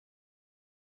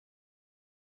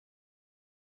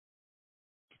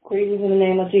Greetings in the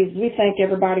name of Jesus. We thank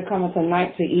everybody coming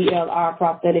tonight to ELR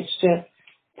Prophetic Shift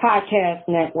Podcast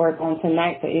Network on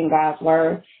tonight for In God's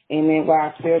Word. Amen. Where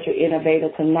our spiritual innovator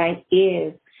tonight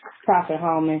is Prophet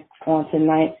Holman on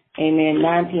tonight. Amen.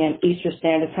 9 p.m. Eastern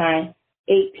Standard Time,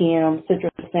 8 p.m.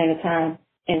 Central Standard Time,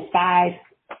 and 5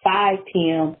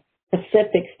 p.m.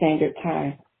 Pacific Standard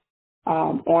Time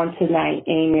on tonight.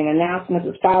 Amen. Announcements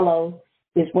as follows.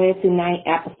 This Wednesday night,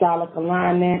 Apostolic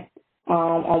Alignment.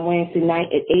 On Wednesday night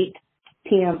at 8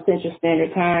 p.m. Central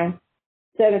Standard Time,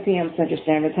 7 p.m. Central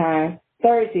Standard Time.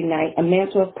 Thursday night, a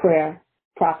Mantle of Prayer,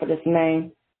 Prophetess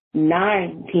Main,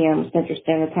 9 p.m. Central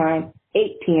Standard Time,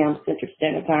 8 p.m. Central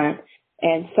Standard Time.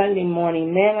 And Sunday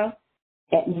morning manna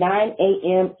at 9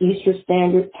 a.m. Eastern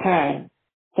Standard Time.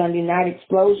 Sunday night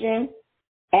explosion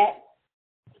at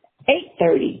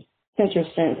 8:30 Central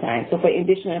Standard Time. So for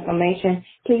additional information,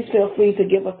 please feel free to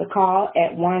give us a call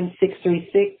at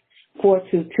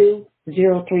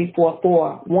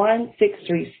 1-636-422-0344,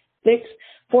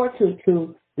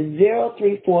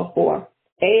 1-636-422-0344.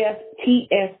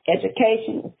 ASTS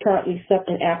Education is currently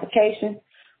accepting applications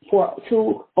for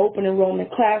 2 open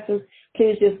enrollment classes.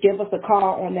 Please just give us a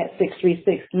call on that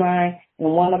 6369,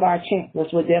 and one of our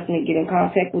chancellors will definitely get in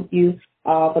contact with you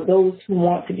for those who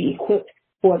want to be equipped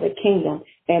for the kingdom.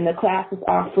 And the classes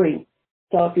are free.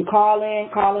 So if you call in,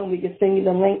 we can send you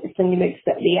the link and send you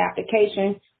the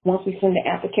application. Once we send the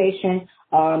application,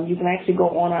 you can actually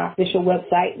go on our official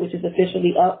website, which is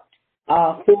officially up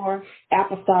for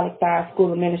Apostolic Fire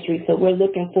School of Ministry. So we're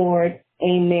looking forward,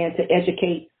 amen, to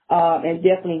educate and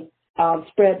definitely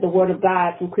spread the word of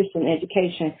God through Christian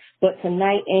education. But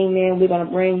tonight, amen, we're going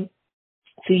to bring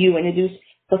to you, introduce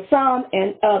for some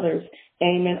and others,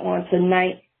 amen, on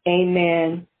tonight,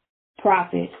 amen,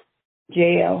 Prophet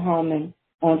J.L. Holman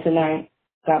on tonight.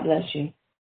 God bless you.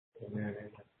 Amen.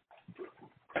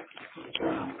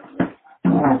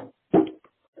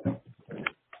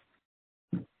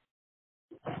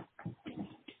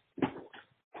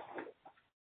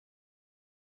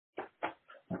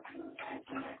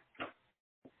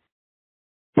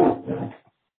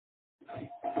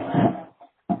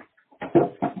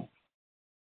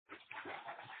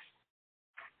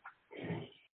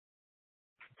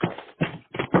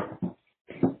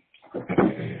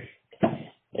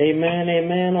 Amen,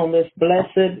 amen. On this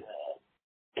blessed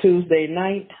Tuesday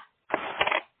night,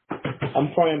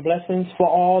 I'm praying blessings for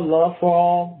all, love for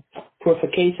all,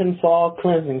 purification for all,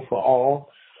 cleansing for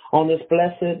all on this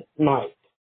blessed night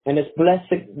and this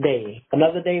blessed day.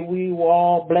 Another day we were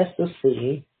all blessed to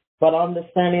see, but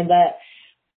understanding that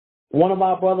one of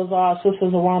our brothers or our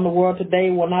sisters around the world today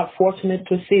were not fortunate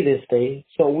to see this day,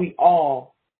 so we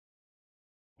all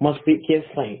must give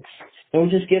thanks. And we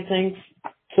just give thanks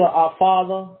to our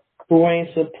Father who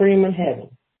reigns supreme in heaven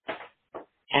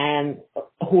and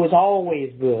who is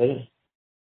always good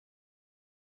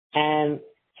and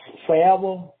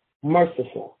forever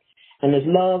merciful, and his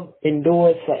love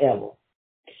endures forever.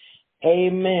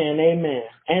 Amen, amen.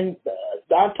 And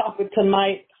our topic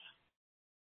tonight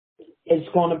is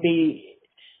going to be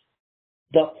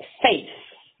the faith,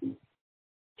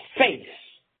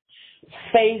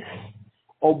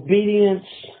 obedience,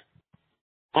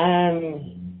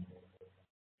 and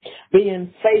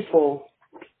being faithful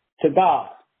to God.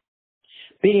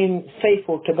 Being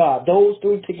faithful to God. Those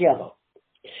 3 together.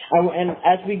 And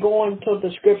as we go into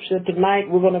the scripture tonight,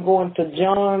 we're going to go into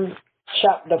John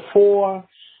chapter 4,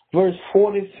 verse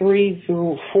 43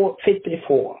 through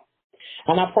 54.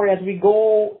 And I pray as we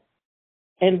go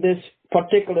in this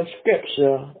particular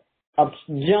scripture of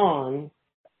John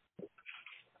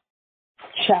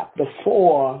chapter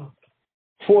 4,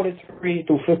 43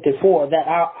 through 54, that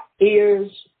our ears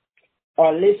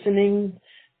are listening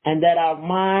and that our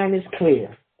mind is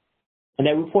clear. And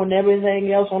that we're putting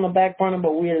everything else on the back burner,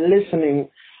 but we're listening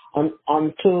on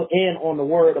the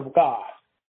word of God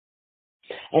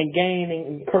and gaining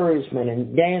encouragement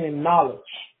and gaining knowledge.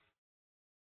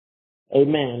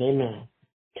 Amen, amen.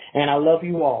 And I love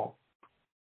you all.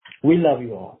 We love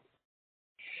you all.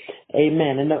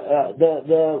 Amen. And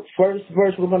the first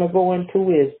verse we're going to go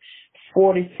into is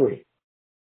 43.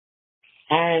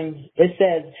 And it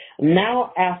says,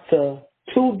 now after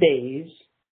 2 days,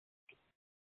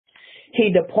 he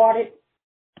departed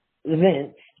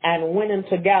thence and went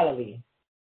into Galilee.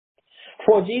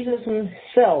 For Jesus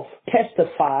himself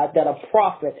testified that a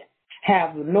prophet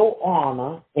have no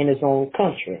honor in his own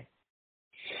country.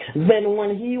 Then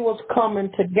when he was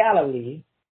coming to Galilee,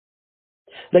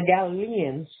 the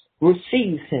Galileans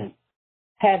received him,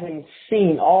 having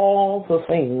seen all the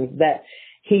things that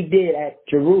he did at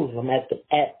Jerusalem at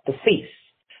the feast.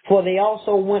 For they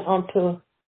also went unto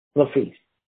the feast.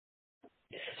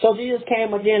 So Jesus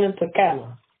came again into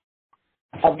Cana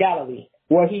of Galilee,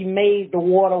 where he made the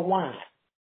water wine.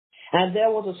 And there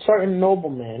was a certain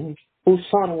nobleman whose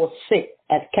son was sick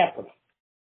at Capernaum.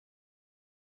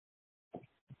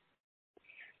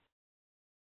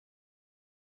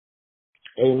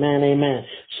 Amen, amen.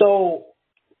 So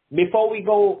before we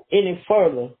go any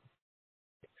further,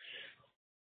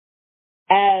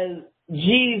 as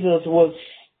Jesus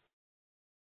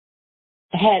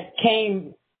had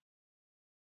came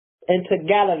into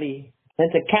Galilee,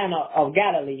 into Cana of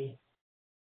Galilee,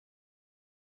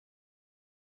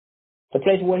 the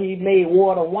place where he made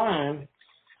water wine,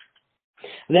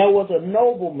 there was a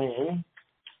nobleman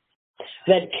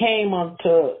that came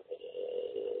unto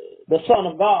the Son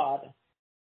of God,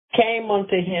 came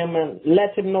unto him and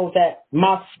let him know that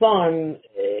my son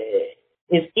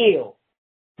is ill.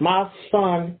 My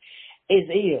son is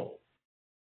ill.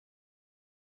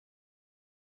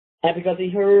 And because he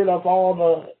heard of all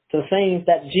the things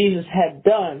that Jesus had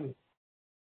done,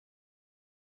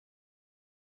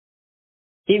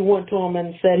 he went to him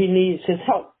and said he needs his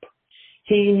help.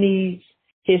 He needs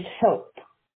his help.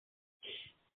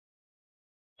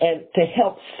 And to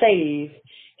help save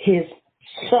his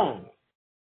son.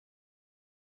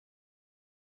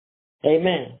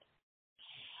 Amen.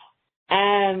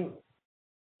 And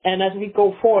as we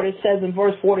go forward, it says in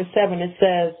verse 47, it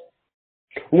says,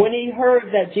 when he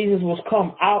heard that Jesus was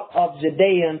come out of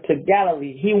Judea into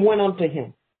Galilee, he went unto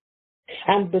him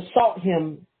and besought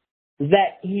him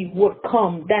that he would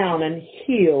come down and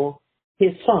heal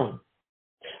his son,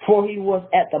 for he was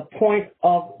at the point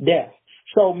of death.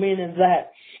 So meaning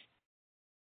that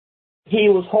he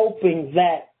was hoping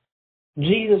that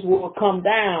Jesus would come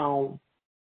down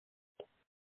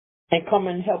and come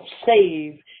and help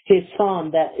save his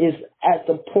son that is at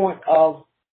the point of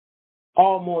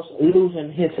almost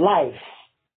losing his life.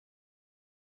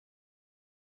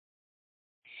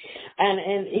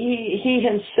 And he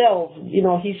himself,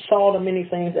 he saw the many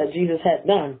things that Jesus had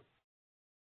done.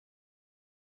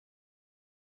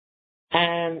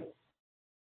 And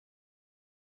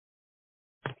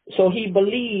so he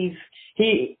believed,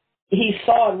 he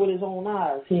saw it with his own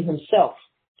eyes, he himself.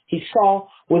 He saw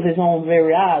with his own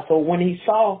very eyes. So when he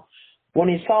saw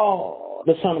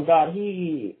the Son of God,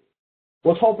 he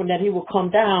was hoping that he would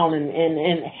come down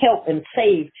and help and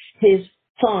save his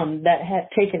son that had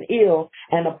taken ill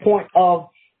and the point of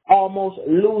almost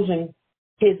losing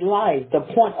his life, the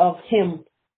point of him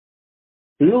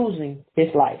losing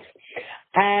his life.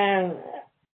 And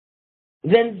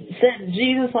then said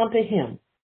Jesus unto him,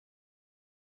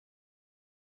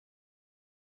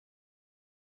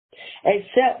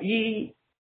 except ye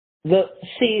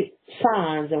see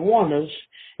signs and wonders,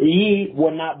 ye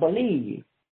will not believe.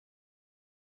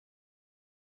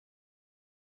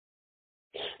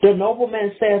 The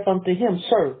nobleman saith unto him,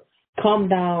 Sir, come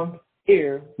down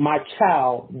here, my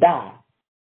child die.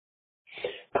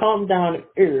 Come down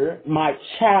here, my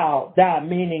child die,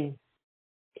 meaning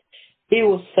he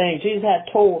was saying, Jesus had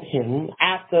told him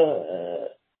after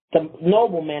the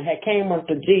nobleman had came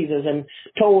unto Jesus and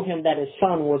told him that his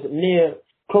son was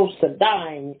close to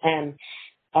dying, and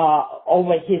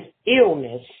over his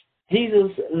illness,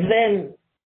 Jesus then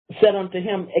said unto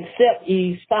him, except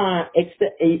ye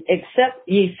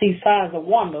see signs and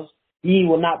wonders, ye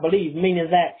will not believe. Meaning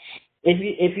that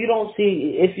if you don't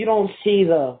see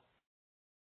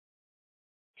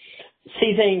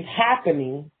things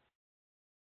happening,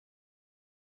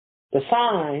 the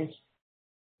signs,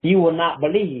 you will not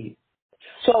believe.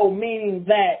 So meaning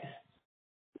that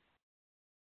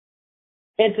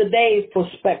in today's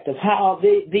perspective, how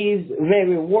these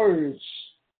very words,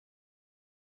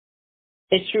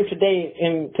 it's true today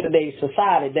in today's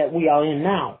society that we are in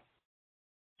now.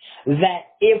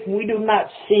 That if we do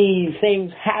not see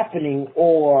things happening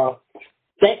or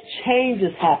that change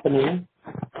is happening,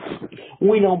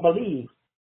 we don't believe.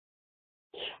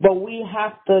 But we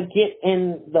have to get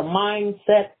in the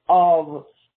mindset of,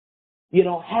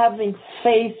 having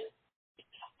faith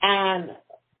and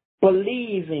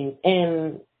believing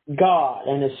in God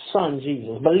and his son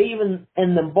Jesus, believing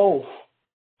in them both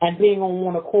and being on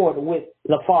one accord with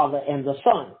the Father and the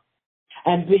Son,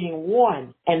 and being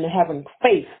one and having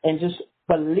faith and just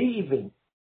believing.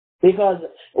 Because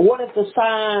what if the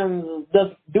signs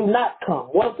do not come?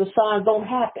 What if the signs don't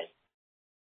happen?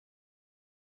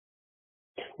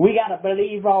 We got to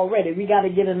believe already. We got to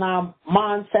get in our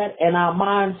mindset and our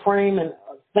mind frame and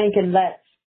thinking that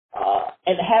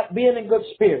and being in good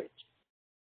spirit.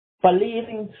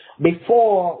 Believing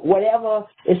before whatever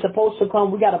is supposed to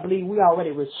come, we got to believe we already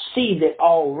received it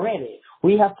already.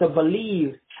 We have to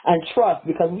believe and trust,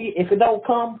 because if it don't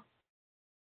come,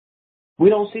 We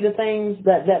don't see the things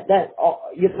that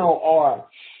are,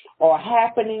 are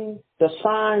happening, the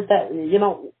signs that,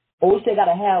 but we still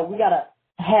gotta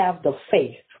have the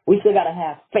faith. We still gotta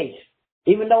have faith.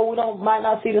 Even though we might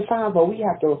not see the signs, but we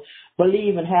have to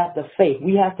believe and have the faith.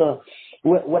 We have to,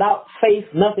 without faith,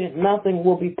 nothing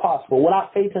will be possible.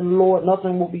 Without faith in the Lord,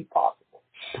 nothing will be possible.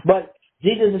 But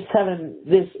Jesus is telling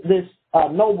this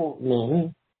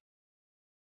nobleman,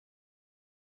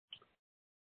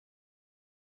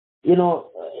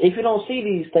 if you don't see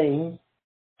these things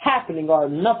happening or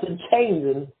nothing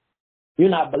changing, you're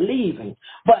not believing.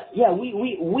 But yeah,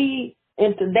 we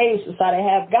in today's society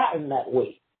have gotten that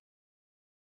way.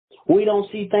 We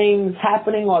don't see things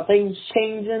happening or things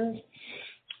changing.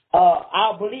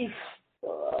 Our beliefs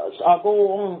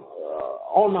go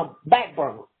on the back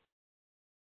burner.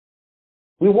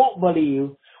 We won't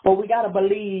believe, but we got to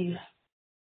believe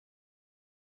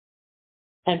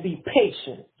and be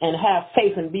patient and have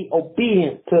faith and be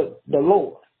obedient to the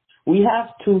Lord. We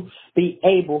have to be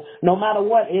able, no matter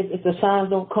what, if the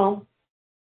signs don't come,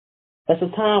 there's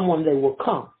a time when they will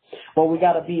come. But we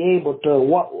got to be able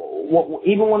to,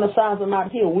 even when the signs are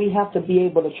not here, we have to be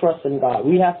able to trust in God.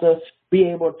 We have to be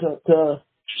able to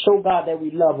show God that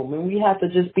we love Him. And we have to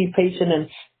just be patient and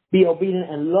be obedient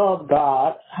and love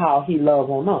God how He loves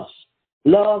on us.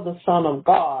 Love the Son of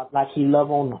God like He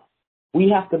loves on us. We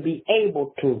have to be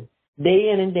able to, day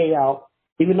in and day out,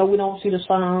 even though we don't see the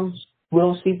signs, we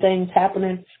don't see things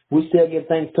happening, we still give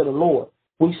thanks to the Lord.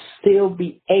 We still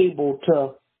be able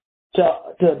to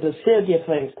still give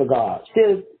thanks to God,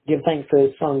 still give thanks to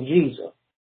His Son Jesus,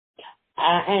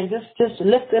 and just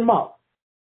lift Him up,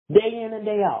 day in and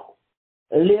day out.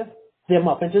 Lift them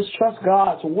up and just trust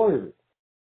God's word.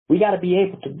 We got to be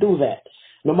able to do that.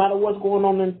 No matter what's going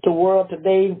on in the world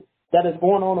today, that is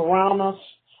going on around us,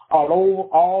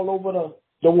 all over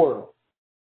the world.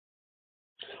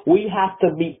 We have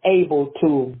to be able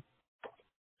to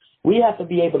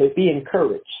be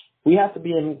encouraged. We have to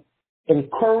be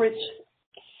encouraged,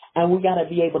 and we got to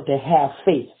be able to have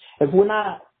faith. If we're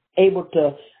not able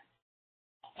to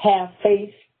have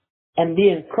faith and be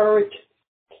encouraged,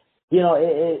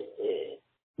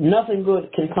 nothing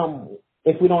good can come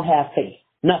if we don't have faith.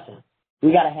 Nothing.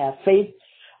 We got to have faith.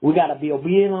 We got to be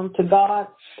obedient to God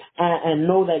and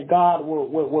know that God will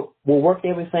work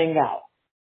everything out.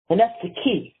 And that's the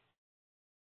key.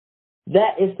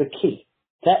 That is the key.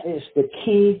 That is the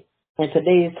key in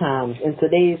today's times, in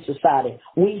today's society.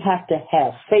 We have to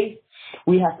have faith.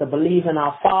 We have to believe in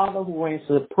our Father who reigns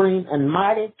supreme and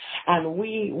mighty. And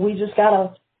we just got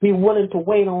to be willing to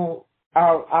wait on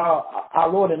our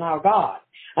Lord and our God.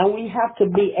 And we have to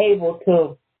be able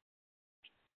to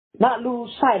not lose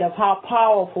sight of how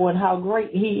powerful and how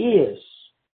great He is.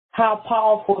 How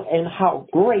powerful and how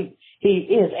great He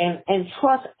is. And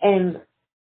trust in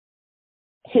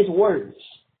His words.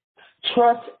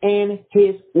 Trust in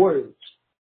His words.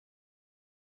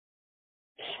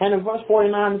 And in verse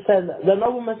 49 it says, the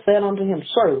nobleman said unto him,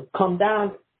 Sir, come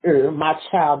down here, my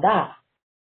child die.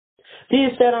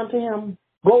 Jesus said unto him,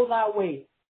 Go thy way,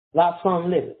 thy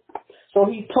son liveth. So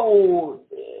he told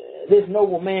this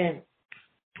nobleman,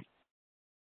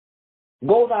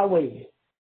 Go thy way,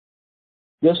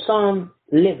 your son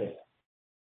liveth.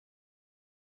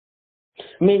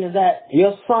 Meaning that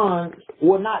your son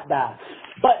will not die.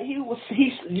 But Jesus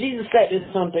said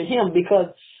this unto him because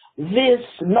this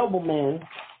nobleman,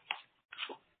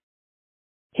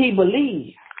 he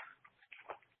believed.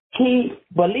 He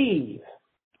believed.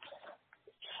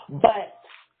 But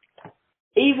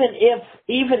even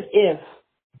if,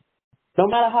 no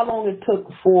matter how long it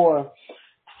took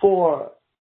for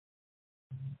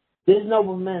this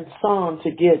nobleman's son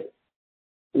to get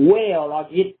well or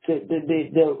get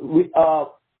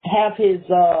have his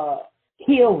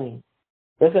healing,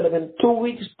 it could have been 2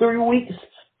 weeks, 3 weeks,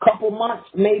 couple months,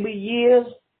 maybe years.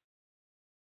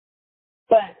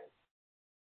 But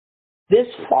this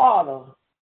father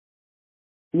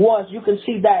you can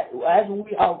see that as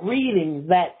we are reading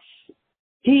that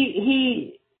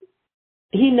he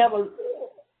never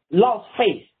lost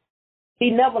faith.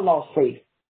 He never lost faith.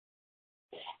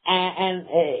 And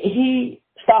he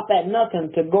stopped at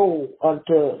nothing to go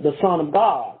unto the Son of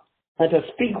God and to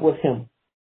speak with Him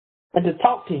and to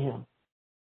talk to Him.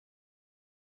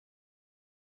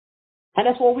 And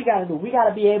that's what we got to do. We got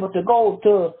to be able to go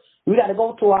to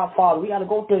our Father. We got to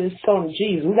go to His Son,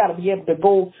 Jesus. We got to be able to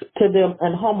go to them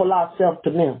and humble ourselves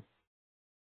to them.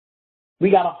 We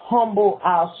got to humble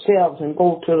ourselves and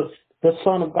go to the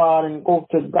Son of God and go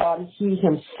to God, He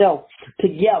Himself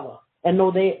together and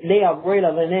know they are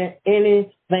greater than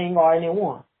anything or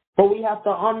anyone. But we have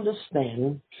to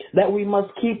understand that we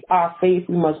must keep our faith.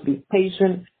 We must be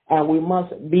patient and we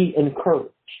must be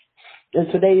encouraged. In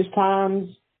today's times,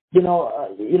 a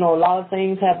lot of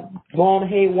things have gone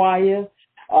haywire,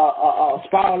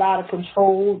 spiraled out of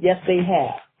control. Yes, they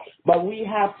have. But we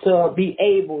have to be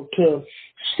able to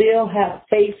still have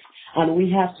faith, and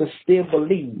we have to still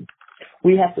believe.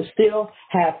 We have to still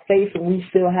have faith, and we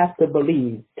still have to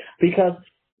believe. Because,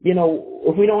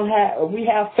 if we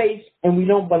have faith and we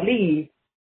don't believe,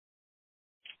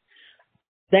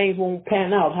 things won't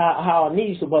pan out how it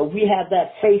needs to. But if we have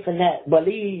that faith and that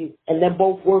believe, and they're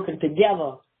both working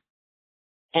together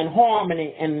in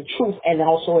harmony and truth and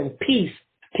also in peace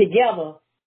together,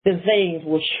 then things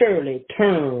will surely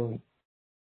turn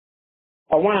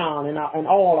around in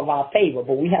all of our favor.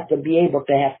 But we have to be able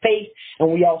to have faith,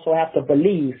 and we also have to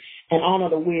believe and honor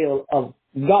the will of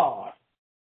God.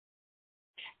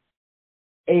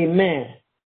 Amen.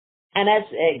 And as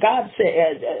God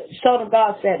said, Son of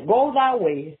God said, "Go thy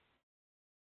way,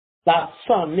 thy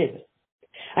son liveth."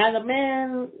 And the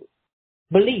man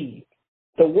believed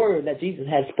the word that Jesus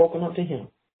had spoken unto him,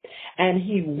 and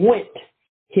he went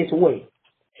his way.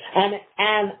 And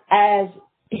as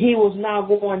he was now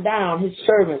going down, his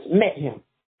servants met him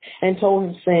and told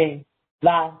him, saying,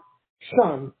 "Thy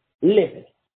son liveth."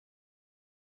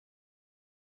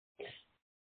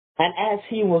 And as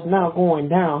he was now going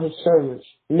down, his servants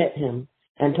met him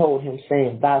and told him,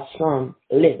 saying, "Thy son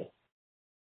liveth."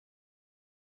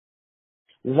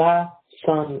 Thy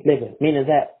son liveth, meaning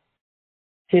that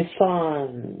his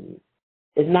son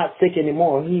is not sick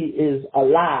anymore. He is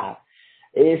alive.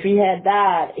 If he had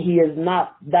died, he is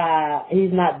not died.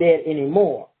 He's not dead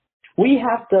anymore. We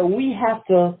have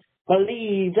to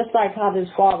believe, just like how this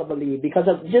father believed. Because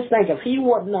just think, if he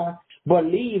wouldn't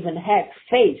believe and had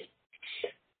faith,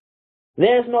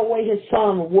 there's no way his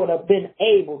son would have been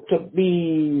able to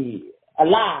be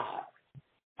alive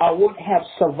or would have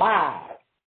survived.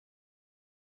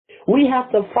 We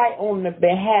have to fight on the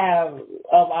behalf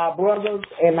of our brothers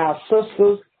and our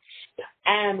sisters,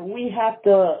 and we have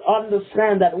to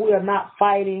understand that we are not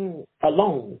fighting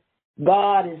alone.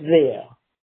 God is there.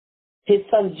 His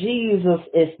son Jesus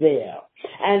is there.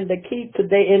 And the key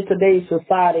today in today's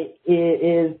society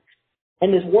is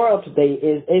in this world today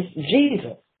is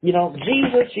Jesus.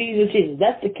 Jesus.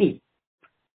 That's the key.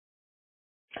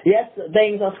 Yes,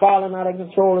 things are falling out of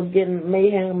control. It's getting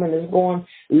mayhem, and it's going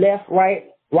left,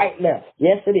 right, left.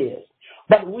 Yes, it is.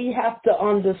 But we have to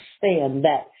understand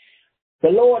that the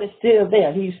Lord is still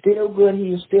there. He's still good.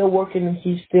 He is still working.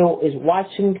 He still is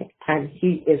watching, and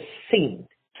he is seeing.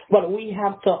 But we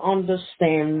have to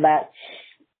understand that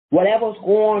whatever's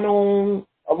going on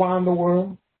around the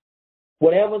world,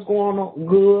 whatever's going on,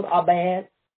 good or bad,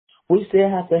 we still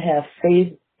have to have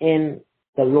faith in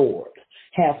the Lord.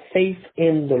 Have faith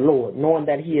in the Lord, knowing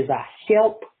that he is our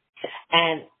help,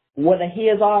 and whether he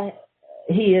is our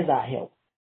help.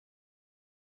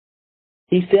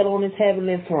 He's still on his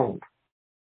heavenly throne,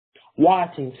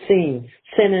 watching, seeing,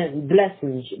 sending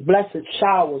blessings, blessed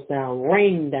showers down,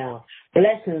 rain down,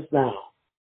 blessings down.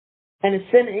 And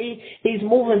he's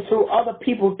moving through other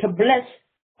people to bless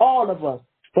all of us.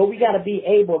 But we got to be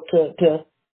able to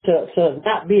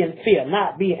not be in fear,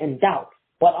 not be in doubt,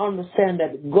 but understand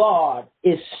that God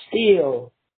is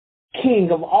still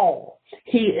King of all.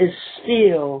 He is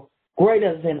still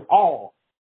greater than all.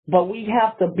 But we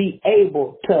have to be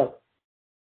able to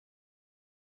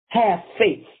have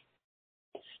faith.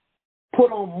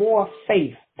 Put on more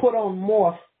faith. Put on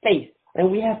more faith.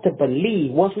 And we have to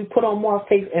believe. Once we put on more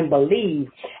faith and believe,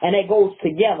 and it goes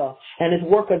together, and it's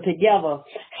working together,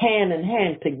 hand in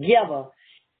hand together,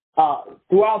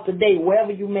 throughout the day,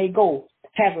 wherever you may go,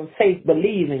 having faith,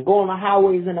 believing, going on the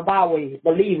highways and the byways,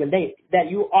 believing that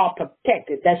you are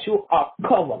protected, that you are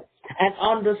covered, and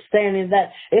understanding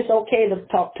that it's okay to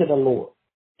talk to the Lord.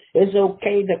 It's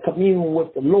okay to commune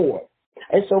with the Lord.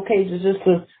 It's okay to just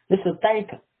to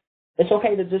thank him. It's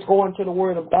okay to just go into the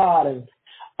Word of God and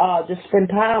just spend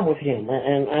time with him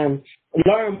and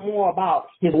learn more about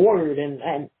his Word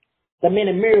and the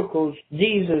many miracles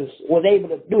Jesus was able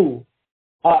to do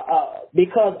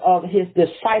because of his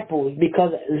disciples,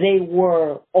 because they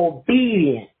were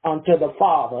obedient unto the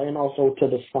Father and also to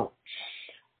the Son.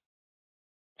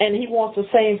 And he wants the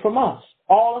same from us,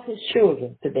 all of his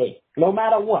children today, no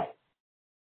matter what.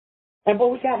 But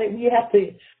we have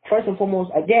to, first and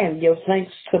foremost, again, give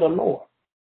thanks to the Lord.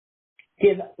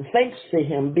 Give thanks to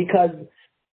him because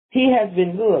he has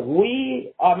been good.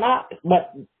 We are not,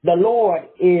 but the Lord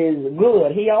is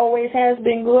good. He always has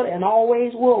been good and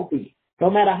always will be. No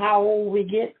matter how old we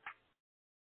get,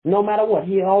 no matter what,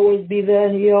 he'll always be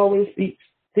there. He'll always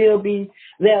still be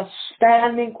there,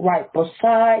 standing right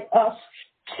beside us,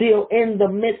 still in the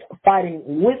midst, fighting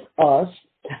with us,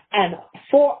 and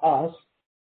for us,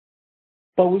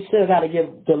 but we still got to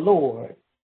give the Lord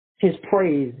his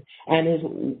praise and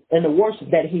the worship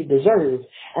that he deserves,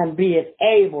 and be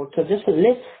able to just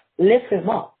lift him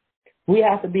up. We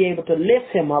have to be able to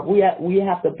lift him up. We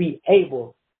have to be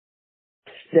able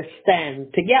to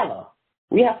stand together.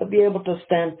 We have to be able to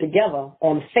stand together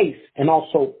on faith and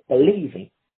also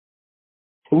believing.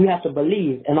 We have to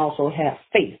believe and also have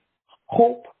faith.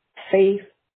 Hope, faith,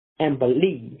 and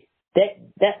believe.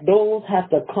 That those have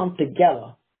to come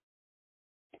together.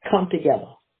 Come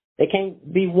together. They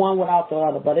can't be one without the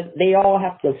other, but they all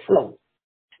have to flow.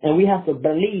 And we have to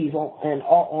believe on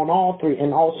all three,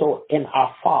 and also in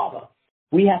our Father.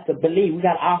 We have to believe.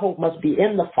 Our hope must be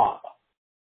in the Father.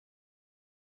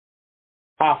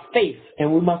 Our faith,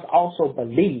 and we must also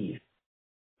believe.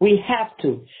 We have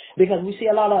to, because we see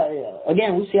a lot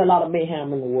of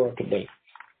mayhem in the world today.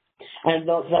 And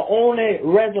the only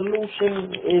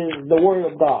resolution is the Word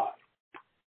of God.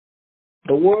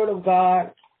 The Word of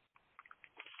God,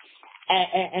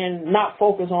 and not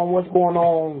focus on what's going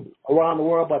on around the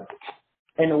world, but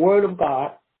in the Word of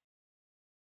God.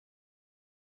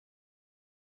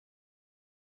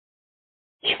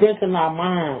 Strengthen our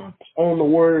minds on the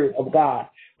Word of God.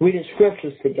 Reading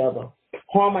scriptures together.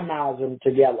 Harmonize them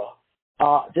together.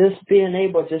 Just being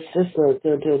able just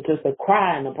to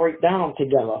cry and to break down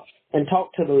together and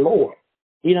talk to the Lord.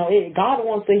 God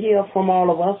wants to hear from all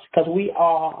of us because we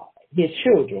are his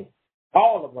children,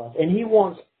 all of us. And he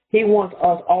wants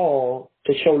us all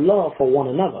to show love for one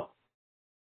another.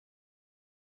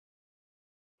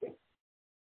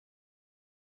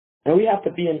 And we have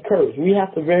to be encouraged. We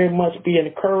have to very much be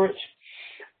encouraged.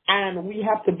 And we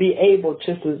have to be able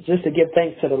just to give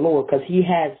thanks to the Lord, because he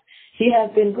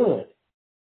has been good.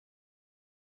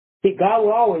 God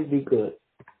will always be good.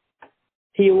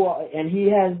 He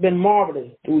has been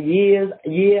marvelous through year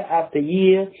after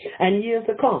year, and years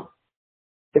to come.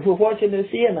 If we're fortunate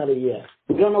to see another year,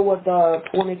 we don't know what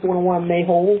 2021 may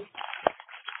hold,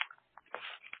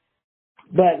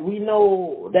 but we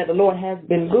know that the Lord has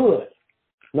been good,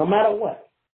 no matter what.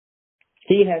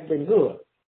 He has been good.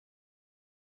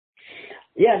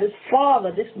 Yeah, this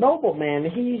father, this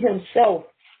nobleman, he himself,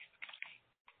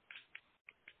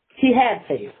 he had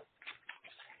faith.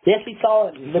 Yes, he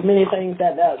saw the many things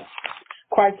that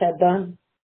Christ had done.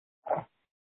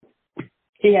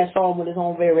 He had saw them with his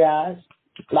own very eyes.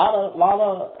 A lot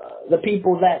of the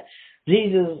people that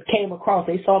Jesus came across,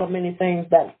 they saw the many things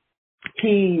that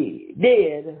he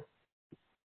did,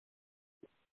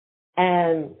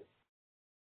 and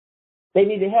they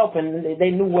needed help, and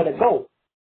they knew where to go.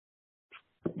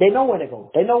 They know where to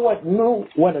go. They knew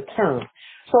where to turn.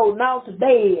 So now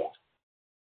today,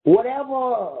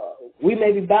 whatever we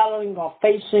may be battling or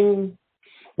facing,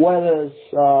 whether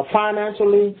it's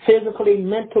financially, physically,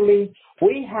 mentally,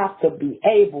 we have to be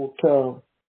able to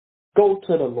go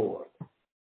to the Lord,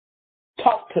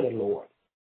 talk to the Lord,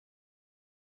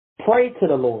 pray to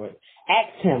the Lord,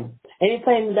 ask him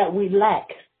anything that we lack.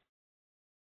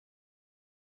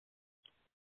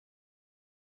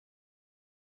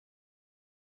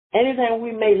 Anything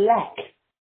we may lack,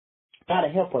 God to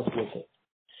help us with it.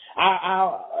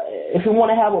 If you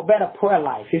want to have a better prayer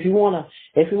life, if you want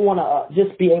to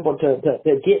just be able to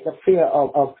get the fear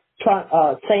of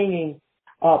singing,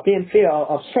 being fear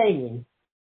of singing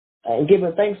and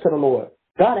giving thanks to the Lord,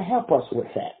 God to help us with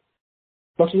that.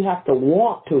 But you have to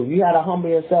want to. You got to humble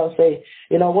yourself. Say,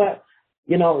 you know what?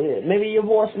 Maybe your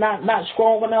voice not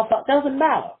strong enough. It doesn't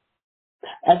matter.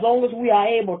 As long as we are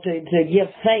able to give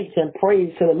thanks and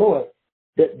praise to the Lord,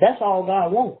 that's all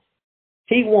God wants.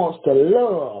 He wants to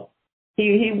love.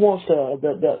 He wants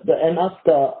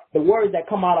the words that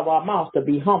come out of our mouths to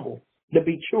be humble, to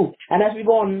be true. And as we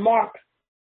go in Mark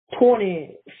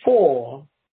 24,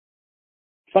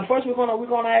 but first we're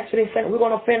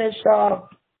gonna finish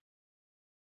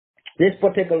this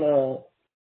particular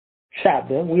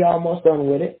chapter. We are almost done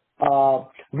with it.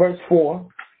 Verse 4.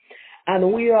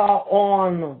 And we are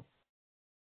on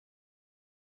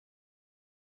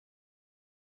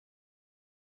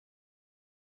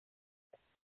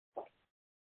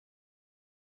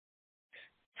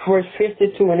verse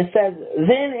 52, and it says,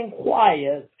 Then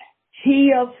inquired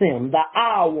he of them the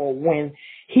hour when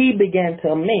he began to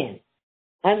amend.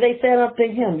 And they said unto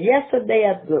him, Yesterday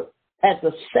at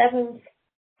the 7th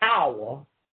hour,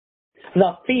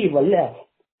 the fever left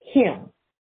him.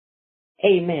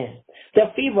 Amen.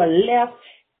 The fever left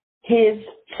his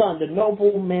son, the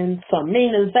nobleman's son,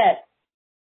 meaning that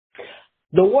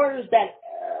the words that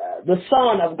the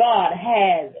Son of God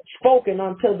had spoken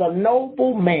unto the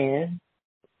nobleman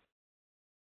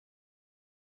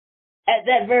at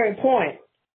that very point,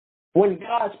 When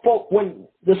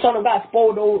the Son of God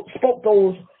spoke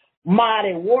those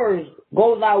mighty words,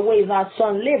 "Go thy ways, thy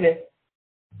son liveth,"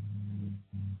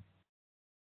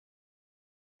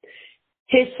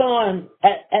 his son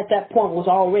at that point was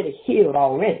already healed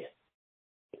already.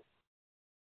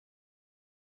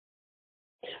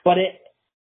 But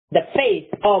the faith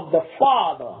of the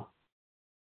Father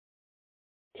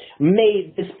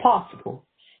made this possible.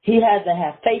 He had to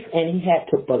have faith and he had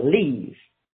to believe.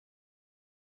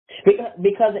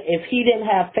 Because if he didn't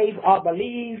have faith or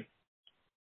believe,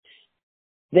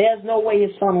 there's no way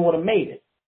his son would have made it.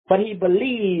 But he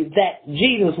believed that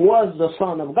Jesus was the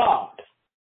Son of God.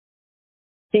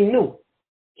 He knew.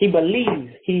 He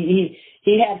believed.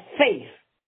 He had faith.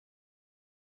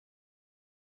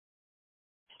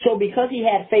 So because he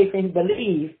had faith and he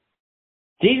believed,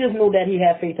 Jesus knew that he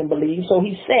had faith and believed. So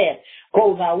he said,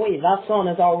 "Go thy ways." Our son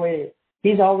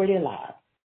he's already alive.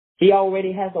 He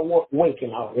already has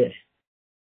awakened already.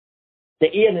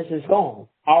 The illness is gone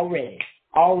already.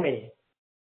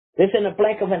 It's in the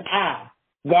blink of an eye.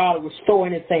 God will restore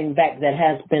anything back that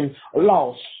has been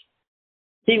lost.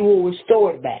 He will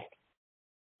restore it back.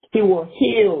 He will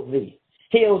heal thee.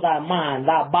 Heal thy mind,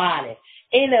 thy body.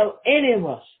 Any of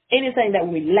us, anything that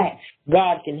we lack,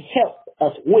 God can help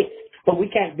us with. But we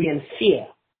can't be in fear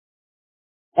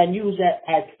and use that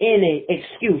as any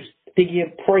excuse to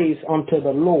give praise unto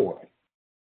the Lord.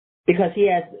 Because he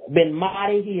has been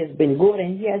mighty, he has been good,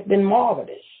 and he has been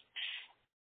marvelous.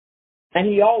 And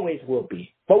he always will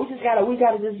be. But we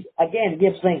gotta just, again,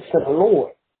 give thanks to the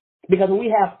Lord. Because we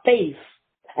have faith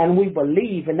and we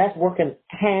believe, and that's working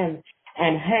hand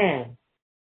in hand.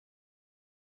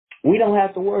 We don't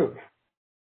have to worry.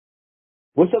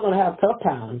 We're still going to have tough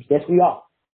times. Yes, we are.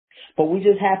 But we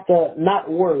just have to not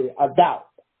worry or doubt,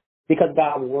 because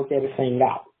God will work everything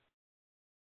out.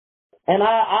 And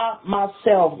I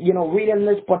myself, reading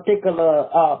this particular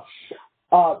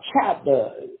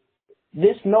chapter,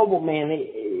 this nobleman,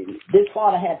 this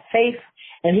father had faith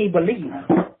and he believed.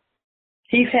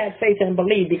 He had faith and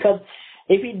believed, because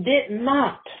if he did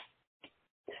not,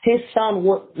 his son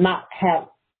would not have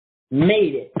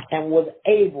made it and was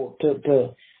able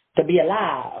to be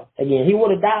alive again. He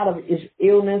would have died of his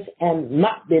illness and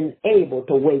not been able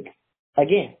to wake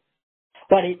again.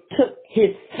 But it took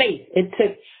his faith. It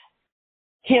took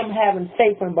him having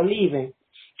faith and believing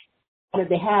on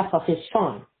behalf of his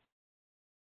son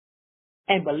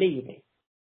and believing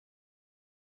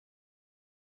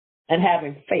and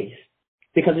having faith,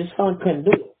 because his son couldn't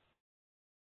do it.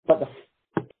 But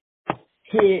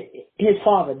his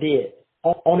father did.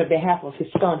 On the behalf of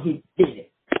his son, he did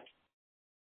it.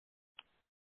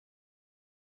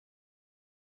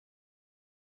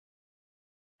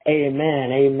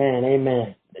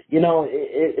 Amen.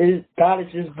 God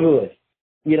is just good.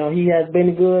 He has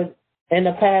been good in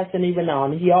the past and even now,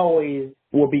 and he always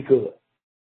will be good.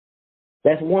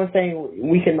 That's one thing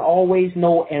we can always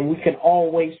know, and we can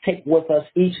always take with us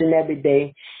each and every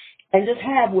day, and just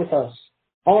have with us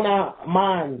on our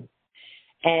mind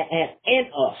and in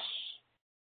us,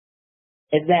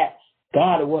 is that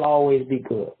God will always be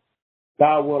good.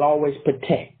 God will always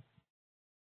protect.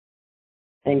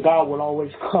 And God will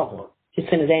always cover. He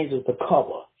sent his angels to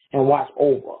cover and watch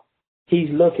over. He's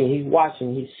looking, he's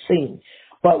watching, he's seeing.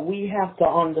 But we have to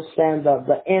understand that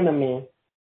the enemy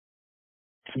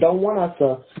don't want us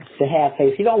to have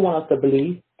faith. He don't want us to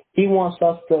believe. He wants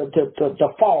us to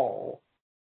fall.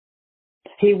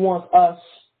 He wants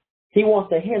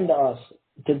to hinder us,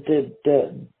 to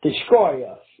destroy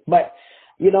us. But,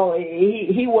 he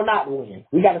will not win.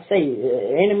 We got to say,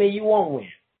 enemy, you won't win.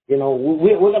 We're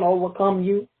going to overcome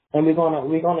you, and we're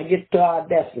going to get to our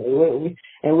destiny.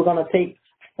 We're going to take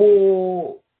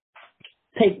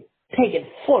it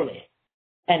fully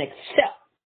and accept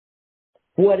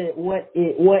where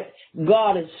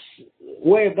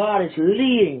God is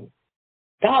leading.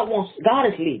 God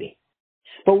is leading,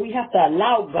 but we have to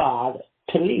allow God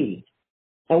to lead,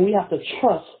 and we have to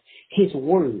trust his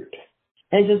word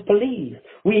and just believe.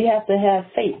 We have to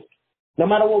have faith, no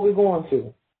matter what we're going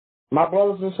through. My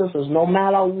brothers and sisters, no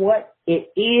matter what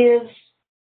it is,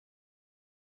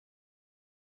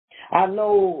 I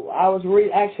know I was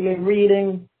actually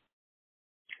reading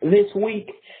this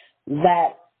week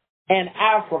that in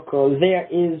Africa there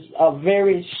is a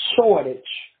very shortage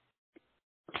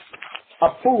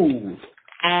of food,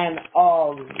 and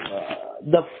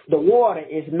the water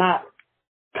is not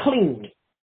clean.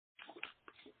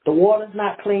 The water is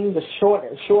not clean. The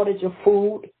shortage of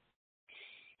food.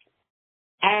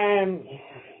 And,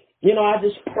 I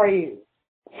just pray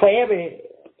for every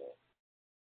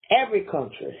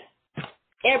country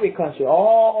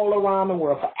all around the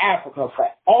world, for Africa, for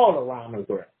all around the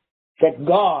world, that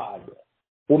God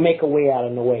will make a way out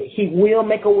of no way. He will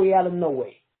make a way out of no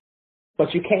way.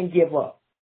 But you can't give up.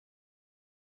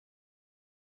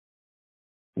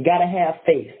 You got to have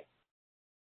faith.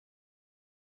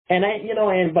 And,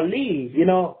 and believe,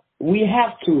 we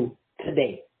have to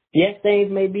today. Yes, things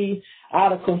may be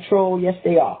out of control. Yes,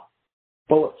 they are.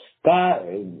 But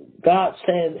God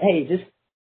says, hey, just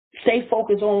stay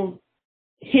focused on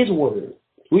His word.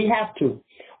 We have to.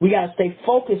 We got to stay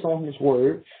focused on His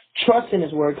word, trust in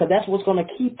His word, because that's what's going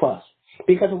to keep us.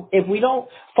 Because if we don't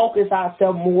focus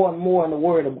ourselves more and more on the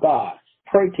word of God,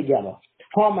 pray together,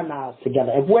 harmonize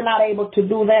together, if we're not able to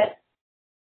do that,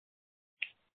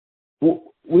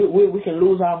 we can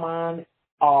lose our mind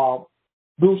or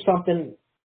do something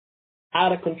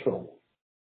out of control.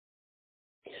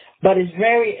 But it's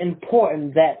very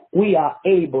important that we are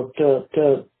able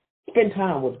to spend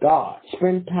time with God,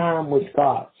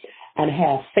 and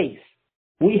have faith.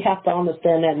 We have to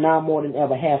understand that now more than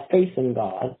ever. Have faith in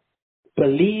God,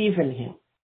 believe in Him,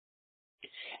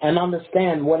 and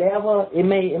understand whatever it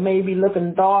may be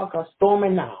looking dark or stormy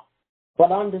now,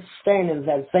 but understanding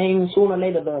that things sooner or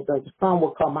later the sun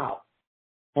will come out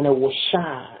and it will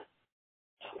shine.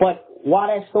 But while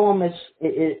that storm is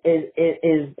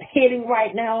hitting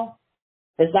right now,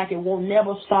 it's like it won't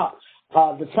never stop.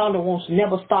 The thunder won't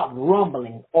never stop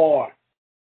rumbling, or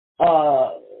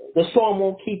the storm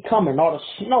won't keep coming, or the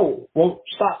snow won't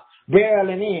stop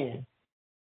barreling in.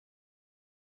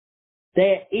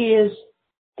 There is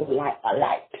a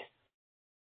light.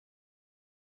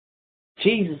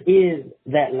 Jesus is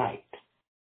that light.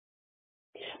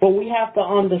 But we have to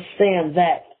understand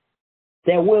that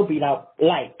there will be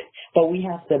light, but we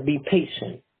have to be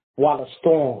patient while the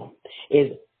storm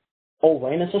is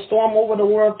over. And it's a storm over the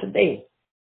world today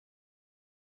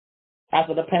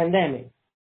after the pandemic.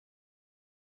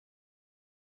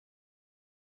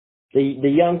 The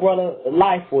young brother's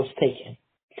life was taken.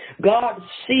 God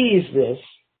sees this,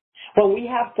 but we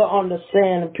have to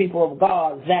understand, people of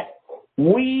God, that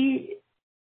we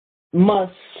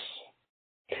must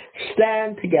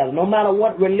stand together, no matter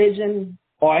what religion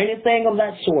or anything of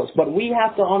that sort. But we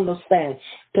have to understand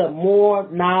to more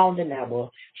now than ever,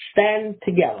 stand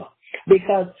together,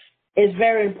 because it's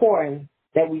very important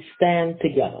that we stand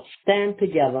together,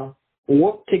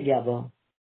 work together,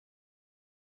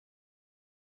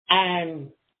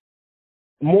 and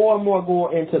more go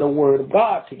into the Word of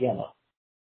God together.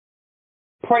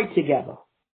 Pray together.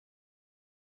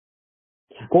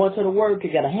 Go into the Word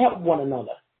together. Help one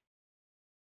another.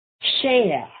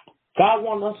 Share. God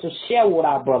wants us to share with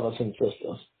our brothers and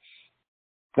sisters.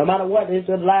 No matter what, if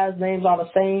their last names are the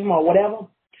same or whatever,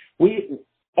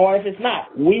 or if it's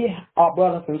not, we are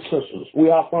brothers and sisters. We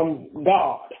are from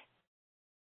God.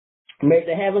 Made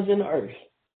the heavens and the earth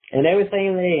and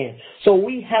everything therein. So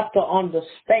we have to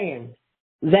understand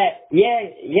that,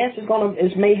 yes,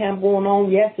 it's mayhem going on.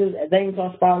 Yes, things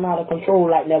are spiraling out of control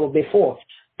like never before.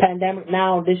 Pandemic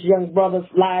now, this young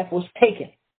brother's life was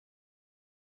taken.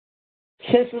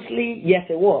 Senselessly, yes,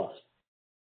 it was.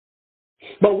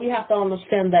 But we have to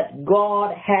understand that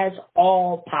God has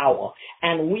all power.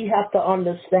 And we have to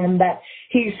understand that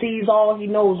He sees all, He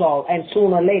knows all. And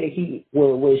sooner or later, He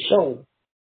will show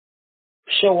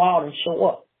out and show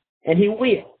up. And He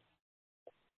will.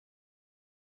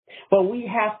 But we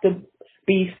have to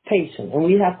be patient. And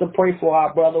we have to pray for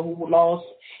our brother who lost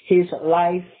his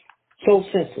life so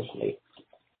senselessly.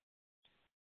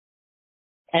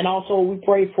 And also we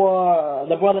pray for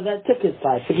the brother that took his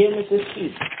life. Forgiveness is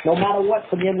key. No matter what,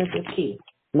 forgiveness is key.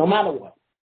 No matter what.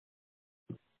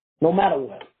 No matter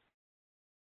what.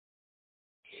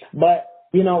 But,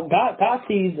 God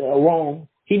sees wrong.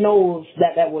 He knows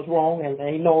that was wrong, and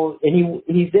He knows, and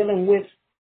He's dealing with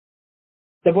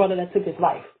the brother that took his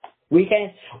life. We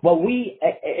can't, but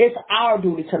it's our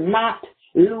duty to not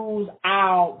lose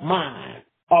our mind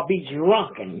or be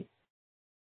drunken,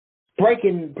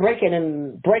 breaking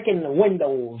the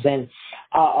windows and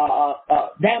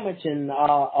damaging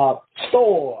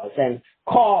stores and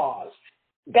cars.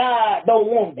 God don't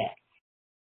want that.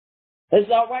 It's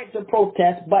all right to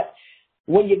protest, but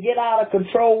when you get out of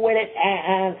control with it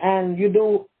and you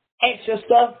do extra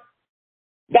stuff,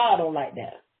 God don't like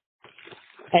that.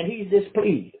 And He's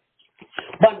displeased.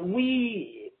 But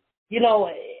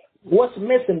what's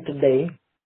missing today?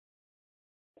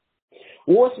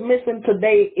 What's missing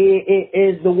today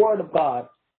is the Word of God,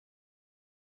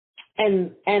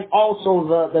 and also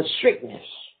the strictness.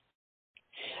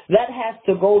 That has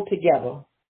to go together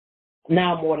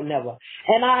now more than ever.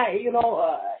 And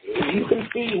you can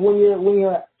see when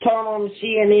you turn on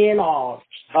CNN or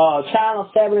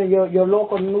Channel 7, your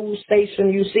local news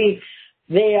station, you see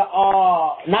there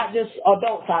are not just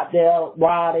adults out there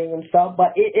riding and stuff,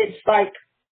 but it's like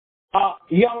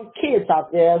young kids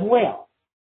out there as well,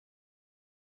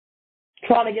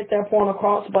 trying to get their point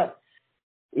across. But,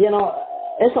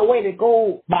 it's a way to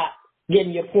go by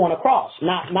getting your point across,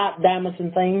 not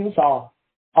damaging things or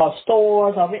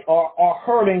stores of it or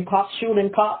hurting cops,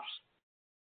 shooting cops.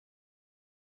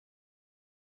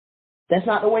 That's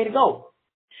not the way to go.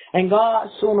 And God,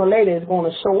 sooner or later, is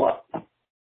going to show up.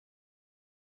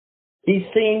 He's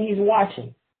seeing, he's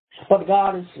watching. But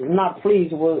God is not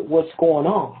pleased with what's going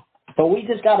on. But we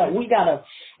still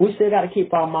gotta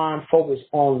keep our mind focused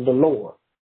on the Lord.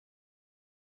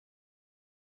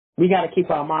 We got to keep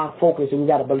our mind focused, and we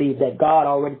got to believe that God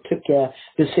already took care of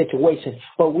the situation.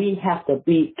 But we have to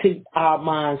keep our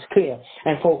minds clear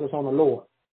and focus on the Lord.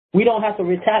 We don't have to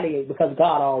retaliate because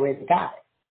God already got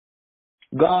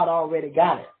it. God already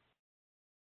got it.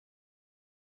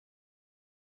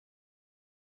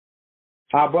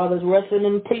 Our brother's resting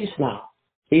in peace now.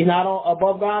 He's not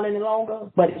above ground any longer,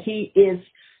 but he is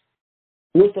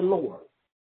with the Lord.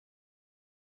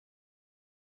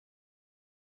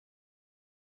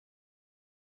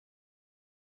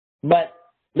 But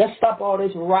let's stop all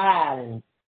this riding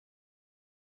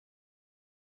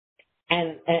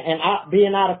and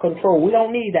being out of control. We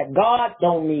don't need that. God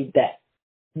don't need that.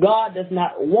 God does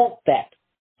not want that.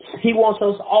 He wants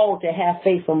us all to have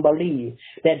faith and believe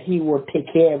that he will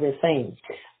take care of everything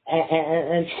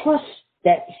and trust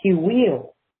that he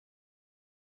will.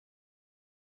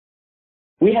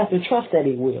 We have to trust that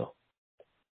he will.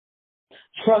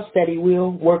 Trust that he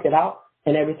will work it out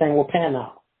and everything will pan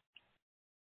out.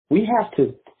 We have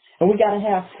to. And we got to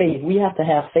have faith. We have to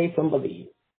have faith and believe.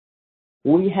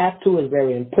 We have to. It's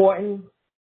very important.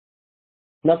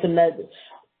 Nothing that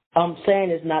I'm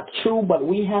saying is not true, but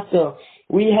we have to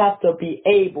be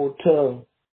able to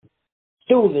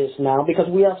do this now because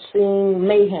we are seeing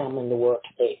mayhem in the world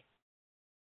today.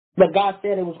 But God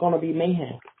said it was going to be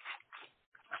mayhem.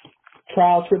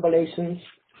 Trials, tribulations,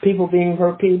 people being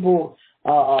hurt, people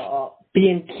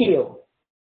being killed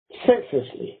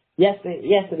senselessly. Yes,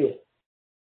 it is.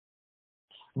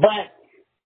 But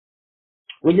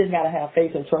we just got to have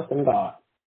faith and trust in God.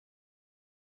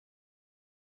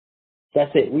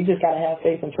 That's it. We just got to have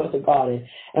faith and trust in God.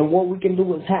 And what we can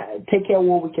do is take care of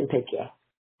what we can take care of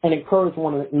and encourage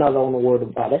one another on the word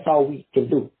of God. That's all we can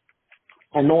do.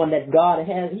 And knowing that God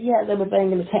he has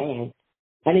everything in his hand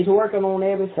and he's working on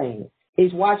everything.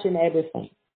 He's watching everything.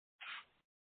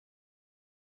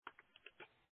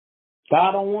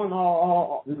 God don't want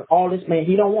all this mayhem.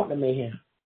 He don't want the mayhem.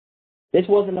 This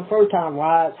wasn't the first time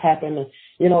riots happened.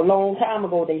 A long time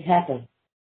ago they happened.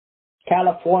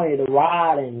 California, the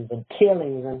riotings and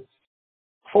killings, and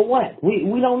for what?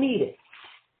 We don't need it.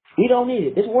 We don't need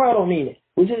it. This world don't need it.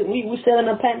 We're still in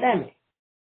a pandemic,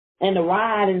 and the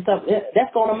riot and stuff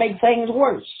that's going to make things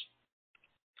worse.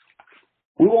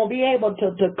 We won't be able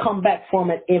to come back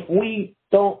from it if we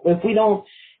don't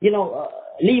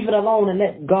leave it alone and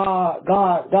let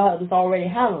God is already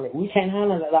handling it. We can't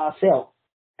handle it ourselves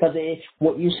because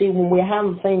what you see when we're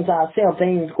handling things ourselves,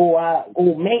 things go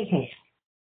mayhem.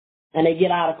 And they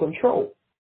get out of control.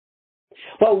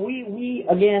 But we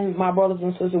again, my brothers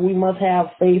and sisters, we must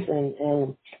have faith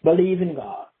and believe in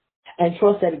God. And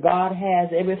trust that God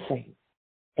has everything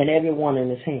and everyone in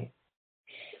his hand.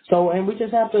 So, and we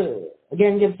just have to,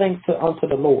 again, give thanks unto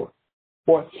the Lord.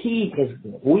 For he is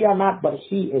good. We are not, but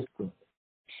he is good.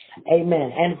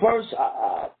 Amen. And verse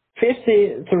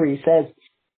 53 says,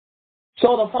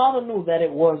 so the Father knew that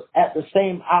it was at the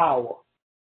same hour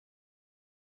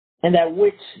and that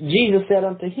which Jesus said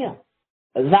unto him,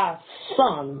 thy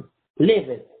son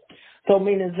liveth. So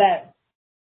meaning that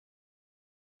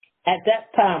at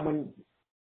that time when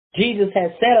Jesus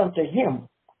had said unto him,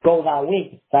 go thy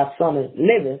way, thy son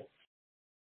liveth,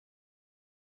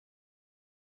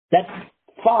 that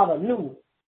father knew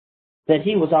that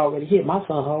he was already here. My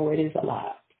son already is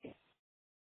alive.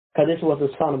 Because this was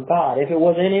the Son of God. If it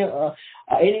was any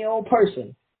old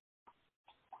person,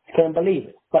 couldn't believe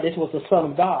it. But this was the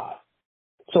Son of God.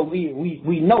 So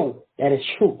we know that it's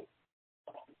true.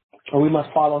 And we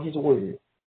must follow his word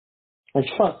and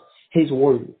trust his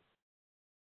word.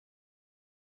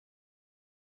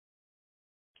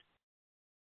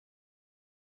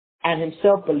 And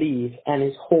himself believed and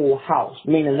his whole house,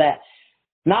 meaning that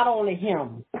not only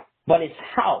him, but his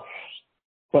house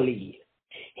believed.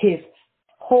 His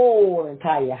whole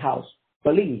entire house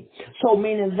believed. So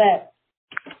meaning that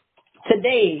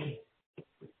today,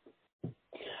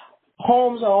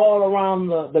 homes are all around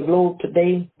the globe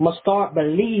today must start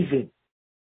believing,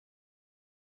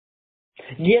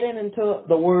 getting into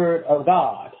the word of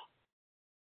God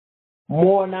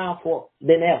more now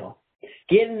than ever.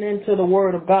 Getting into the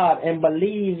Word of God and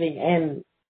believing in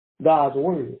God's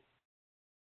Word.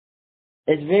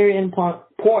 It's very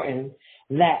important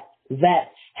that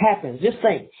happens. Just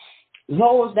think,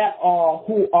 those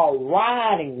who are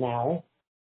rioting now,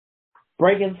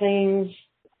 breaking things,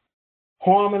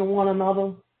 harming one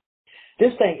another.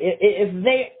 Just think, if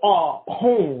they are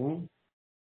home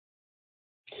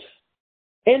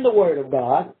in the Word of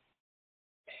God,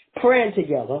 praying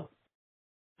together,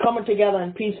 coming together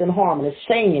in peace and harmony,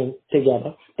 singing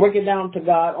together, breaking down to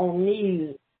God on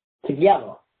knees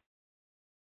together.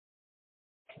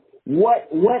 What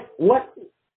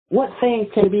things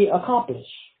can be accomplished?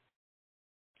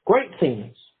 Great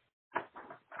things.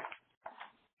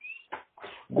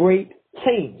 Great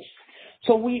things.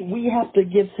 So we have to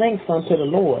give thanks unto the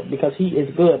Lord because He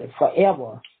is good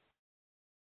forever.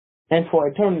 And for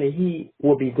eternity, He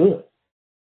will be good.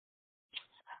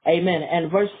 Amen.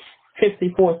 And verse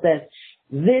 54 says,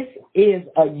 this is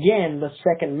again the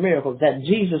second miracle that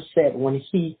Jesus said when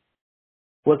He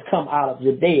was come out of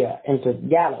Judea into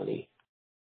Galilee.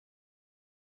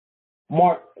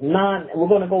 Mark 9, we're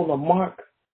going to go to Mark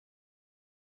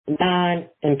 9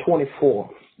 and 24.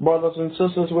 Brothers and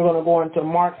sisters, we're going to go into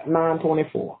Mark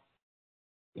 9:24.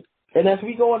 And as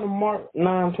we go into Mark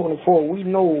 9:24, we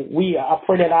know I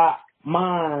pray that our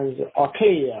minds are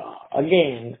clear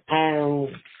again and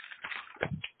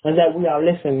that we are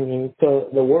listening to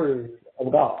the Word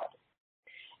of God.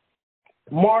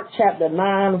 Mark chapter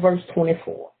 9, verse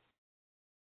 24.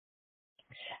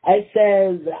 It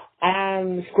says,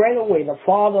 and straightway the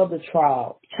father of the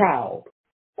child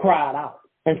cried out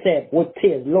and said with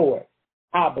tears, Lord,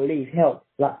 I believe, help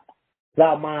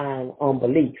thou mine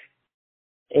unbelief.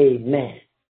 Amen.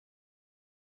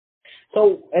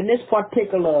 So in this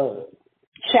particular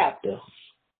chapter,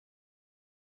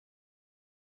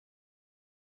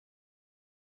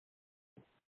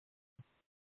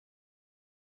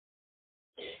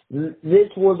 this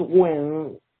was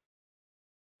when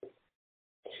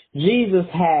Jesus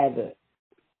had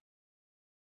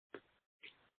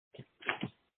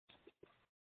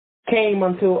came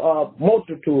unto a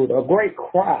multitude, a great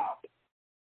crowd,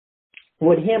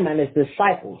 with him and his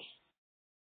disciples.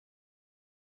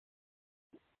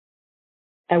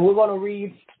 And we're going to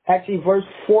read actually verse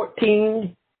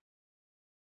 14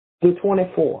 to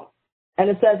 24. And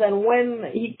it says, and when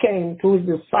he came to his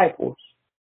disciples,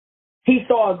 he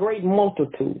saw a great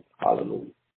multitude,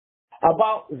 hallelujah,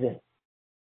 about them,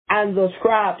 and the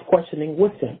scribes questioning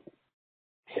with them.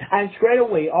 And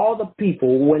straightway all the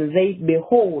people, when they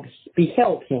beheld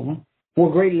him,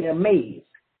 were greatly amazed,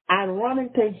 and running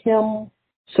to him,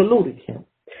 saluted him.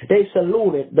 They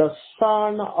saluted the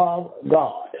Son of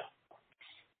God.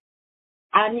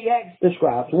 And he asked the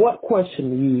scribes, what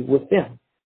question ye with them?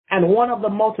 And one of the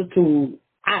multitude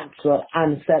answered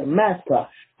and said, Master,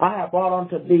 I have brought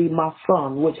unto thee my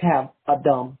son, which have a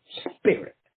dumb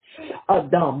spirit. A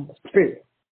dumb spirit.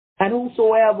 And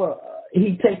whosoever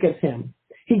he taketh him,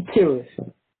 he teareth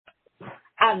him.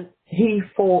 And he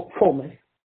foameth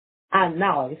and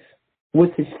gnaweth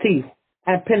with his teeth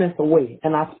and pinneth away.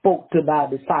 And I spoke to thy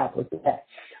disciples that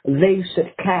they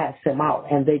should cast him out,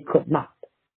 and they could not.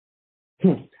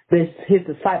 His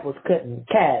disciples couldn't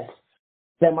cast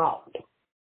them out.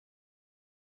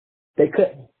 They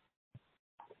couldn't.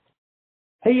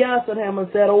 He answered him and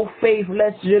said, O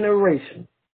faithless generation,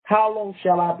 how long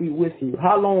shall I be with you?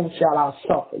 How long shall I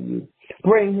suffer you?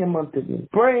 Bring him unto me.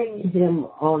 Bring him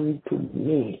unto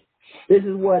me. This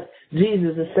is what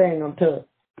Jesus is saying unto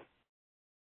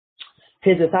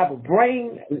his disciples.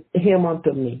 Bring him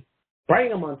unto me.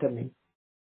 Bring him unto me.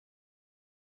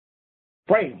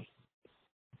 Bring him.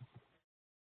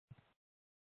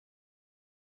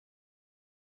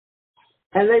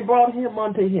 And they brought him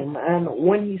unto him, and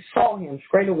when he saw him,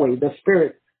 straightway the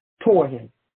spirit tore him,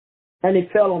 and he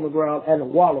fell on the ground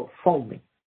and wallowed foaming.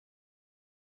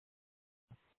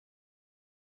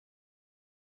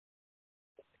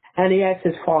 And he asked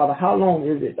his father, how long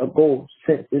is it ago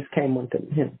since this came unto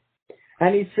him?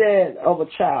 And he said of a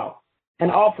child,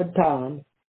 and oftentimes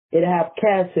it hath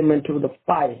cast him into the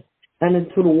fire and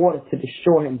into the water to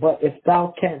destroy him. But if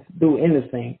thou canst do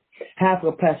anything, have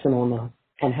compassion on us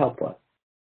and help us.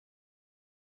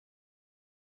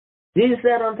 Jesus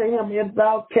said unto him, if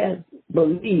thou canst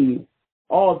believe,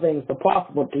 all things are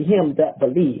possible to him that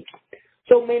believes.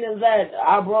 So meaning that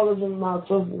our brothers and my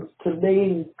sisters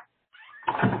today,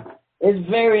 it's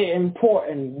very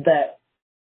important that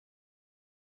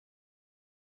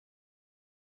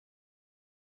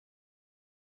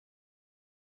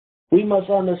we must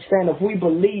understand if we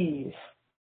believe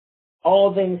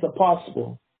all things are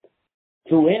possible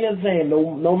through anything,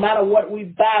 no matter what we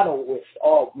battle with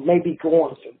or may be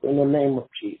going through, in the name of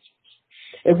Jesus.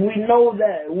 If we know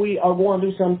that we are going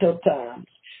through some tough times,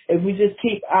 if we just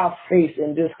keep our faith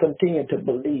and just continue to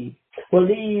believe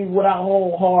with our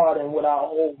whole heart and with our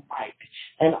whole might,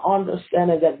 and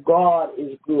understanding that God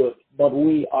is good, but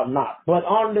we are not. But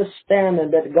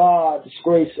understanding that God's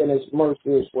grace and His mercy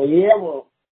is forever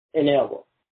and ever.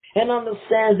 And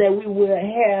understand that we will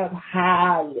have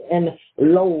highs and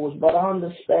lows, but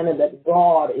understanding that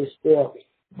God is still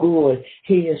good.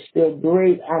 He is still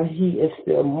great, and He is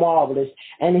still marvelous,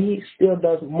 and He still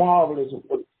does marvelous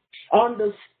work.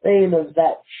 Understanding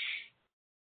that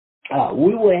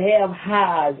we will have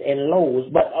highs and lows,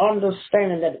 but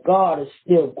understanding that God is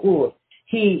still good.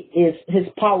 His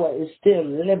power is still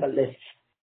limitless.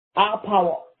 Our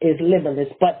power is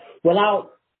limitless, but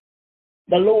without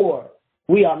the Lord,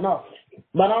 we are nothing.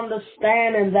 But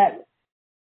understanding that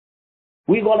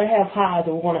we're going to have highs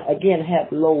and we're going to again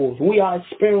have lows. We are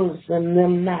experiencing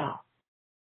them now.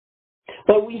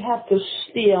 But we have to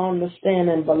still understand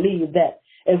and believe that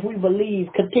if we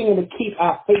believe, continue to keep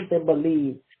our faith and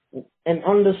believe, and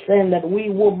understand that we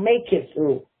will make it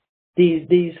through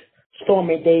these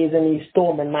stormy days and these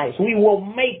stormy nights. We will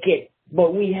make it,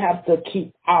 but we have to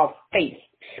keep our faith.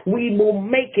 We will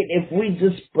make it if we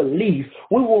just believe.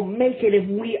 We will make it if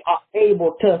we are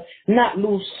able to not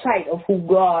lose sight of who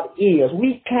God is.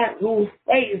 We can't lose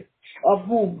faith of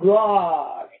who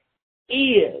God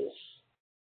is,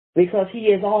 because He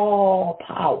is all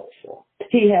powerful.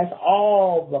 He has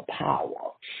all the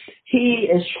power. He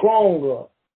is stronger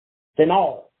than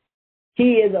all.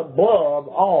 He is above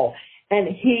all. And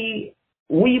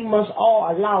we must all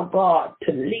allow God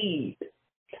to lead.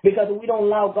 Because if we don't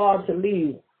allow God to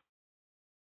lead,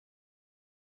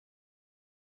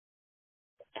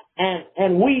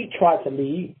 and we try to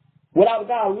lead, without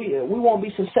God, we won't be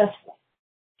successful.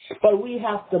 But we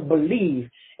have to believe.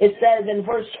 It says in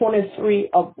verse 23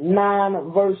 of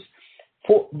 9, verse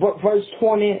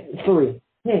 23.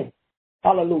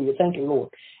 Hallelujah. Thank you, Lord.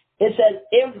 It says,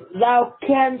 if thou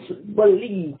canst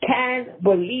believe,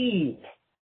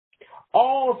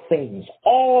 all things,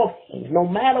 no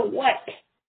matter what,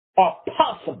 are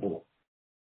possible.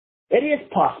 It is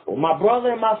possible, my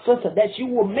brother and my sister, that you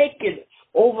will make it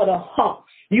over the hump.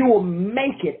 You will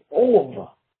make it over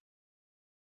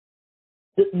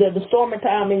the stormy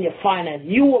time in your finance.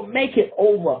 You will make it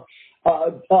over.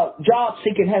 Job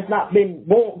seeking has not been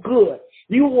born good.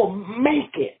 You will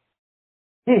make it.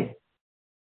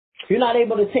 You're not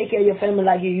able to take care of your family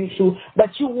like you used to,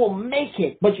 but you will make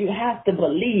it. But you have to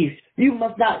believe. You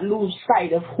must not lose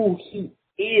sight of who He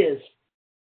is.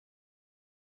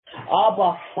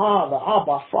 Abba Father,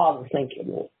 thank you,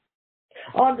 Lord.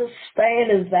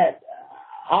 Understand is that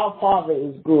our Father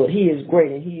is good. He is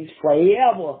great, and He's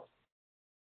forever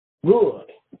good.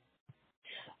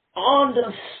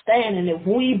 Understanding if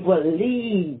we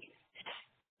believe,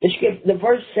 the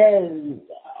verse says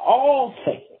all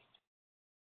things,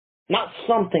 not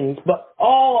some things, but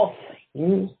all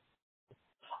things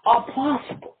are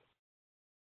possible.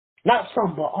 Not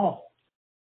some, but all.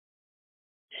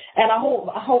 And I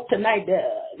hope tonight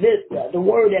the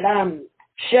word that I'm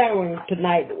sharing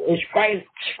tonight is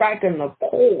striking a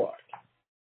chord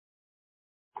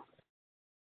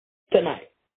tonight.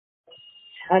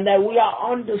 And that we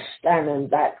are understanding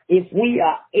that if we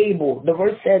are able, the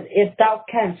verse says, if thou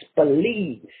canst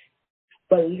believe,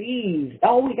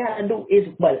 all we got to do is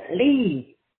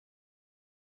believe.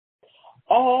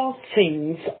 All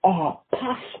things are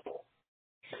possible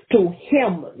to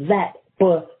him that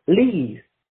believes.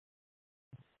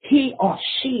 He or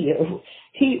she,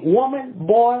 woman,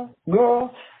 boy,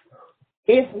 girl,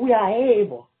 if we are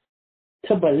able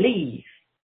to believe,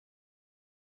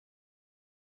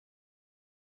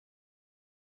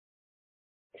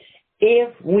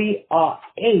 if we are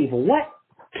able, what?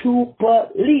 To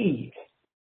believe,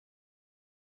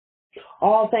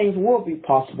 all things will be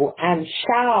possible and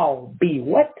shall be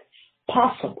what?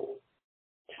 Possible.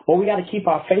 Well, we got to keep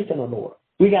our faith in the Lord.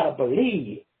 We got to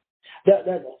believe.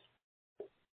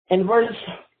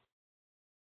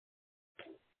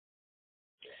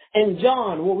 In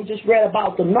John, what we just read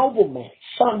about the nobleman,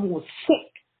 son who was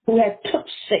sick, who had took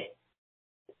sick.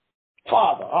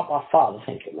 Father, our Father,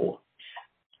 thank you, Lord.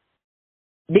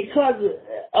 Because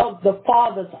of the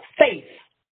Father's faith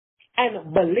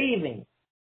and believing,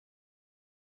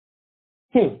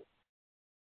 his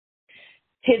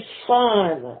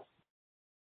son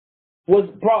was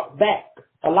brought back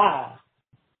alive.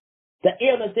 The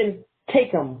illness didn't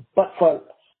take him but for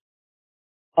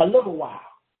a little while.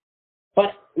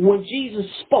 But when Jesus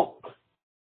spoke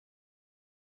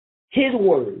his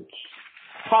words,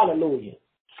 hallelujah,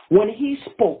 when he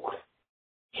spoke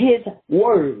his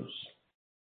words,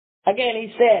 again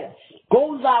he said,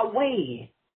 go thy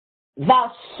way, thy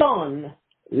son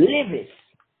liveth.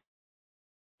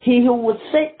 He who was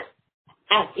sick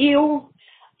and ill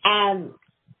and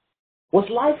was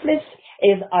lifeless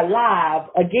is alive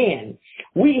again.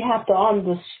 We have to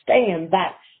understand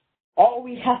that all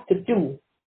we have to do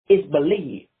is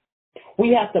believe.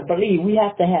 We have to believe. We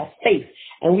have to have faith.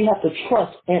 And we have to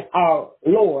trust in our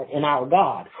Lord and our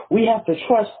God. We have to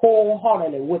trust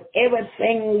wholeheartedly with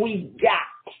everything we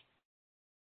got.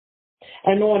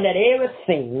 And knowing that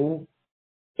everything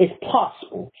is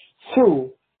possible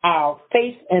through our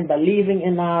faith and believing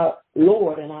in our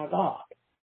Lord and our God.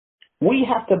 We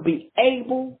have to be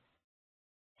able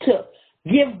to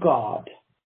give God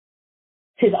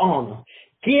his honor.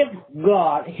 Give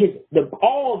God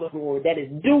all the glory that is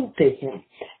due to him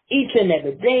each and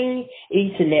every day,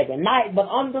 each and every night, but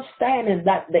understanding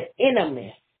that the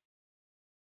enemy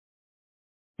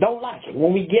don't like it.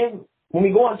 When we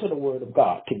go into the word of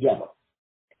God together,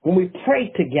 when we pray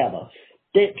together,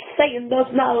 that Satan does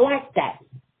not like that.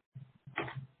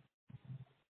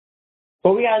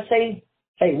 But we gotta say,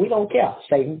 hey, we don't care,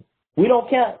 Satan. We don't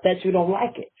care that you don't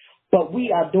like it. But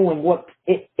we are doing what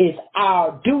it is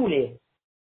our duty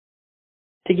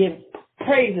to give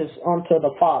praises unto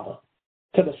the Father,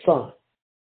 to the Son,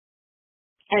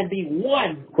 and be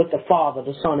one with the Father,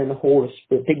 the Son, and the Holy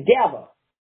Spirit together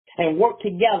and work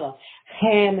together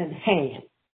hand in hand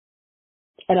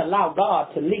and allow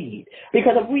God to lead.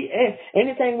 Because if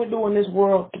anything we do in this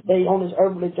world today on this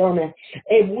earthly journey,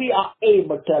 if we are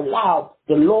able to allow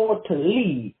the Lord to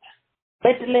lead,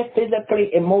 mentally,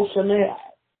 physically, emotionally,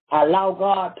 allow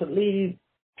God to lead,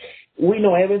 we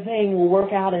know everything will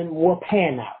work out and will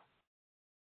pan out.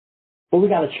 But we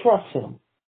got to trust him.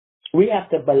 We have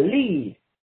to believe.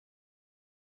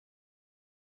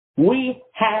 We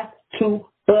have to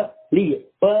believe.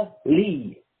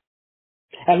 Believe.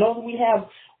 As long as we have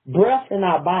breath in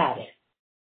our body,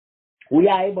 we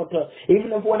are able to,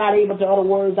 even if we're not able to utter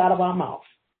words out of our mouth,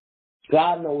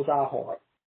 God knows our heart.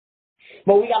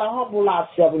 But we got to humble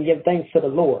ourselves and give thanks to the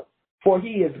Lord, for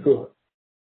he is good.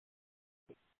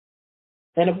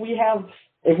 And if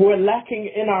we're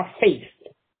lacking in our faith,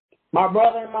 my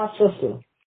brother and my sister,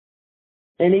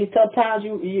 in these tough times,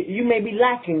 you may be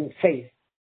lacking faith.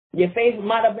 Your faith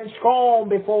might have been strong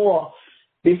before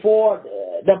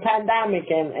the pandemic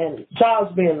and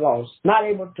jobs being lost, not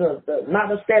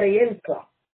a steady income.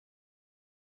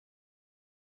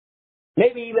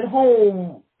 Maybe even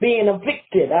home being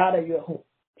evicted out of your home.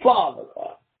 Father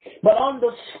God. But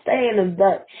understanding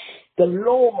that the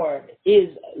Lord is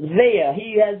there.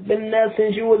 He has been there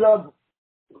since you was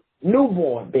a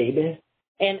newborn baby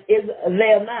and is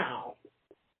there now.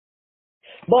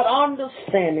 But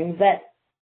understanding that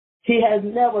he has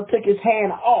never took his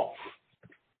hand off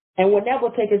and will never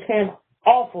take his hand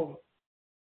off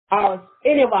of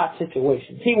any of our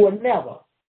situations. He will never.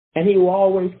 And he will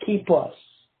always keep us.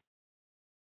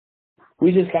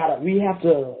 We have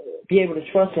to be able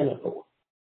to trust in the Lord.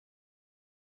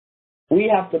 We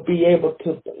have to be able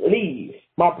to believe.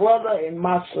 My brother and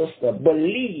my sister,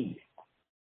 believe.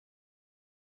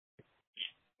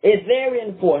 It's very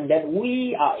important that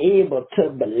we are able to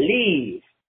believe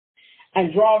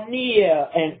and draw near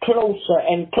and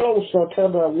closer to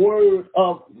the Word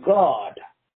of God.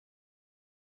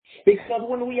 Because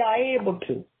when we are able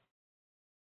to,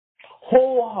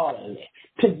 wholeheartedly,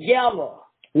 together,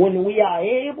 when we are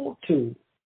able to,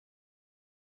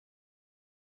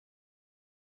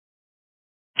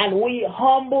 and we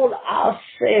humble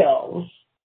ourselves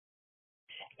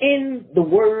in the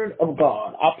Word of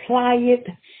God, apply it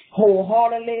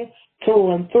wholeheartedly,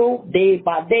 through and through, day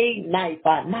by day, night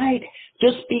by night,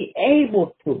 just be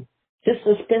able to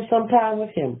spend some time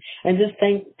with him and just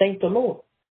thank the Lord.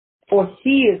 For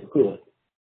he is good.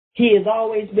 He has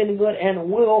always been good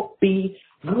and will be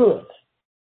good.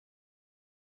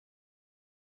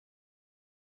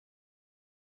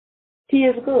 He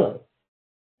is good.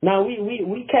 Now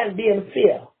we can't be in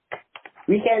fear.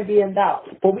 We can't be in doubt.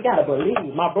 But we gotta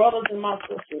believe. My brothers and my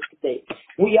sisters today,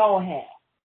 we all have.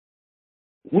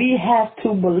 We have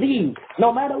to believe,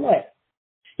 no matter what.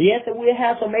 Yes, and we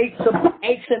have some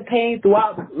aches and pains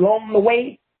along the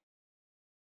way.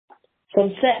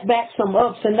 Some setbacks, some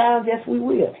ups and downs. Yes, we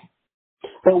will.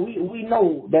 But we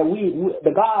know that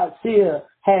the God still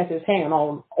has his hand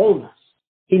on us.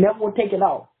 He never will take it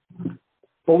off.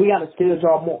 But we got to still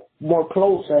draw more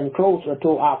closer and closer to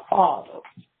our Father.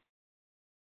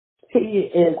 He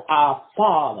is our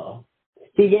Father.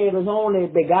 He gave his only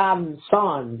begotten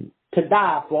Son to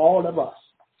die for all of us,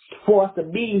 for us to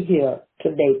be here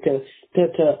today to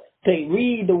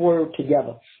read the word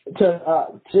together,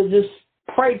 to just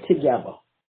pray together,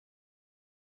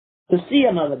 to see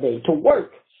another day, to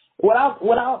work.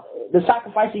 Without the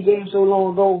sacrifice he gave so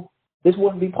long ago, this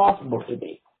wouldn't be possible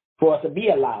today for us to be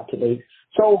alive today.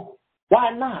 So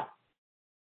why not?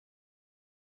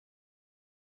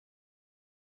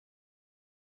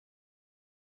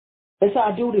 It's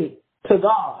our duty to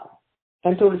God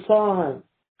and to the Son,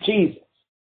 Jesus.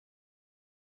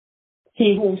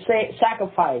 He who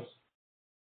sacrificed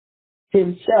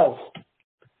himself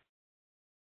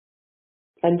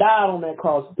and died on that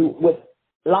cross with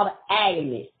a lot of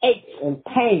agony, aches, and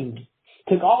pain.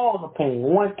 Took all the pain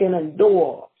one can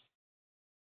endure.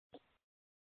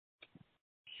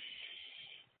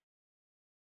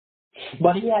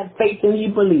 But he had faith and he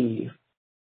believed.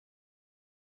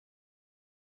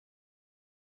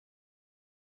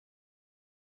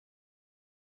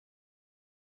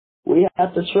 We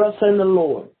have to trust in the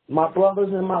Lord. My brothers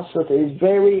and my sisters, it's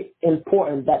very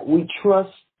important that we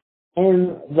trust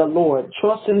in the Lord.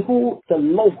 Trust in who? The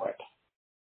Lord.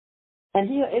 And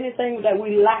here, anything that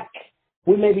we lack,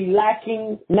 we may be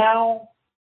lacking now,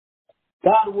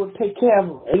 God will take care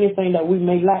of anything that we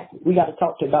may lack. We got to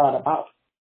talk to God about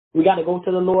it. We got to go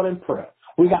to the Lord in prayer.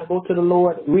 We got to go to the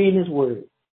Lord, read his word.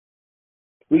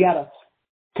 We got to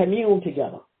commune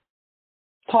together.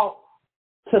 Talk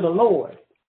to the Lord.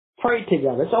 Pray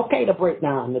together. It's okay to break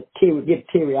down and get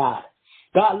teary-eyed.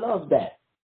 God loves that.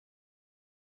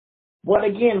 But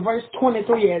again, verse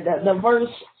 23, the verse,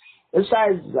 it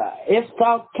says, if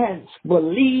thou canst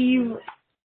believe,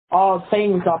 all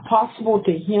things are possible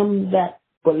to him that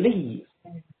believes.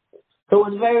 So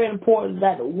it's very important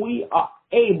that we are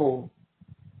able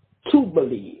to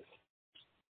believe.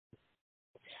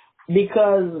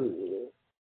 Because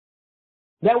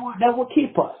that will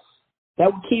keep us.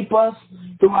 That will keep us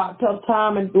through our tough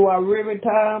time and through our weary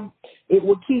time. It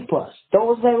will keep us.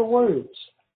 Those are the words.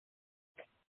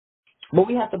 But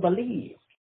we have to believe.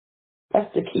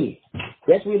 That's the key.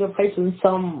 Yes, we are facing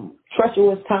some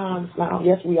treacherous times now.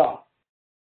 Yes, we are.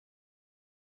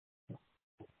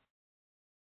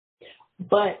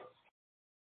 But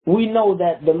we know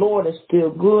that the Lord is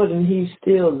still good and he's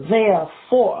still there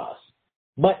for us.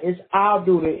 But it's our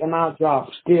duty and our job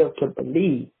still to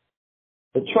believe,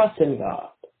 to trust in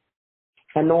God,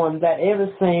 and knowing that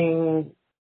everything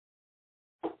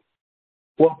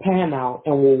will pan out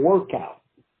and will work out.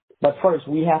 But first,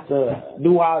 we have to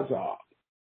do our job.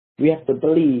 We have to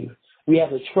believe. We have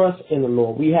to trust in the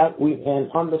Lord. And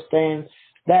understand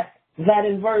that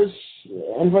in verse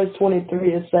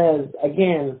 23 it says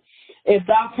again, if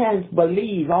thou canst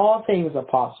believe, all things are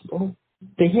possible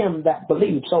to him that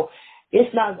believes. So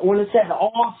it's not, when it said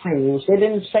all things, it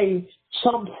didn't say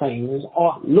some things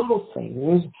or little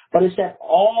things, but it said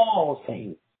all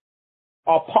things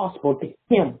are possible to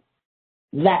him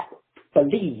that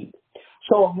believes.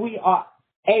 So if we are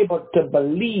able to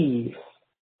believe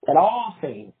that all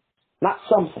things, not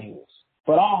some things,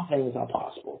 but all things are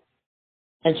possible,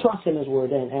 and trust in his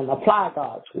word and apply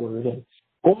God's word and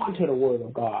go into the word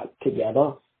of God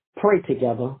together, pray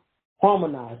together,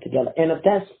 harmonize together, and if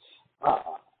that's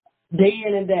day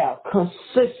in and day out,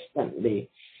 consistently,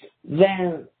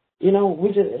 then,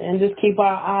 we just keep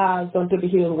our eyes unto the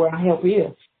hills where our help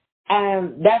is.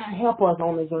 And that'll help us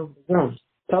on this journey.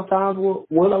 Tough times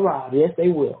will arrive. Yes, they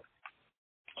will.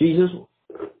 Jesus,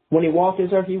 when he walked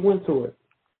this earth, he went through it.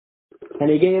 And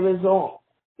he gave himself.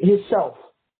 He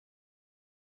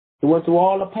went through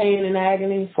all the pain and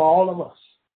agony for all of us.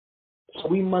 So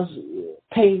we must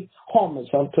pay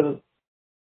homage unto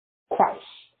Christ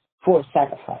for his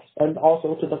sacrifice, and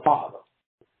also to the Father.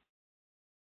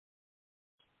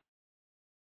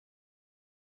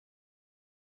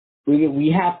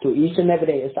 We have to, each and every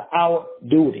day, it's our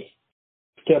duty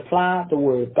to apply the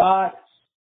word of God,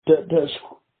 to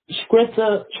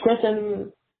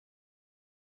strengthen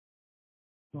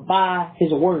by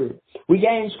his word. We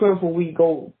gain strength when we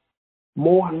go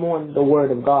more and more in the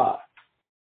word of God.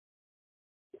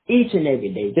 Each and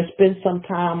every day. Just spend some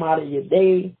time out of your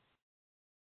day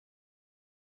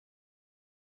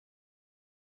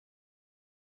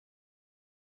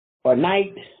or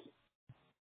night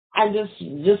and just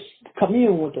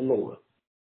commune with the Lord.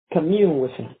 Commune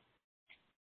with him.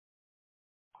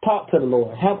 Talk to the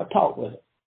Lord. Have a talk with him.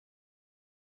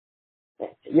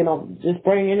 Just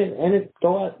bring in it and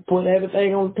put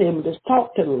everything on the table. Just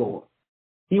talk to the Lord.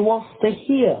 He wants to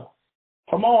hear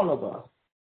from all of us.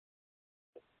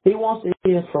 He wants to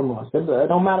hear from us. It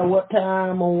don't matter what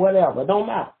time or whatever. It don't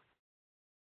matter.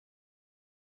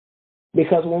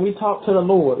 Because when we talk to the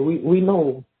Lord, we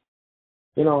know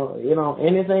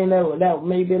Anything that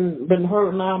may been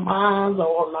hurting our minds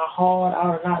or in our heart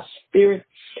or in our spirit,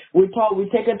 we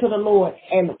take it to the Lord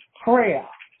in prayer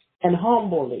and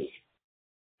humbly,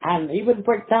 and even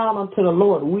break down unto the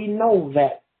Lord. We know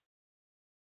that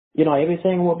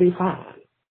everything will be fine.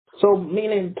 So,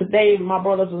 meaning today, my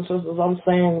brothers and sisters, I'm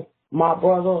saying, my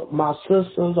brother, my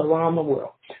sisters around the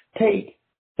world, take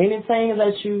anything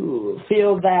that you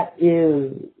feel that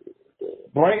is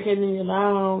breaking you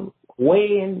down,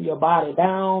 weighing your body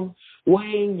down,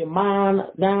 weighing your mind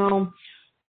down.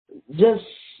 Just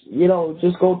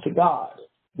go to God.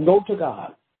 Go to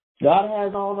God. God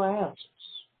has all the answers.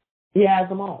 He has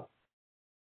them all.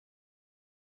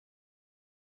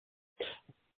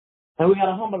 And we got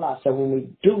to humble ourselves when we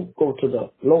do go to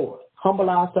the Lord. Humble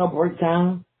ourselves, break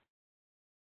down,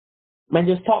 and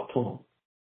just talk to Him.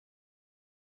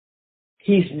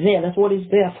 He's there. That's what He's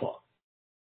there for.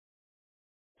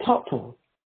 Talk to Him.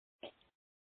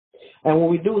 And when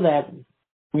we do that,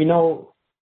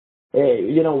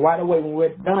 right away when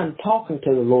we're done talking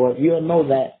to the Lord, you'll know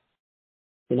that,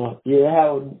 you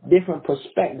have a different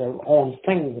perspective on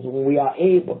things when we are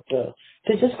able to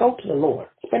just go to the Lord.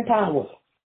 Spend time with Him.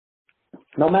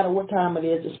 No matter what time it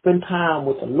is, just spend time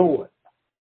with the Lord.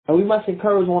 And we must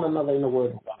encourage one another in the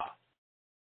Word of God.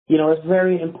 It's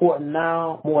very important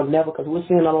now more than ever because we're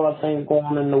seeing a lot of things going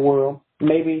on in the world.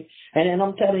 Maybe, and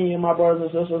I'm telling you, my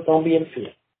brothers and sisters, don't be in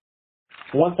fear.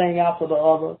 One thing after the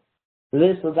other,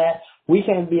 this or that. We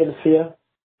can't be in fear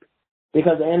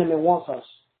because the enemy wants us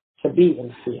to be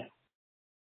in fear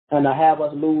and to have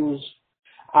us lose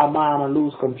our mind and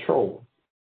lose control.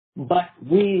 But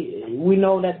we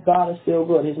know that God is still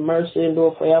good. His mercy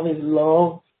endures forever, His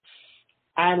love.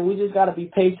 And we just got to be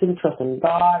patient, trusting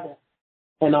God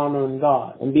and honoring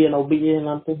God and being obedient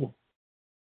unto Him.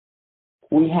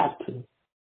 We have to.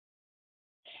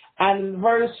 And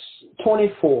verse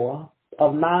 24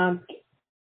 of Mark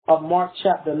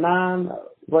chapter 9,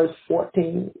 verse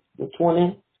 14 to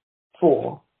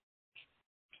 24.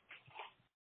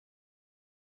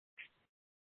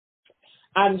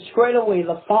 And straightway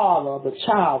the father of the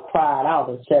child cried out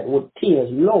and said with tears,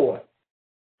 Lord,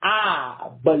 I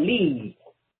believe.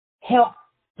 Help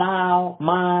thou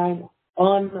mine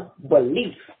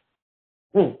unbelief.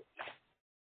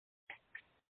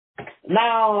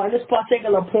 Now, at this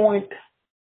particular point,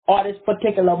 or this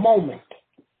particular moment,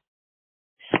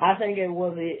 I think it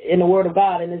was in the Word of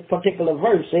God in this particular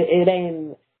verse. It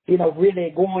ain't,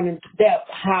 really going into depth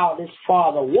how this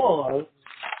father was.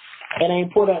 It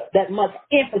ain't put that much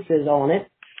emphasis on it.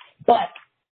 But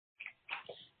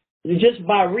just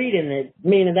by reading it,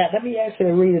 meaning that, let me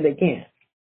actually read it again.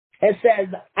 It says,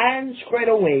 and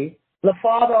straightway the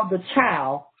father of the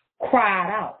child cried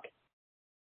out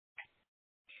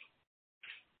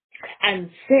and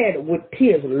said with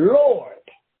tears, Lord,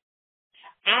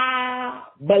 I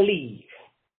believe.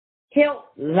 Help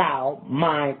thou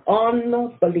mine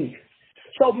unbelief.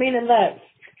 So meaning that,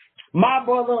 my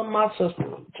brother and my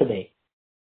sister today,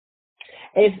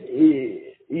 if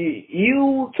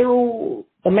you through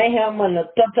the mayhem and the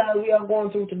tough times we are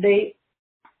going through today,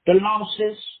 the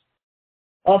losses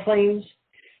of things,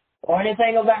 or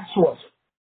anything of that sort,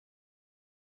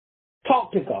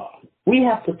 talk to God. We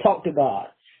have to talk to God.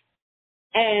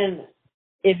 And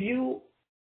if you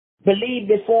believe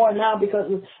before and now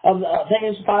because of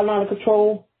things falling out of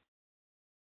control,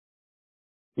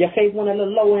 your faith went a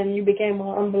little low and you became an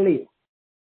unbeliever.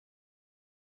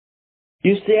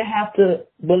 You still have to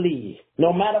believe,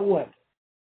 no matter what.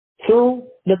 Through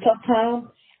the tough time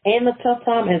and the tough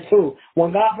time and through.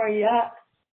 When God brings you out,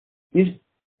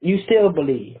 you still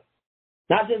believe.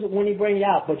 Not just when He brings you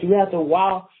out, but you have to,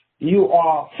 while you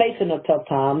are facing the tough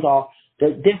times or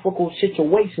the difficult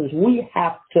situations, we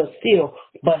have to still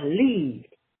believe.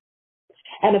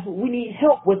 And if we need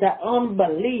help with that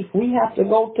unbelief, we have to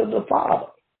go to the Father.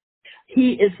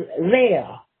 He is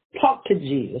there. Talk to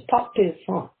Jesus. Talk to His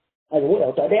Son as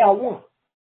well. So they are one.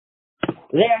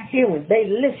 They are hearing. They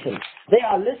listen. They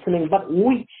are listening, but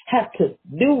we have to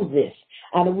do this.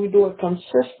 And if we do it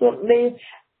consistently,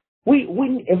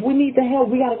 if we need the help,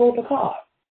 we got to go to God.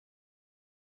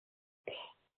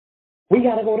 We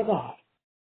got to go to God.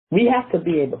 We have to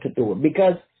be able to do it,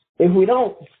 because if we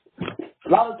don't, a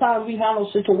lot of times we handle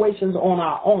situations on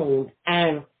our own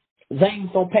and things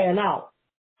don't pan out.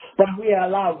 But if we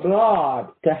allow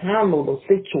God to handle the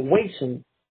situation,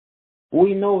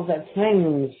 we know that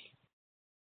things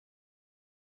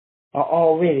are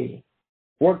already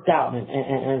worked out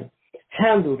and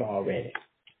handled already.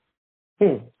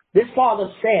 This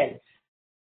father said,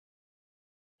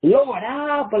 Lord,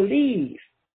 I believe.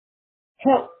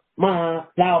 Help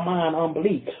thou mine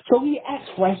unbelief. So he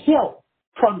asked for help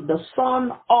from the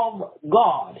Son of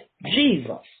God,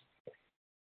 Jesus.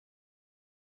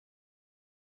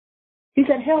 He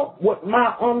said, help with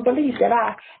my unbelief that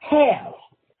I have.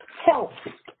 Help.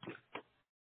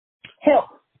 Help.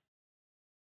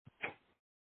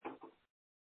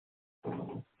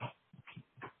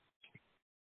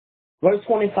 Verse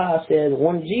 25 says,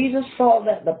 when Jesus saw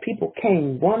that the people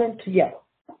came running together,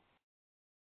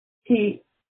 he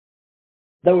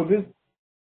rebuked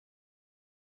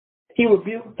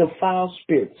the foul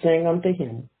spirit, saying unto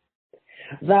him,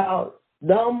 thou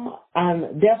dumb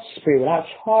and deaf spirit, I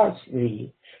charge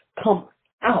thee, come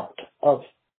out of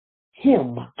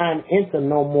him and enter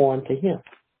no more into him.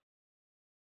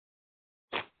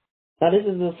 Now this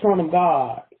is the Son of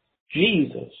God,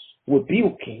 Jesus,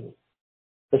 rebuking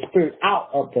the spirit out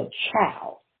of the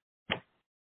child.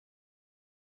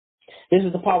 This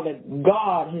is the power that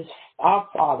God, our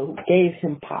Father, who gave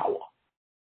him power,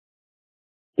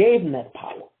 gave him that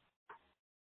power.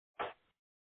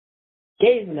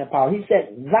 Gave him that power. He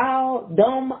said, thou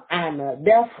dumb and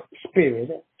deaf spirit,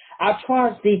 I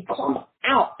charge thee, come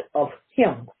out of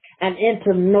him and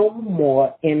enter no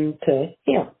more into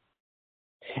him.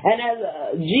 And as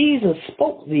Jesus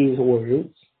spoke these words,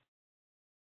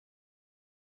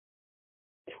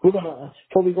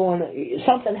 before we go on,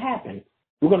 something happened.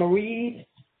 We're going to read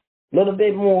a little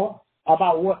bit more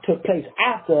about what took place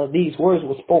after these words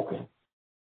were spoken.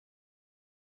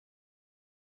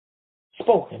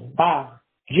 Spoken by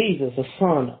Jesus, the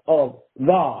Son of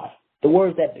God. The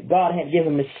words that God had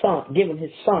given his son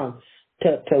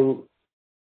to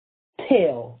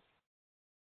tell,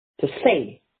 to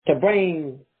say, to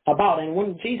bring about. And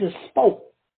when Jesus spoke,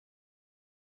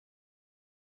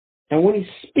 and when he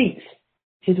speaks,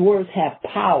 his words have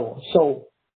power. So,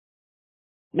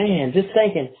 man, just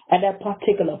thinking at that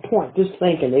particular point, just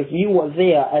thinking if you were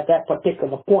there at that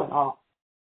particular point or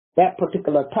that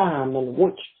particular time in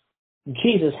which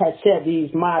Jesus had said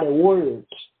these mighty words,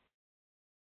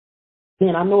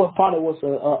 then I know it probably was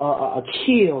a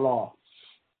chill or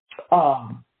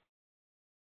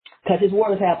because his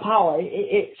words have power.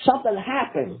 Something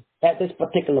happened at this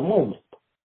particular moment.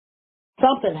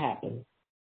 Something happened.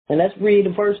 And let's read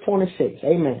verse 26.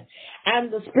 Amen.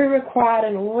 And the Spirit cried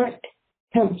and rent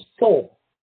him sore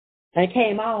and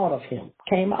came out of him,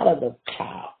 came out of the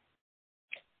child.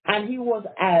 And he was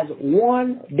as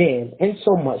one dead,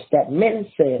 insomuch that men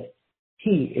said,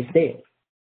 he is dead.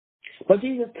 But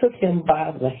Jesus took him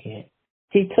by the hand.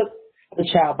 He took the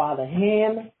child by the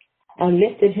hand and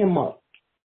lifted him up,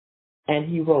 and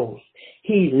he rose.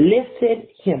 He lifted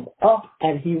him up,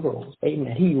 and he rose.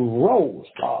 Amen. He rose,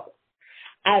 Father.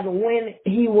 And when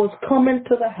he was coming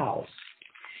to the house,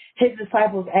 his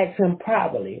disciples asked him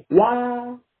privately,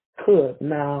 why could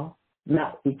now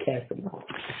not we cast him out?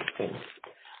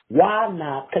 Why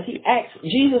not? Because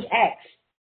Jesus asked.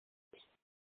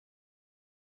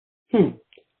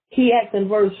 He asked in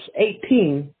verse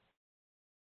 18,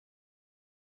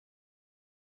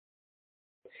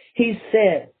 he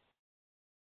said,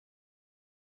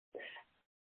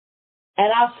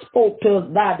 and I spoke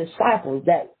to thy disciples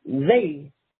that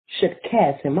they should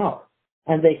cast him out.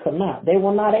 And they could not. They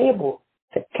were not able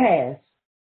to cast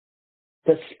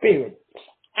the spirits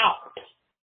out.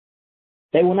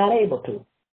 They were not able to.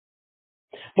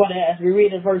 But as we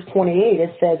read in verse 28,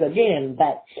 it says again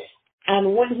that,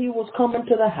 and when he was coming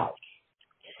to the house,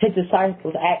 his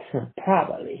disciples asked him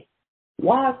privately,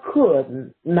 why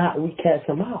could not we cast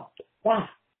him out? Why?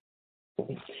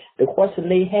 The question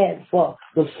they had for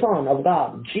the Son of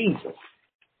God, Jesus.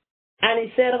 And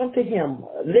he said unto him,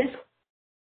 this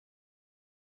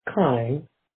kind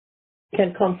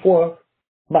can come forth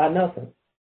by nothing,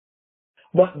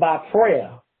 but by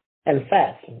prayer and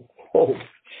fasting. Oh,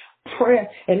 prayer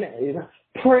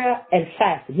and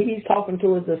fasting. He's talking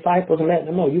to his disciples and letting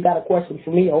them know, you got a question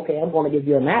for me? Okay, I'm going to give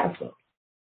you an answer.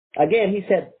 Again, he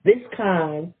said, this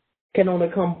kind can only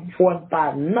come forth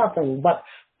by nothing but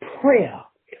prayer,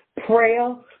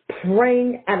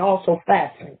 praying, and also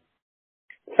fasting.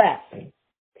 Fasting.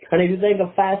 And if you think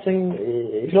of fasting,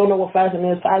 if you don't know what fasting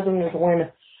is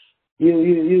when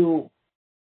you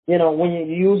when you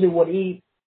usually would eat,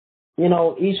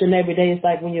 each and every day. It's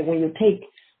like when you take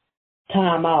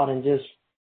time out and just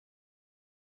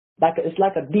it's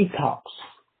like a detox.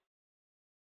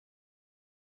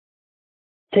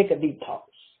 Take a detox.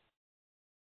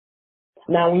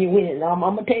 Now I'm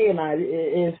gonna tell you now,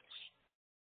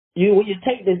 when you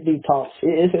take this detox,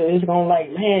 it's gonna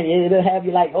it'll have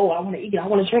you like, oh, I want to eat, I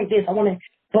want to drink this,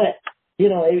 but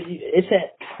it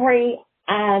said pray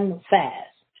and fast.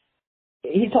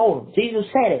 He told him, Jesus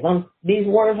said it, these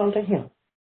words unto him.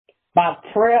 by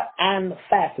prayer and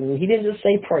fasting. He didn't just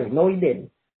say pray. No, he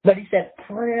didn't. But he said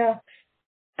prayer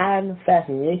and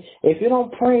fasting. If you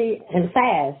don't pray and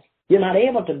fast, you're not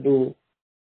able to do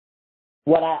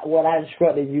what I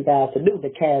instructed you guys to do, to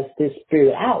cast this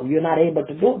spirit out. You're not able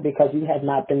to do it because you have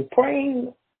not been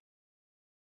praying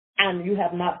and you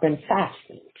have not been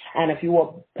fasting. And if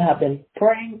you have been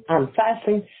praying and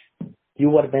fasting, you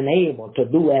would have been able to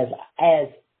do as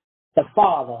the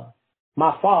Father,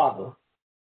 my Father,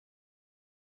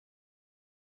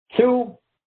 through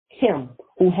him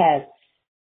who has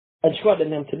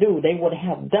instructed them to do, they would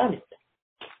have done it.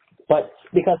 But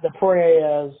because the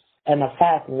prayers and the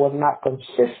fasting was not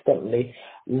consistently,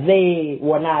 they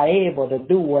were not able to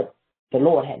do what the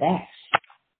Lord had asked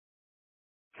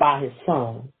by his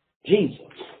Son, Jesus.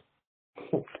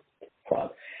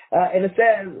 And it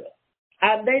says,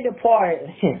 and they departed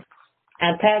him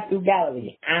and passed through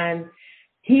Galilee, and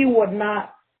he would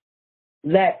not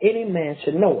that any man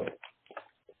should know it.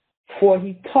 For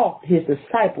he taught his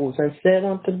disciples and said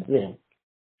unto them,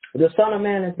 the Son of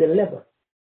Man is delivered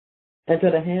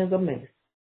into the hands of men,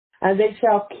 and they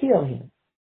shall kill him.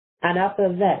 And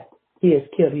after that he is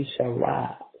killed, he shall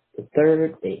rise the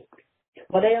third day.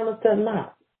 But they understood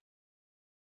not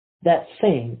that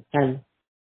saying, and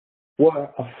were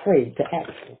afraid to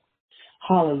ask him.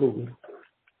 Hallelujah.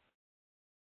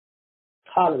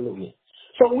 Hallelujah.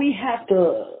 So we have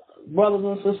to, brothers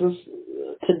and sisters,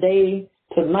 today,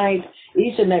 tonight,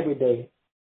 each and every day,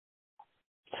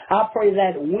 I pray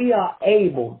that we are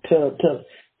able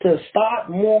to start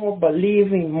more,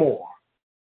 believing more.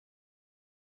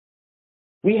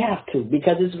 We have to,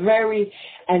 because it's very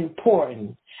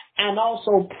important. And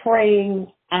also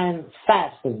praying and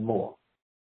fasting more.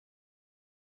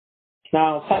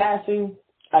 Now, fasting,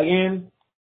 again,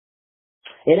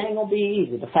 it ain't going to be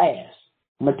easy to fast.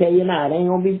 I'm going to tell you now, it ain't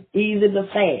going to be easy to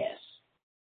fast.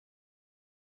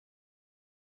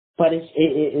 But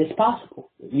it's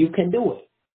possible. You can do it.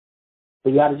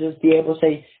 But you got to just be able to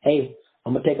say, hey,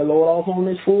 I'm going to take a load off on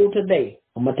this food today.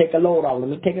 I'm going to take a load off. Let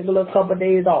me take a little couple of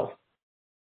days off.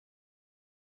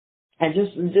 And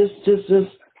just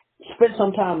spend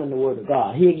some time in the Word of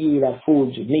God. He'll give you that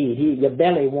food you need. Your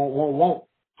belly won't want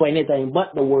for anything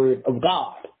but the Word of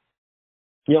God.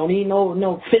 You don't need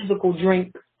no physical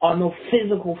drink or no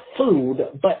physical food,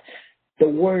 but the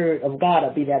Word of God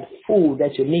will be that food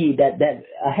that you need, that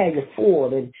have you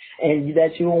full, and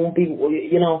that you won't be,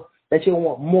 that you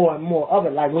want more and more of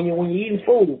it. Like when you're eating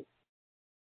food,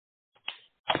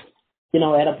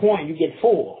 at a point you get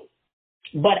full.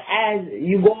 But as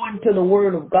you go into the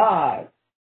Word of God,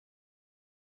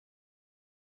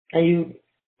 and you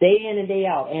day in and day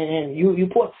out, and you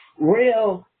put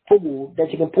real food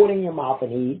that you can put in your mouth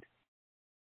and eat,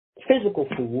 physical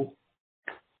food,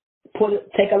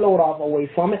 take a load off away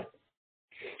from it,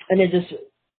 and then just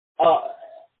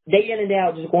day in and day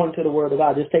out, just going to the Word of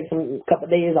God. Just take a couple of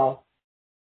days off,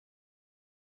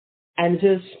 and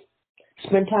just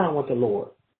spend time with the Lord.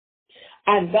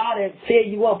 And God will fill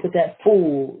you up with that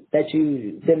food that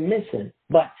you've been missing.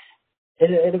 But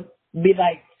it'll be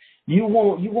like you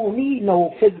won't need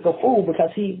no physical food,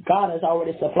 because God has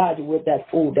already supplied you with that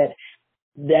food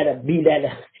that'll be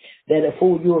that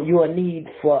food you'll need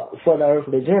for the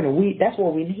earthly journey. That's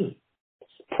what we need.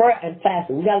 Prayer and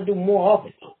fasting. We got to do more of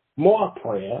it. More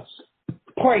prayers,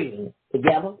 praying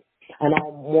together, and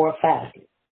more fasting.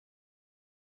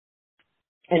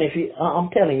 And I'm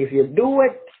telling you, if you do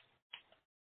it,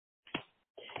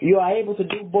 you are able to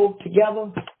do both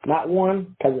together, not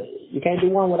one, because you can't do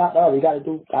one without the other. You got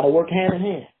to work hand in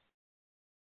hand.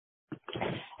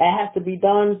 It has to be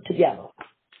done together.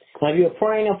 Now, if you're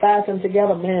praying and fasting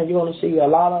together, man, you're going to see a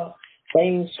lot of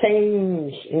things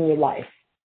change in your life.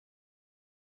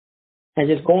 And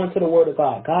just go into the Word of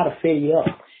God. God will fill you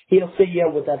up. He'll fill you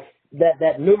up with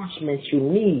that nourishment you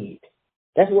need.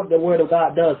 That's what the Word of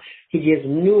God does. He gives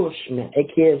nourishment.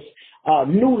 It gives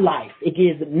new life. It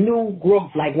gives new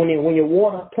growth. Like when you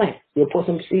water a plant, you put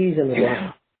some seeds in the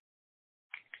ground.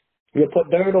 You put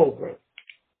dirt over it.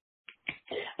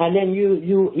 And then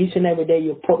you each and every day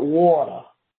you put water.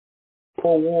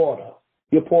 Pour water.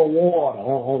 You pour water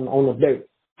on the dirt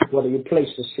where you place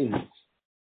the seeds.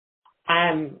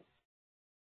 And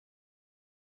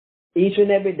each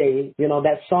and every day,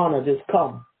 that sun will just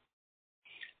come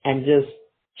and just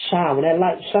shine. When that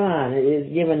light shine, it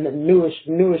is giving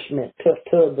nourishment to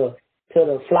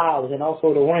the flowers and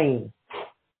also the rain.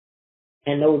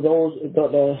 And those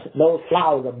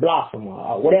flowers will blossom,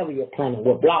 or whatever you're planting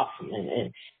will blossom,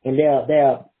 and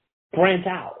they'll branch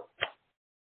out.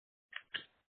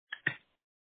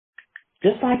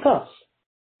 Just like us.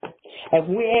 If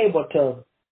we're able to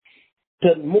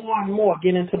to more and more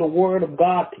get into the Word of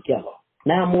God together.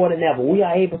 Now more than ever, we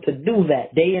are able to do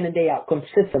that day in and day out,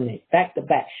 consistently, back to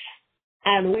back.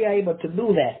 And we are able to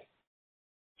do that.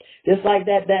 Just like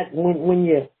that when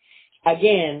you,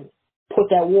 again, put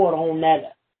that water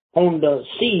on the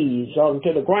seeds,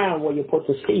 onto the ground where you put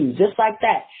the seeds. Just like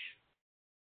that,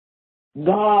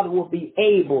 God will be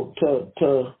able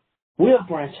we'll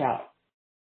branch out.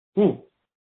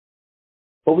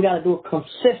 But we got to do it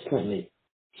consistently.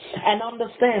 And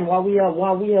understand when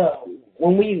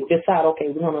we decide, okay,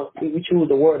 we choose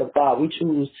the Word of God. We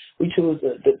choose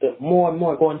the more and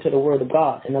more go into the Word of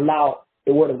God and allow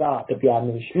the Word of God to be our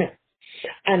nourishment.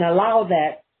 And allow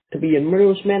that to be your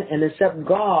nourishment and accept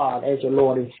God as your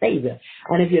Lord and Savior.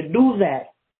 And if you do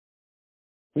that,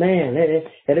 man,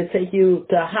 it'll take you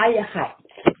to higher heights.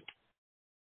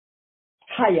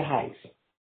 Higher heights.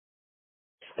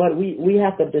 But we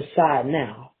have to decide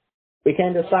now. We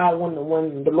can't decide when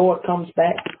the Lord comes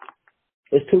back.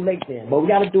 It's too late then. But we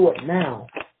got to do it now.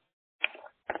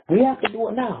 We have to do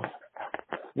it now.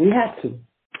 We have to.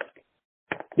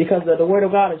 Because the Word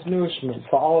of God is nourishment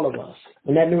for all of us.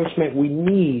 And that nourishment we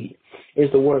need is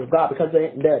the Word of God. Because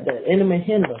the enemy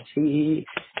hinders. He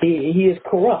is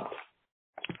corrupt.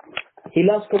 He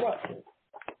loves corruption.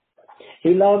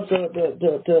 He loves for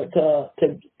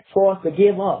us to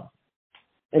give up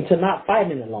and to not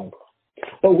fight any longer.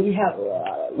 But we have,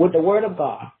 with the Word of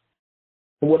God,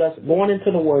 with us going into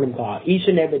the Word of God each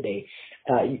and every day,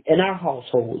 in our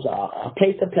households,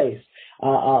 place to place,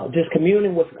 just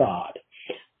communing with God,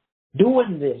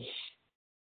 doing this,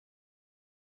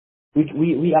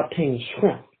 we obtain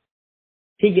strength.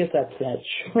 He gives us that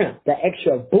strength, the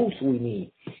extra boost we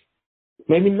need.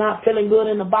 Maybe not feeling good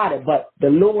in the body, but the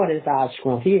Lord is our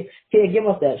strength. He'll give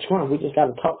us that strength. We just got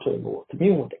to talk to the Lord,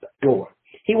 commune with the Lord.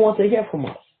 He wants to hear from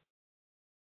us.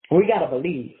 We got to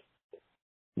believe.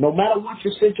 No matter what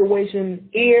your situation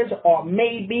is or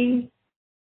may be,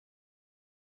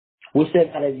 we still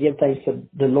got to give thanks to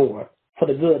the Lord for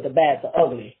the good, the bad, the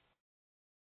ugly.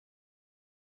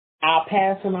 Our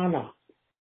past and our now.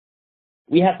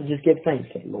 We have to just give thanks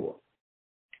to the Lord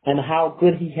and how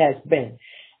good He has been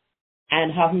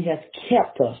and how He has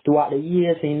kept us throughout the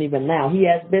years and even now. He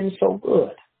has been so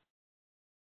good.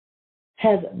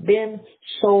 Has been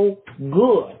so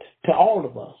good to all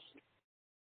of us.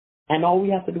 And all we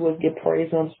have to do is give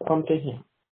praise unto Him.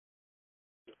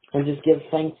 And just give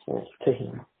thanks to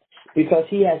Him. Because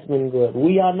He has been good.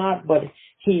 We are not, but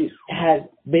He has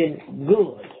been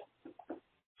good.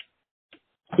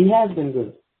 He has been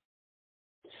good.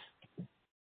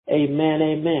 Amen,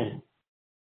 amen.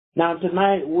 Now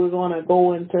tonight we're going to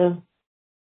go into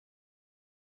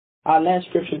our last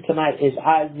scripture tonight is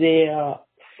Isaiah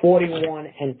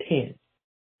 41:10.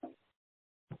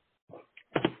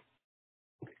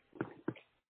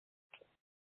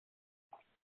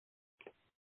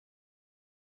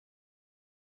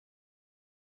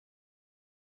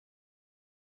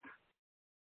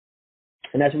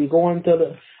 And as we go into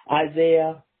the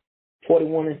Isaiah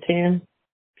 41:10,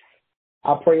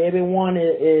 I pray everyone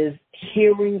is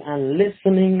hearing and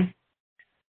listening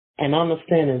and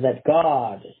understanding that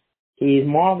God, He is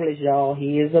marvelous, y'all.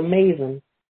 He is amazing.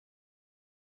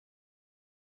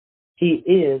 He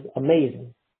is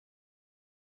amazing.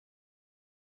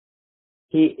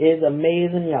 He is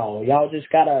amazing, y'all. Y'all just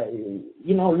gotta,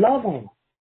 love Him.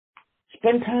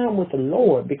 Spend time with the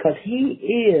Lord because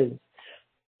He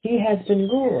has been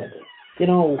good.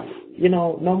 No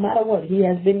matter what, He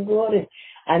has been good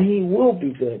and He will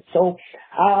be good. So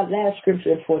our last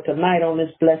scripture for tonight on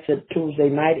this blessed Tuesday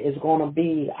night is going to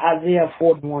be Isaiah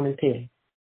 41:10.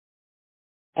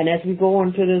 And as we go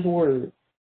into this word,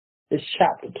 this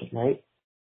chapter tonight,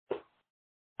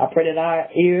 I pray that our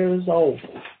ears are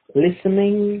open,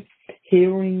 listening,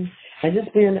 hearing, and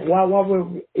just being, while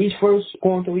we're each verse,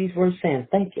 going through each verse saying,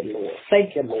 thank you, Lord.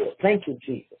 Thank you, Lord. Thank you,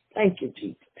 Jesus. Thank you,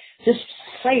 Jesus. Just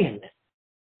saying it.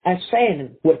 And saying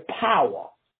it with power.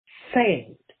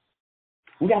 Saying it.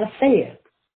 We got to say it.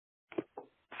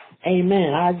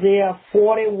 Amen. Isaiah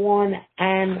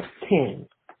 41:10.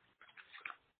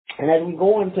 And as we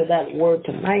go into that word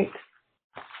tonight,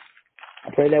 I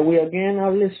pray that we again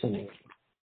are listening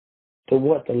to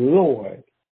what the Lord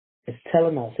is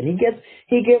telling us. And He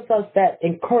gives us that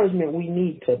encouragement we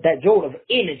need to, that jolt of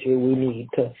energy we need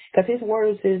to, because His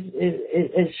words is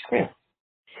strength.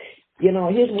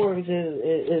 His words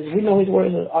is we know His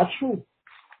words are true.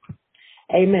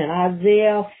 Amen.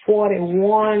 Isaiah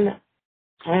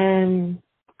 41:10.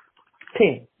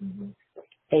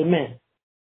 Amen.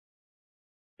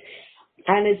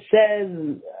 And it says,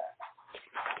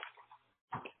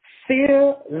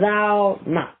 fear thou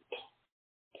not,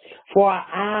 for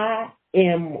I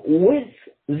am with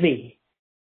thee.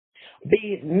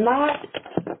 Be not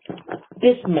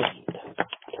dismayed,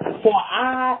 for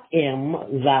I am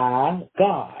thy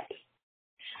God.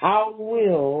 I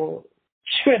will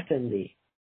strengthen thee.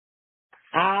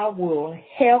 I will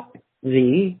help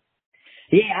thee.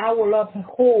 Yea, I will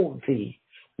uphold thee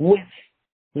with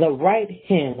the right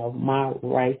hand of my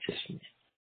righteousness.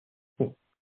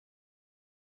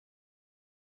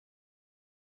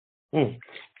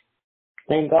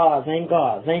 Thank God, thank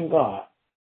God, thank God.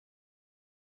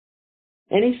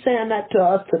 And he's saying that to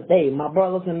us today, my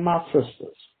brothers and my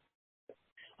sisters.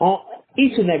 On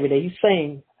each and every day, he's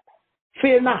saying,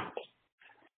 fear not.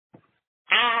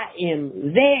 I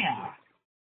am there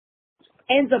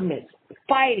in the midst,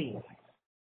 fighting.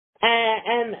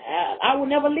 And I will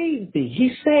never leave thee.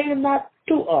 He's saying that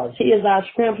to us. He is our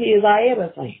strength. He is our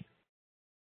everything.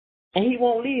 And he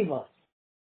won't leave us.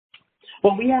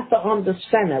 But we have to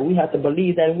understand that. We have to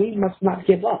believe that we must not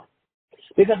give up.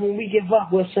 Because when we give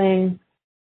up, we're saying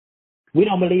we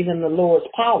don't believe in the Lord's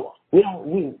power. We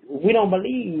don't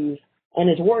believe in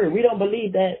his word. We don't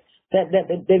believe that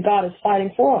God is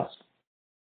fighting for us.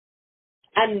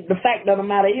 And the fact of the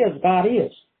matter is, God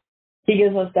is. He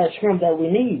gives us that strength that we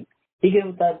need. He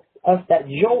gives us that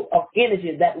jolt of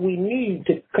energy that we need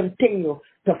to continue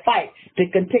to fight, to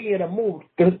continue to move,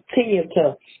 to continue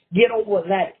to get over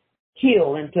that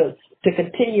hill and to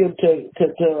continue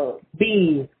to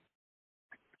be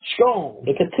strong,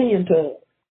 to continue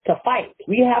to fight.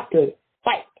 We have to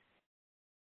fight.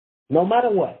 No matter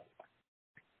what.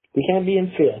 We can't be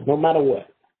in fear, no matter what.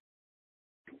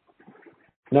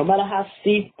 No matter how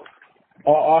steep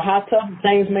or how tough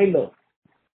things may look.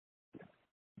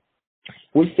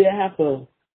 We still have to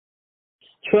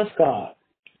trust God.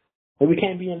 And we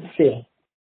can't be in fear.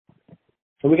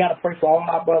 And we got to pray for all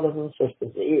our brothers and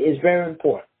sisters. It's very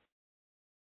important.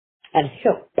 And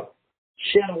help.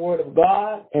 Share the word of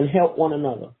God and help one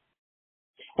another.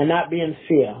 And not be in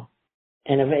fear.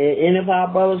 And if any of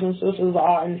our brothers and sisters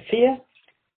are in fear,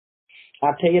 I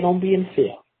tell you, don't be in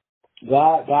fear.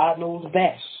 God knows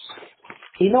best.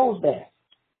 He knows best.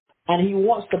 And he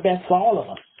wants the best for all of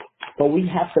us. But we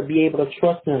have to be able to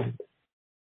trust him.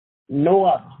 No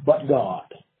other but God.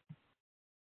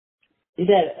 He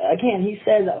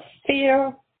says,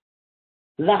 fear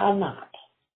thou not.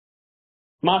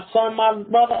 My son, my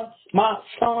brother, my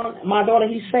son, my daughter,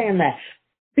 he's saying that.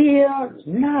 Fear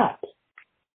not.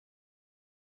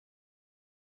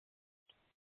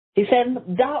 He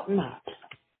said, doubt not.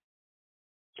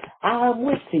 I am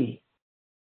with thee.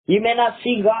 You may not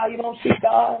see God. You don't see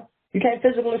God. You can't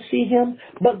physically see him.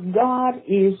 But God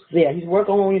is there. He's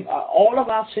working on all of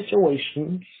our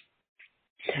situations.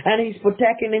 And he's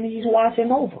protecting and he's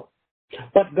watching over.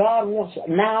 But God wants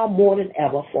now more than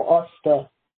ever for us to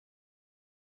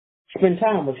spend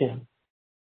time with him.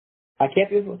 I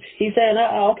kept you. He said,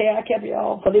 okay, I kept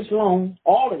y'all for this long.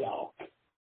 All of y'all.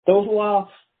 Those who are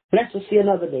blessed to see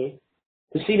another day.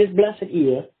 To see this blessed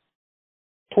year.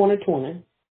 2020.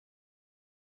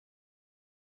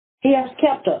 He has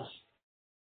kept us.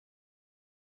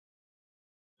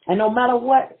 And no matter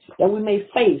what that we may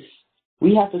face,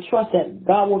 we have to trust that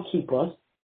God will keep us.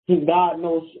 And God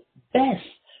knows best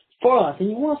for us. And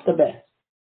he wants the best.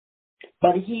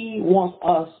 But he wants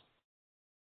us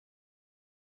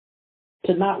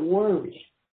to not worry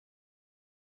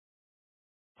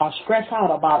or stress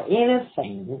out about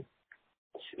anything,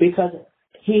 because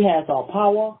he has all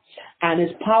power, and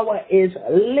his power is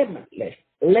limitless.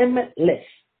 Limitless.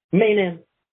 Meaning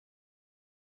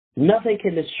nothing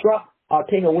can disrupt or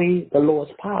take away the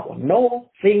Lord's power. No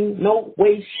thing, no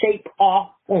way, shape, or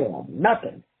form.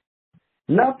 Nothing.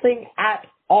 Nothing at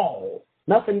all.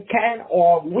 Nothing can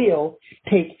or will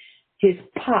take his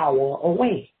power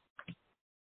away.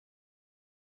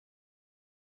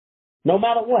 No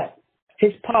matter what,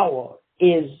 his power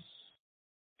is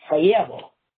forever.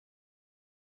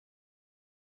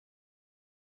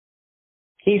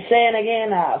 He's saying again,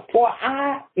 for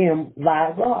I am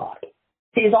thy God.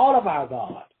 He's all of our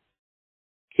God.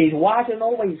 He's watching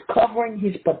over, he's covering,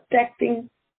 he's protecting.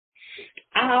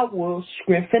 I will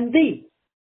strengthen thee.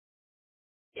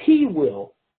 He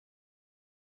will.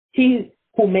 He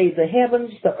who made the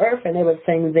heavens, the earth, and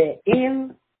everything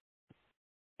therein.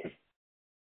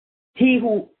 He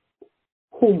who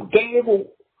gave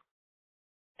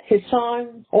his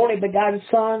son, only begotten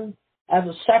son, as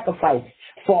a sacrifice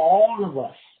for all of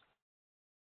us.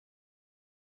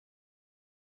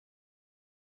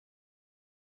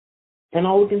 And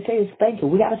all we can say is thank you.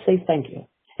 We got to say thank you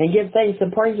and give thanks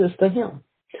and praises to him.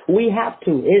 We have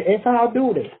to. It's our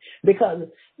duty, because,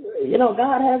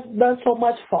 God has done so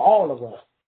much for all of us.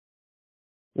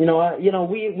 We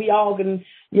all can,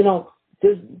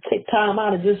 just take time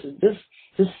out and just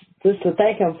to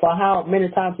thank him for how many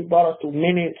times he brought us through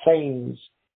many things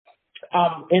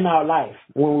in our life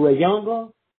when we were younger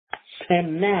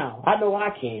and now. I know I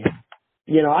can.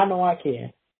 I know I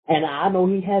can. And I know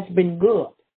he has been good.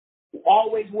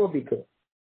 Always will be good.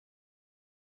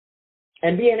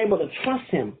 And being able to trust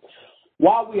him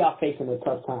while we are facing the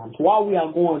tough times, while we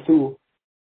are going through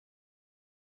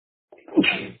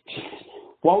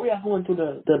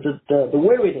the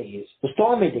weary days, the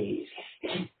stormy days,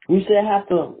 we still have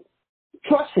to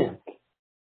trust him.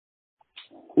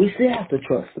 We still have to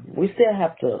trust him. We still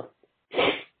have to,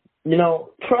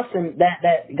 trust him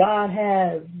that God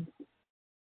has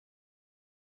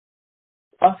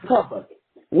us covered.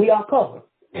 We are covered.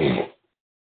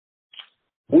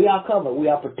 We are covered. We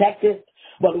are protected.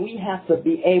 But we have to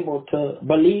be able to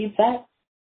believe that,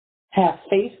 have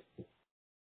faith.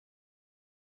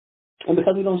 And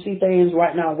because we don't see things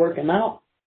right now working out,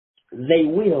 they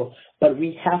will. But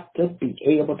we have to be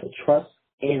able to trust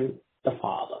in the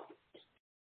Father.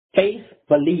 Faith,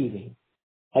 believing.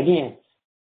 Again,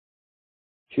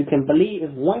 if you can believe,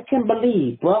 if one can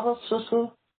believe, brother,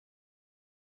 sister,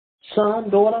 son,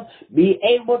 daughter, be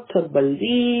able to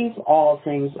believe all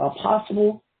things are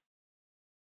possible.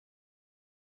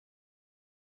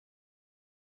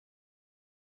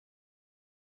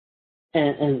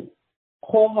 And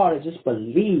wholehearted just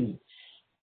believe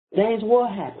things will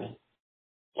happen.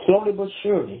 Slowly but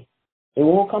surely. It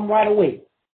won't come right away.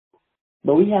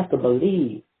 But we have to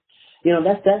believe.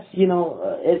 Just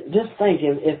think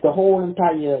if the whole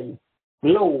entire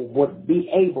globe would be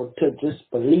able to just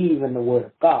believe in the Word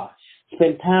of God,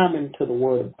 spend time into the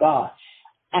Word of God,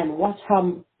 and watch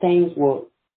how things will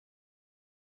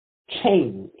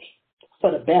change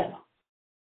for the better.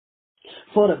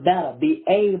 For the better, be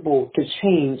able to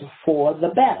change for the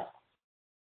better.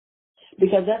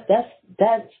 Because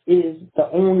that is the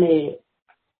only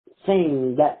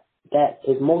thing that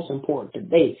is most important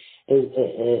today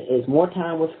is more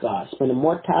time with God, spending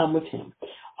more time with him,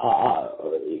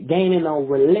 gaining a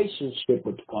relationship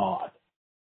with God.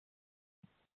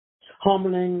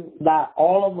 Humbling by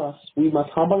all of us, we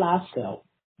must humble ourselves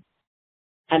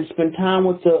and spend time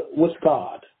with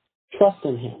God,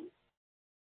 trusting him,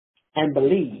 and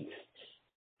believe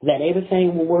that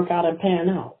everything will work out and pan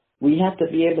out. We have to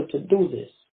be able to do this.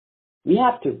 We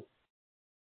have to.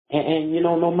 And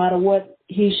no matter what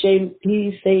she say,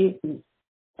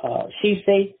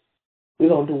 we're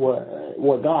going to do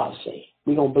what God say.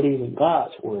 We're going to believe in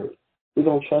God's word. We're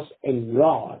going to trust in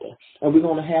God. And we're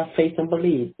going to have faith and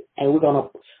believe. And we're going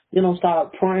to,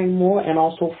 start praying more and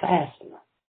also fasting.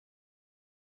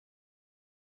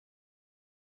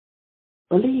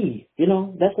 Believe.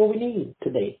 That's what we need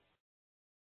today.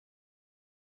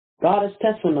 God is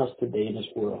testing us today in this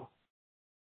world.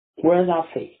 Where is our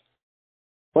faith?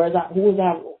 Who is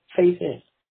our faith in?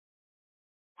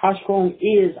 How strong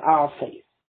is our faith?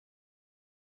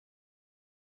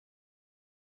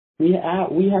 We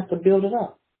have to build it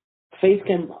up. Faith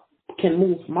can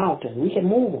move mountains. We can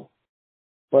move them.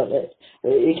 But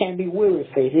it can't be weary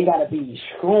faith. It got to be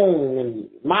strong and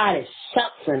mighty,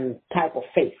 substance type of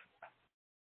faith.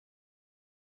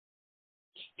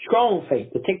 Strong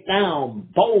faith to take down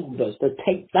boulders, to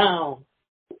take down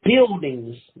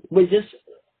buildings with just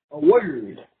a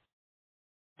word.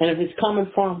 And if it's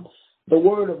coming from the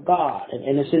word of God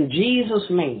and it's in Jesus'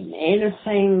 name,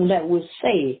 anything that we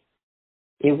say,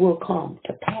 it will come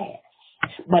to pass.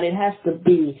 But it has to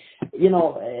be, we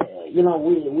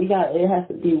got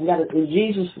in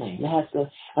Jesus' name. It has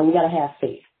to, and we got to have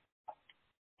faith.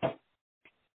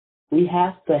 We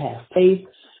have to have faith,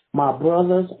 my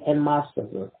brothers and my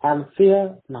sisters, and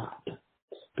fear not,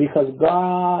 because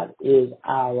God is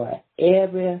our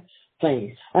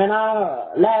everything. And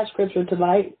our last scripture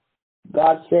tonight,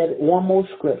 God said one more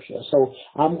scripture, so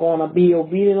I'm going to be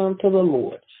obedient unto the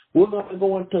Lord. We're going to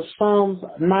go into Psalms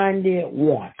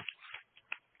 91.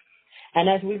 And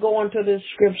as we go into this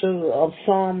scripture of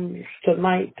Psalms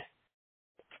tonight,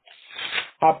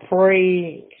 I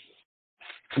pray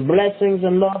blessings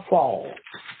and love for all,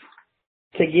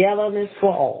 togetherness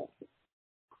for all,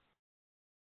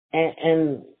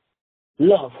 and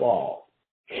love for all.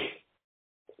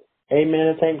 Amen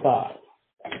and thank God.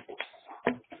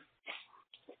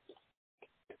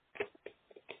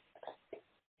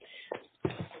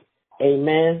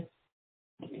 Amen.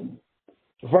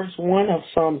 Verse 1 of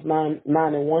Psalms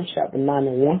 91, chapter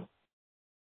 91.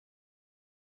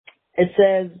 It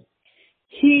says,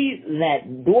 He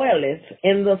that dwelleth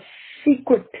in the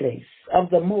secret place of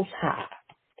the Most High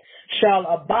shall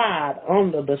abide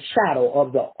under the shadow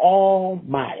of the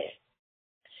Almighty.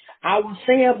 I will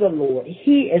say of the Lord,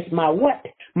 he is my what?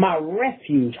 My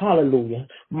refuge. Hallelujah.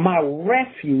 My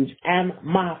refuge and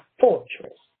my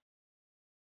fortress.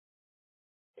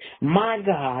 My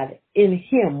God, in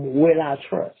him will I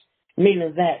trust.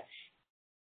 Meaning that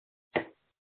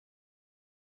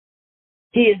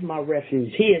he is my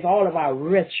refuge. He is all of our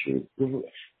refuge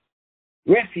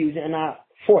and our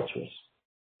fortress.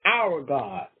 Our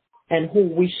God, and who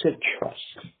we should trust.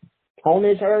 On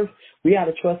this earth, we have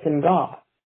to trust in God.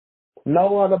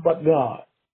 No other but God.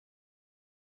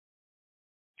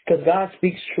 Because God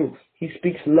speaks truth. He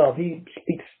speaks love. He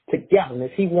speaks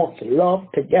togetherness. He wants love,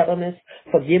 togetherness,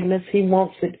 forgiveness. He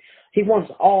wants it. He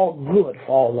wants all good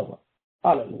for all of us.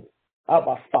 Hallelujah.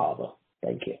 Our Father.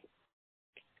 Thank you.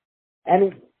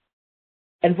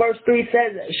 And verse 3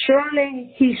 says,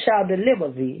 surely he shall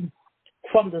deliver thee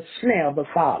from the snare of the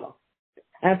fowler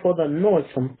and for the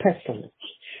noisome pestilence.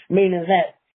 Meaning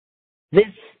that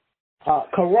this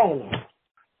corona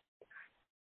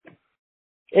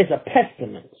is a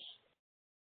pestilence,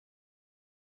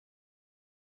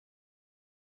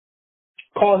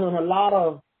 causing a lot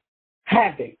of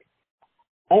havoc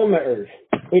on the earth.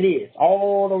 It is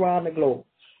all around the globe,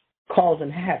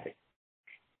 causing havoc.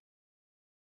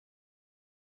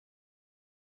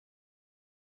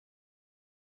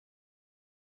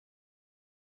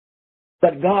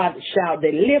 But God shall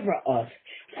deliver us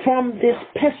from this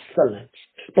pestilence.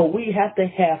 But we have to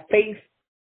have faith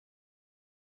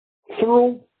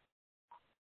through,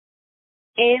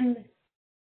 in,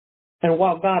 and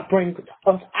while God brings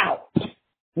us out,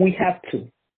 we have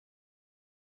to.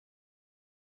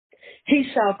 He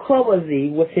shall cover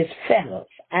thee with his feathers,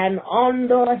 and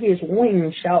under his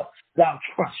wings shalt thou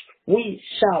trust. We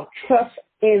shall trust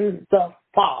in the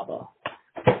Father.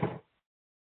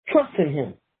 Trust in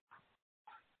him.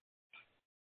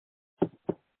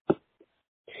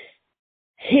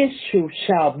 His truth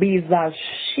shall be thy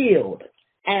shield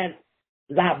and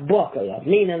thy buckler,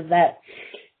 meaning that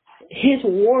his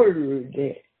word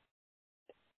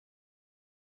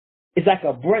is like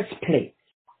a breastplate,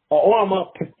 an armor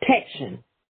of protection,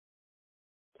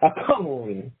 a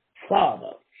covering,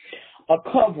 Father, a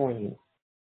covering,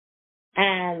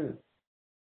 and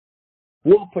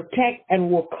will protect and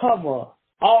will cover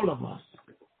all of us.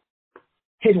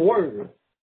 His word.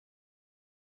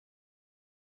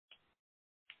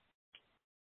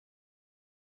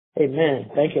 Amen.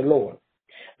 Thank you, Lord.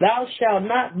 Thou shalt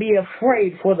not be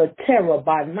afraid for the terror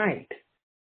by night,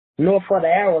 nor for the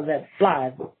arrow that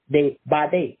flies by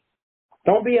day.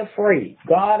 Don't be afraid.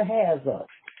 God has us.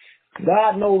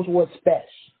 God knows what's best.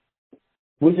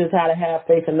 We just have to have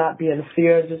faith and not be in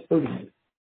fear, just believe.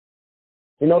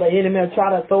 You know, the enemy will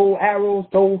try to throw arrows,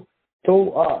 throw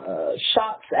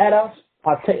shots at us,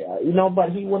 but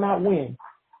he will not win.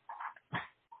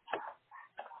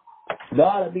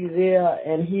 God will be there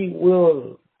and he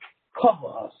will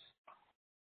cover us.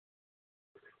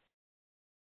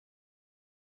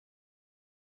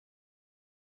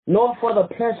 Nor for the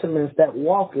pestilence that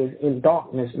walketh in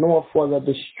darkness, nor for the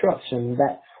destruction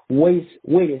that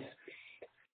waiteth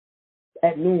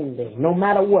at noonday. No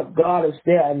matter what, God is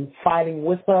there and fighting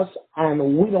with us,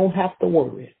 and we don't have to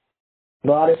worry.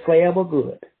 God is forever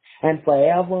good and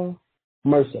forever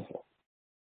merciful.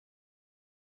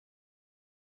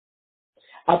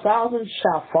 1,000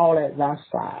 shall fall at thy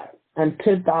side, and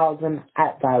 10,000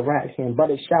 at thy right hand, but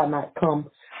it shall not come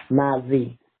nigh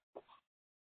thee.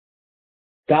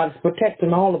 God is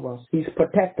protecting all of us. He's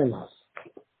protecting us.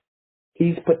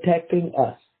 He's protecting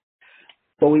us.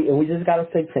 But we just got to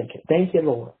say thank you. Thank you,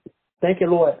 Lord. Thank you,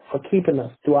 Lord, for keeping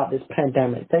us throughout this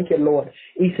pandemic. Thank you, Lord,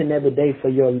 each and every day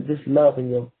for this love and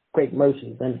your great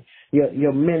mercies and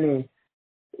your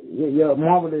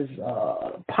marvelous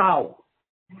power.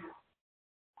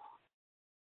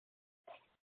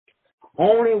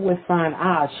 Only with thine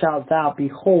eyes shalt thou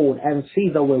behold and see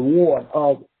the reward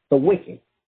of the wicked,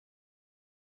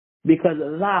 because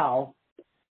thou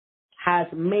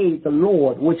hast made the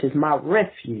Lord, which is my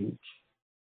refuge,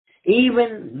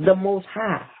 even the Most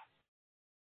High,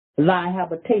 thy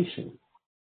habitation.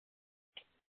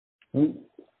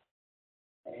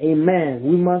 Amen.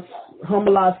 We must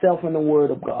humble ourselves in the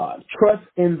word of God. Trust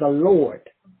in the Lord,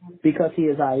 because he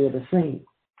is our everything.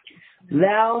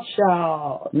 Thou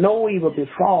shalt no evil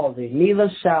befall thee, neither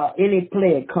shall any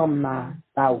plague come nigh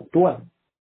thy dwelling.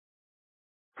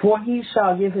 For he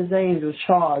shall give his angels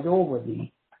charge over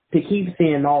thee, to keep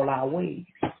thee in all thy ways.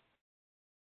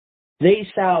 They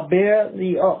shall bear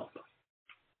thee up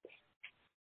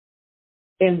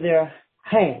in their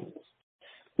hands,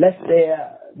 lest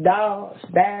thou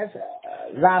dash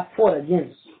thy foot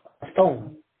against a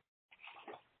stone.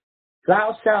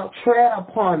 Thou shalt tread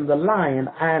upon the lion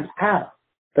and adder,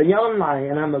 the young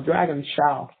lion and the dragon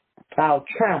shalt thou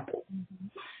trample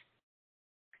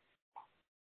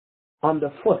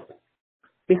underfoot.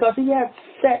 Because he hath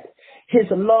set his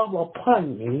love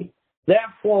upon me,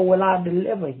 therefore will I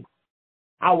deliver him.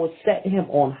 I will set him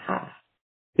on high,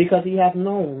 because he hath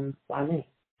known my name.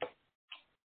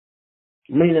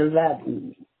 Meaning that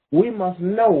we must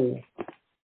know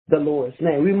the Lord's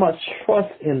name. We must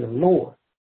trust in the Lord.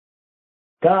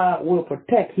 God will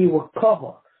protect. He will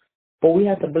cover. But we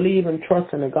have to believe and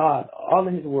trust in God,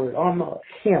 honor his word, honor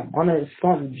him, honor his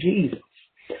son Jesus.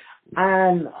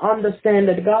 And understand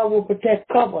that God will protect,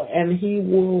 cover, and he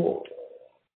will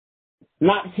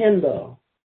not hinder.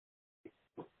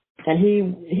 And he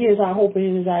is our hope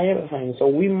and he is our everything. So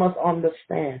we must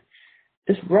understand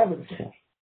this reverence him.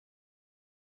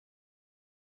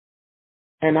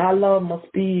 And our love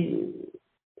must be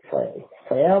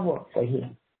forever for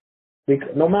him.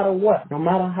 Because no matter what, no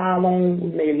matter how long we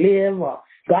may live,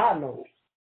 God knows.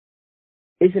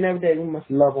 Each and every day we must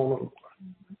love on the Lord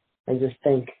and just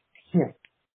thank him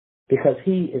because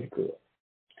he is good.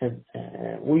 And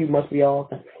we must be all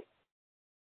thankful.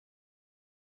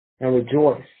 And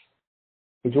rejoice.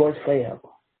 Rejoice forever.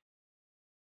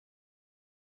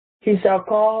 He shall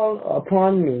call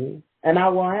upon me, and I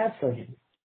will answer him.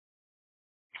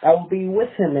 I will be with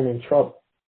him and in trouble.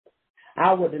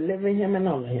 I will deliver him and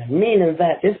honor him. Meaning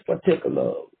that this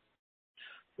particular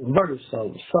verse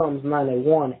of Psalms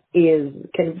 91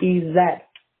 can be that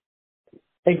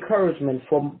encouragement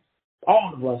for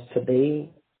all of us today.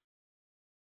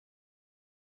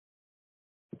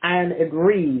 And it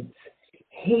reads,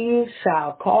 he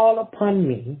shall call upon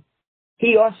me,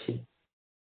 he or she,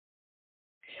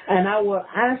 and I will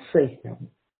answer him.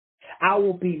 I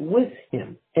will be with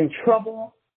him in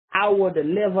trouble. I will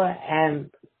deliver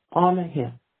and honor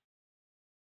him.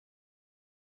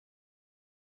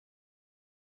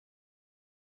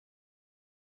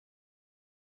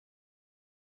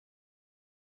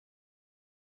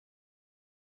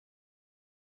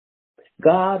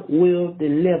 God will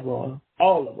deliver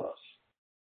all of us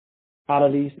out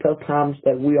of these tough times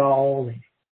that we are all in.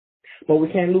 But we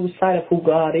can't lose sight of who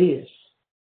God is,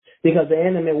 because the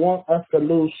enemy wants us to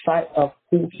lose sight of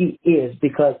who he is,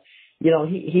 because he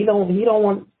don't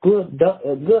want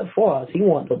good for us. He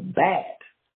wants the bad.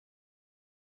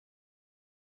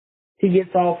 He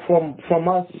gets off from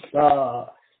us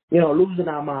losing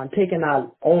our mind, taking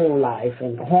our own life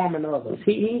and harming others.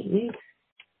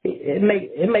 It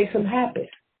makes him happy.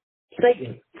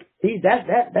 Satan,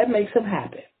 that makes him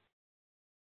happy.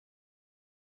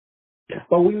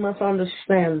 But we must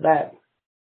understand that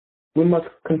we must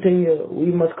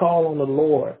call on the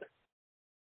Lord,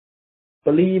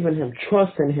 believe in him,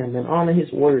 trust in him, and honor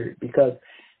his word, because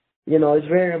it's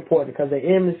very important, because the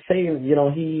enemy is saying,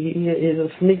 he is a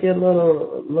sneaky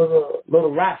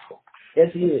little rascal.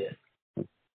 Yes, he is.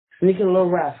 Sneaky little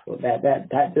rascal. That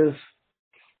just,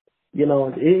 he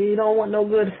don't want no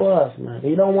good for us, man.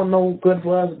 He don't want no good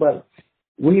for us, but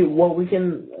what we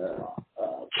can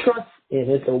trust in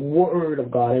is the word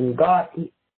of God, and God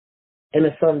and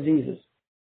his son Jesus,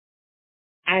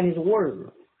 and his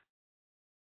word.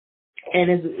 And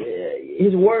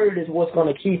his word is what's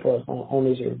going to keep us on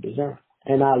this earth.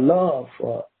 And our love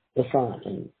for the Son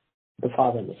and the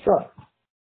Father and the Son.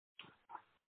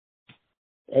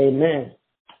 Amen.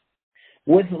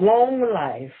 With long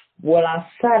life will I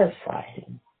satisfy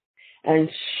him and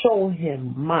show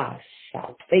him my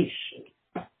salvation.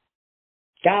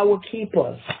 God will keep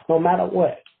us no matter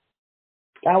what.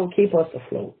 God will keep us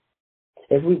afloat.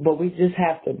 But we just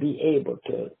have to be able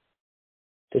to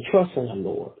trust in the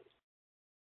Lord.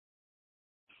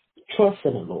 Trust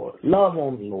in the Lord. Love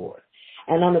on the Lord.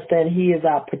 And understand he is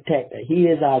our protector. He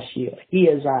is our shield. He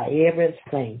is our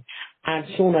everything. And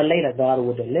sooner or later, God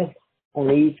will deliver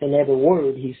on each and every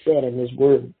word he said in his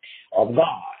word of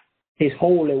God. His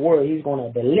holy word, he's going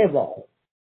to deliver on.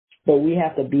 But we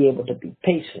have to be able to be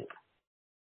patient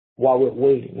while we're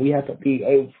waiting. We have to be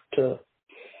able to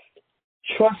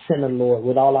trust in the Lord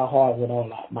with all our heart, with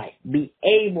all our might. Be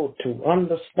able to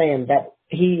understand that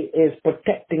he is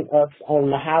protecting us on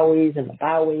the highways and the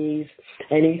byways,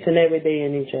 and each and every day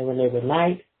and each and every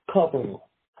night, covering us.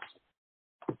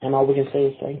 And all we can say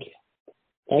is thank you.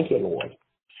 Thank you, Lord.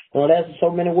 There's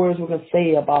so many words we can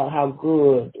say about how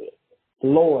good the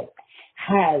Lord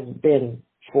has been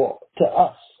to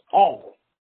us all.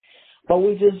 But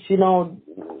we just,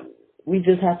 we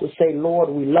just have to say, Lord,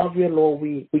 we love you, Lord,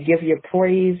 we give you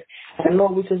praise, and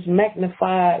Lord, we just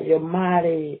magnify your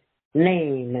mighty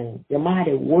name and your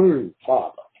mighty word,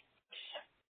 Father.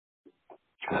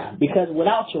 Because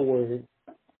without your word,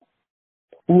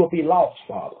 We will be lost,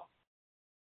 Father.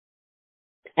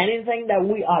 Anything that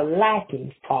we are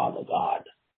lacking, Father God,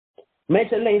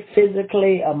 mentally,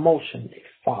 physically, emotionally,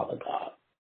 Father God,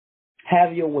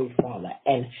 have your way, Father,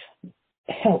 and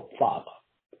help, Father.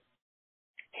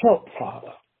 Help,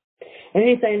 Father.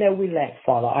 Anything that we lack,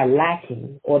 Father, are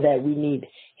lacking or that we need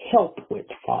help with,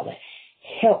 Father,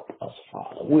 help us,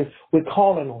 Father. We're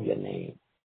calling on your name,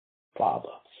 Father.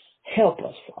 Help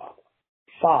us, Father.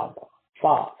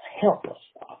 Father, help us,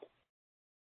 Father.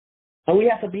 And we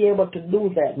have to be able to do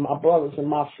that, my brothers and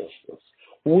my sisters.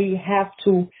 We have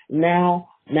to now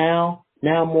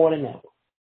more than ever.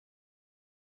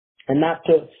 And not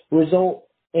to result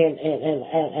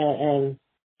in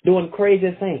doing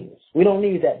crazy things. We don't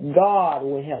need that. God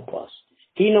will help us.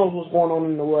 He knows what's going on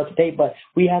in the world today, but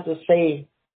we have to say,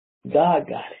 God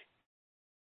got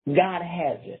it. God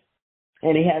has it.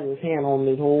 And he has his hand on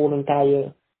this whole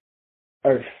entire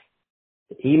earth.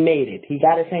 He made it. He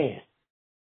got his hand.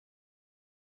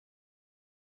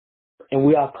 And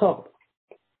we are covered.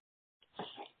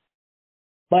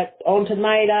 But on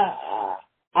tonight,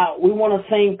 we want to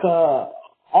thank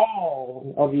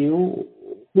all of you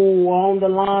who are on the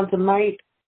line tonight,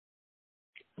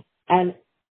 and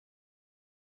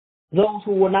those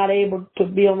who were not able to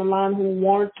be on the line who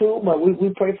wanted to, but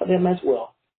we pray for them as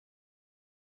well.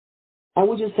 And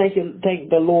we just thank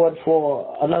the Lord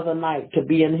for another night to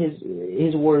be in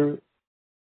His Word,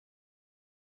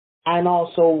 and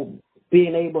also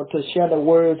being able to share the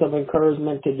words of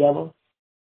encouragement together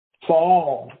for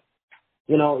all.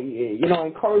 You know,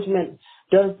 encouragement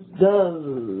does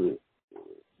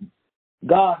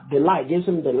God delight, gives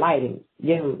him delighting,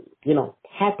 gives him,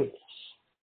 happiness.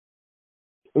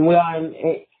 And we are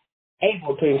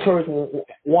able to encourage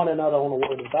one another on the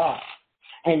word of God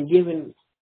and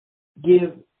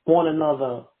give one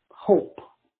another hope.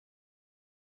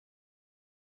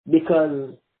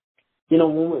 Because,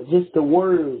 when just the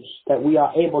words that we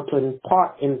are able to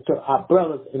impart into our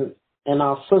brothers and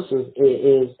our sisters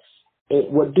it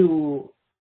would do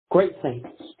great things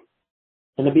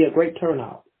and to be a great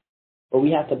turnout. But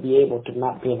we have to be able to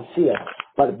not be in fear,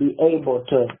 but to be able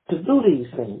to do these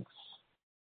things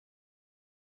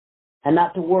and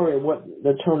not to worry what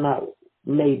the turnout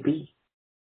may be,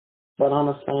 but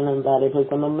understanding that if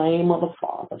it's in the name of the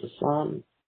Father, the Son,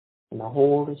 and the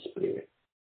Holy Spirit,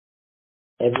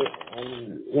 and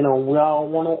we're all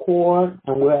one accord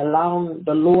and we're allowing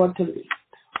the Lord to lead,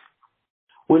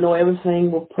 we know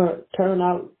everything will turn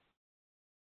out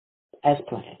as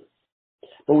planned.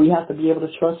 But we have to be able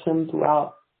to trust him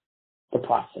throughout the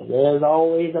process. There's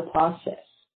always a process.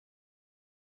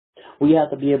 We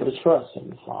have to be able to trust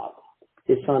him, Father,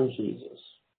 his Son Jesus.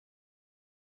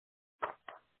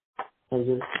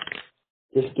 And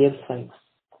just give thanks.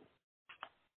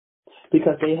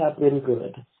 Because they have been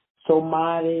good. So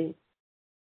mighty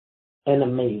and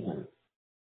amazing.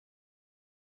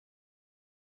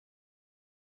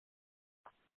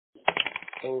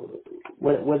 So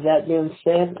with that being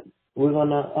said, we're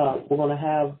gonna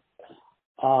have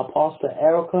Pastor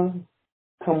Erica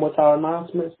come with our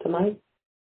announcements tonight.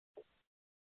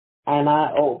 And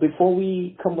before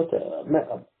we come with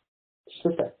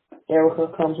Sister Erica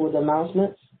comes with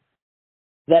announcements,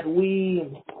 that we're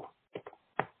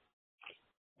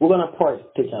gonna pray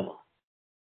together.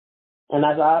 And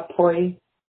as I pray,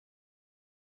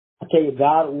 I tell you,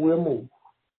 God will move.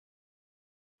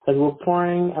 Because we're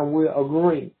praying and we're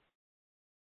agreeing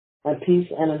in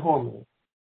peace and in harmony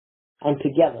and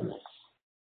togetherness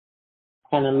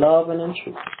and in love and in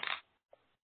truth.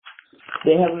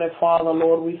 Dear Heavenly Father,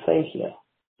 Lord, we thank you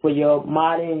for your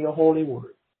mighty and your holy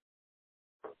word.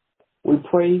 We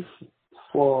pray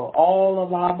for all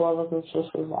of our brothers and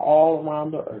sisters all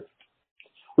around the earth.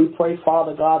 We pray,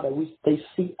 Father God, that they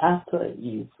seek after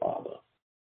you, Father,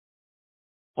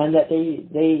 and that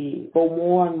they go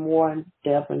more and more in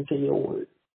depth into your word.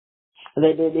 And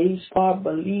that they start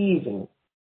believing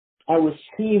and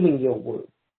receiving your word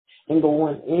and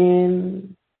going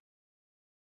in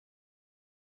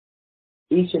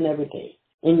each and every day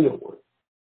in your word.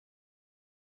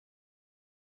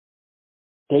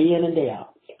 Day in and day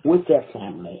out with their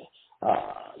family.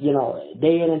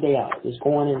 Day in and day out is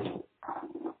going into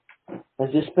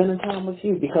and just spending time with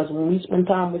you. Because when we spend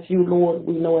time with you, Lord,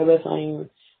 we know everything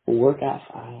will work out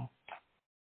fine.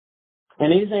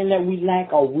 And anything that we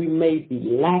lack or we may be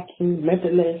lacking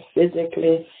mentally,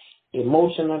 physically,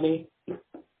 emotionally,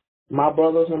 my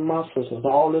brothers and my sisters,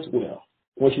 all is well.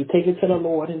 Once you take it to the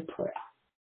Lord in prayer,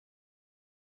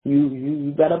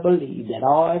 you better believe that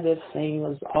everything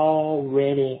is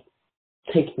already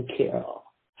taken care of.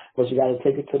 But you got to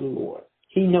take it to the Lord.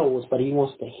 He knows, but he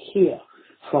wants to hear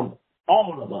from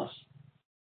all of us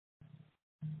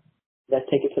Let's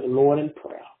take it to the Lord in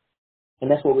prayer. And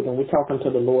that's what we're doing. We're talking to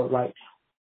the Lord right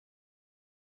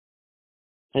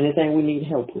now. Anything we need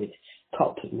help with,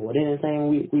 talk to the Lord. Anything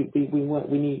we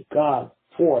need God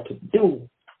for to do,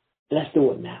 let's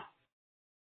do it now.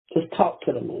 Just talk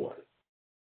to the Lord.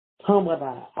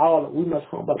 We must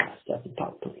humble ourselves and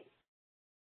talk to Him.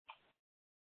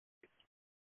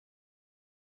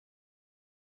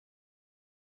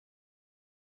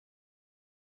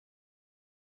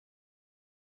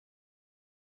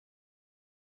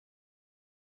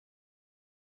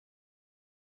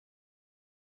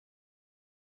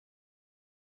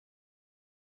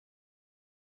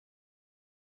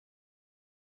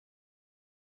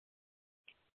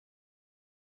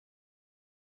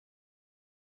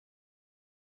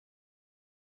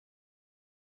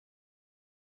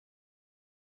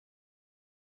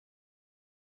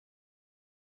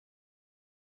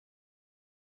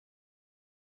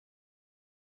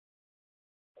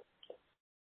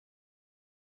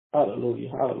 Hallelujah,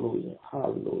 hallelujah,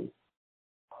 hallelujah.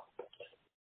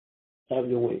 Have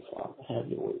your way, Father. Have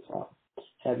your way, Father.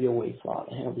 Have your way,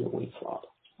 Father. Have your way, Father.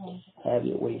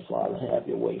 Have your way, Father. Have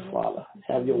your way, Father.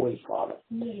 Have your way, Father.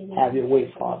 Have your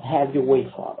way, Father. Have your way,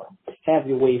 Father. Have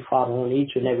your way, Father, on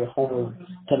each and every home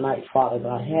tonight, Father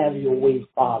God. Have your way,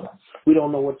 Father. We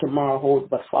don't know what tomorrow holds,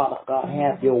 but Father God,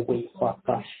 have your way, Father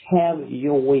God. Have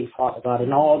your way, Father God,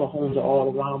 in all the homes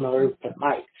all around the earth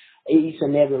tonight. Each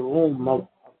and every room of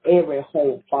every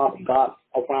home, Father God,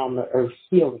 around the earth.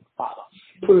 Healing, Father.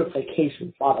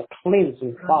 Purification, Father.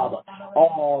 Cleansing, Father,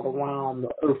 all around the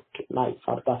earth tonight,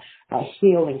 Father God.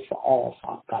 Healing for all,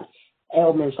 Father God.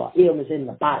 Ailments or illness in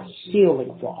the body,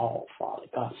 healing for all, Father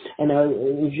God. And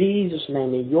in Jesus'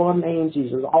 name, in your name,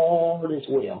 Jesus, all is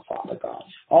well, Father God.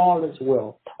 All is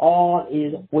well. All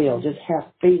is well. Just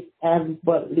have faith and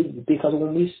believe, because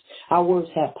our words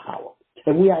have power.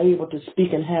 If we are able to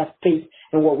speak and have faith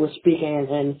in what we're speaking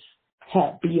and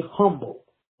be humble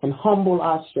and humble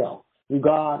ourselves,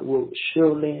 God will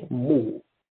surely move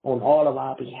on all of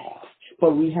our behalf.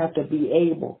 But we have to be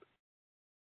able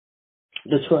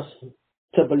to trust Him,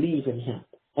 to believe in Him,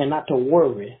 and not to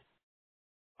worry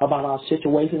about our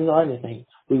situations or anything.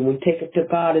 When we take it to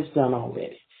God, it's done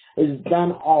already. It's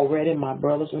done already, my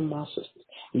brothers and my sisters.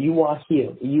 You are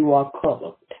healed, you are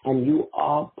covered, and you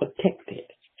are protected.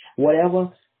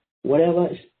 Whatever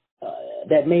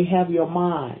that may have your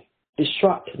mind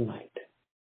distraught tonight,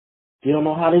 you don't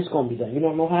know how this is going to be done. You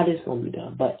don't know how this is going to be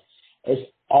done, but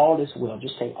it's all is well.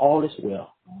 Just say all is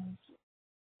well.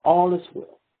 All is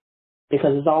well.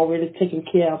 Because it's already taken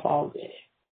care of already.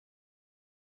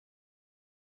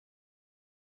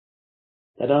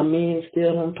 That doesn't mean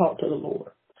still don't talk to the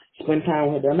Lord. Spend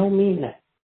time with Him. That don't mean that.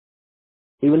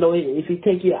 Even though if He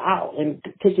take you out and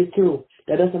take you through,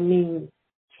 that doesn't mean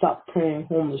stop praying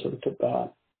homely to God.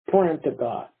 Praying to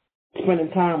God. Spending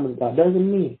time with God.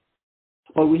 Doesn't mean.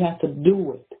 But we have to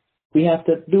do it. We have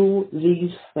to do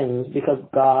these things because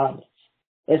God,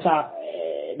 that's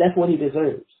what He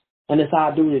deserves. And it's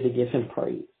our duty to give Him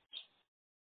praise.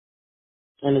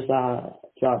 And it's our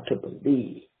job to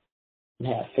believe and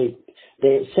have faith.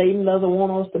 That Satan doesn't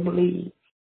want us to believe,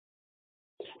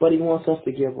 but he wants us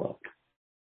to give up.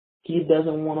 He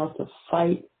doesn't want us to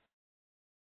fight,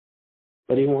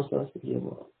 but he wants us to give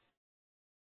up.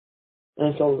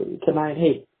 And so tonight,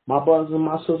 hey, my brothers and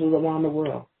my sisters around the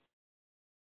world,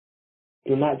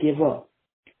 do not give up.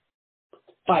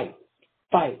 Fight,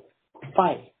 fight,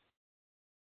 fight.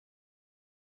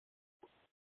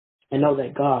 And know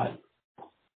that God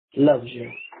loves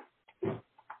you.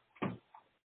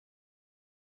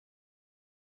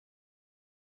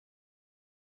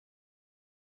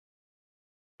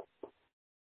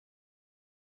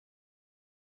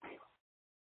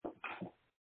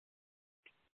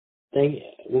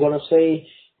 We're going to say,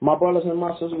 my brothers and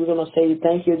my sisters, we're going to say,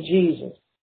 thank you, Jesus,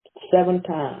 7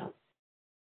 times.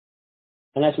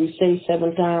 And as we say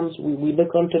 7 times, we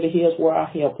look unto the hills where our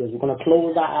help is. We're going to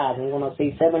close our eyes and we're going to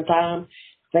say 7 times,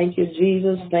 thank you,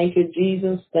 Jesus, thank you,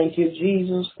 Jesus, thank you,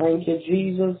 Jesus, thank you,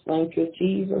 Jesus, thank you,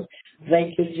 Jesus,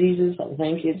 thank you, Jesus,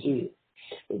 thank you, Jesus.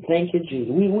 Thank you, Jesus.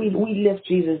 We lift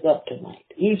Jesus up tonight.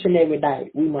 Each and every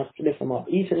night, we must lift Him up.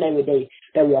 Each and every day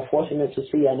that we are fortunate to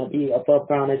see and to be above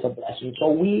ground is a blessing.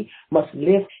 So we must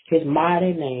lift His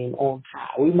mighty name on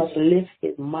high. We must lift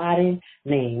His mighty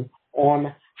name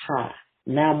on high.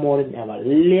 Now more than ever.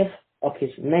 Lift up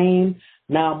His name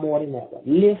now more than ever.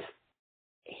 Lift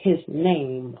His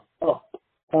name up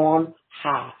on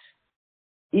high.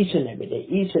 Each and every day,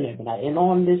 each and every night. And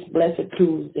on this blessed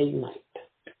Tuesday night.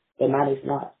 The night is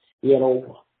not yet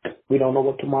over. We don't know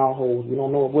what tomorrow holds. We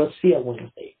don't know what we'll see on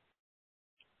Wednesday.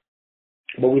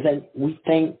 But we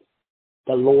thank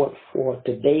the Lord for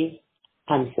today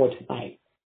and for tonight.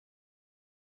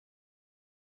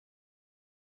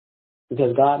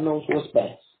 Because God knows what's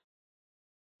best.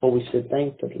 But we should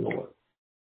thank the Lord.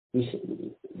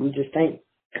 We just thank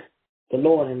the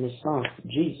Lord and His Son,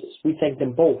 Jesus. We thank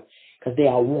them both because they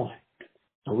are one.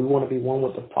 And we want to be one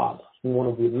with the Father. We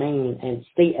want to remain and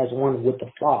stay as one with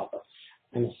the Father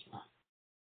and the Son.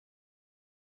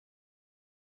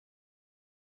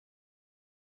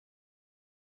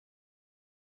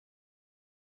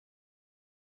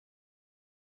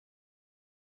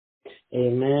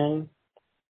 Amen.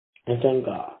 And thank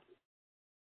God.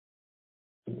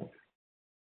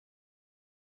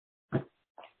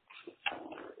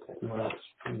 What else?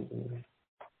 Amen.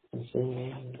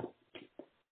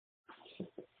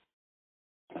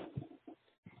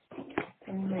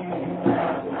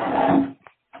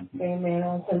 Amen.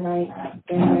 On tonight,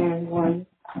 amen. One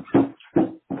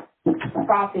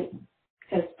prophet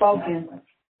has spoken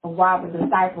of why the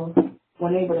disciples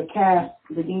were able to cast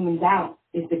the demons out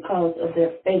is because of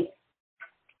their faith.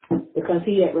 Because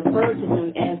he had referred to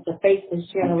them as the faithless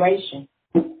generation.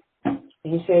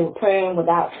 And he said, we're praying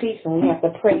without ceasing. We have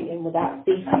to pray without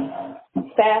ceasing.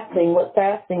 Fasting, what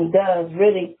fasting does,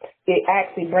 really, it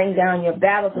actually brings down your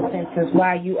battle defenses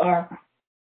while you are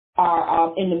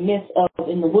in the midst of,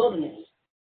 in the wilderness.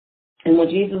 And when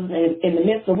Jesus was in the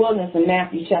midst of the wilderness in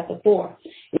Matthew chapter 4,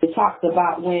 it talks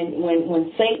about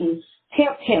when Satan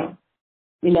tempted him,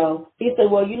 he said,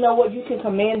 well, you know what, you can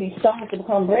command these stones to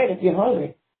become bread if you're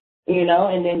hungry.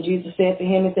 And then Jesus said to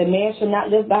him, he said, man shall not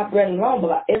live by bread alone, but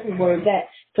by every word that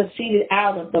proceeded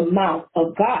out of the mouth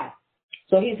of God.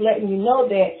 So he's letting you know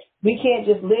that we can't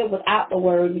just live without the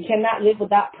word. We cannot live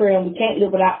without prayer. And we can't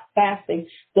live without fasting.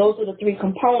 Those are the three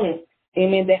components,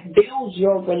 amen, that builds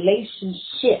your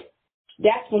relationship.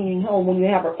 That's when you know when you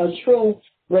have a true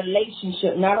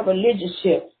relationship, not a religious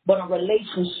ship, but a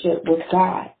relationship with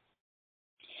God.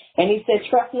 And he said,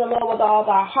 trust in the Lord with all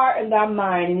thy heart and thy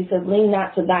mind. And he says, lean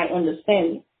not to thy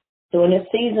understanding. So in this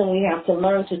season, we have to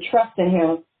learn to trust in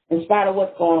him in spite of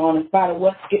what's going on, in spite of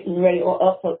what's getting ready or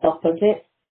up present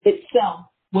itself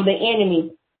with the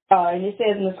enemy. And it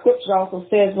says in the scripture also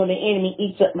says, when the enemy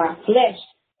eats up my flesh,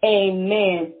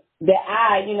 amen,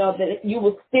 that you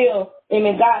will still,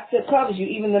 amen, God still covers you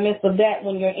even in the midst of that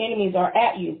when your enemies are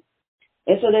at you.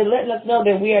 And so they're letting us know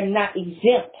that we are not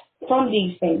exempt from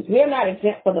these things. We're not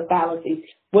exempt from the fallacies.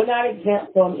 We're not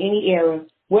exempt from any errors.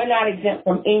 We're not exempt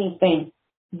from anything.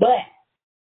 But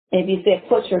if you said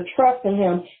put your trust in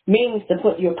him, means to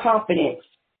put your confidence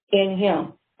in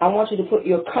him. I want you to put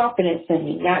your confidence in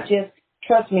me, not just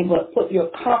trust me, but put your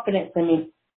confidence in me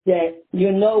that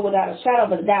you know without a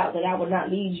shadow of a doubt that I will not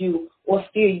lead you or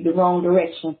steer you the wrong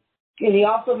direction. And he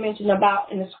also mentioned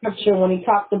about in the scripture when he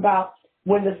talked about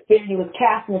when he was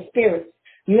casting the spirits.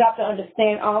 You have to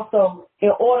understand also,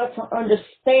 in order to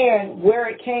understand where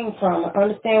it came from,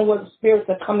 understand where the spirits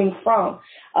are coming from.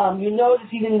 You notice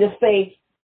he didn't just say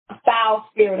foul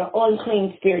spirit or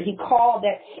unclean spirit. He called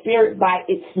that spirit by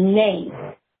its name.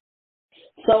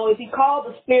 So if he called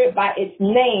the spirit by its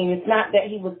name, it's not that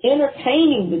he was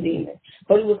entertaining the demon,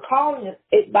 but he was calling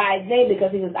it by its name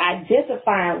because he was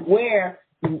identifying where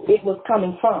it was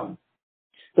coming from.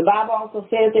 The Bible also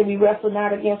says that we wrestle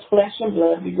not against flesh and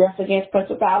blood. We wrestle against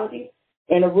principalities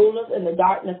and the rulers in the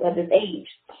darkness of this age.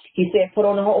 He said, put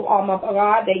on the whole armor of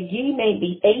God that ye may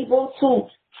be able to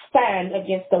stand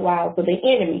against the wiles of the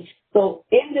enemy. So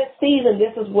in this season,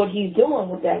 this is what he's doing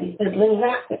with that. He says,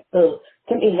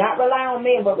 not rely on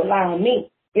man, but rely on me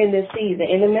in this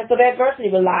season. In the midst of adversity,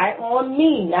 rely on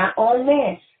me, not on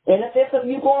man. In the midst of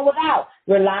you going without,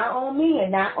 rely on me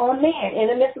and not on man. In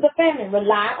the midst of the famine,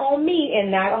 rely on me and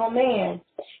not on man.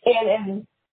 And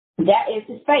that is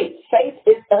his faith. Faith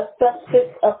is a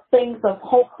substance of things of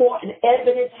hope for and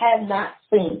evidence have not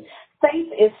seen.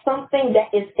 Faith is something that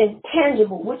is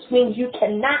intangible, which means you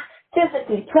cannot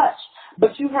physically touch,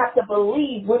 but you have to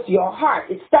believe with your heart.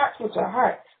 It starts with your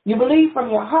heart. You believe from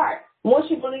your heart. Once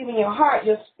you believe in your heart,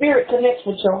 your spirit connects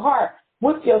with your heart,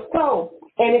 with your soul.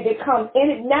 And it becomes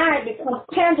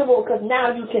tangible because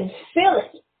now you can feel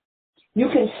it. You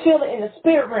can feel it in the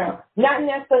spirit realm, not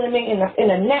necessarily in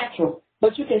the natural,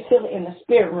 but you can feel it in the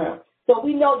spirit realm. So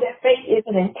we know that faith is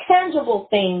an intangible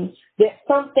thing, that's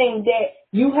something that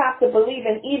you have to believe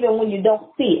in even when you don't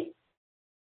see it.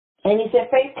 And he said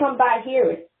faith comes by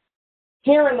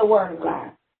hearing the word of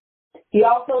God. He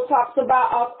also talks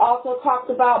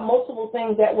about multiple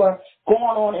things that were going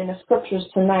on in the scriptures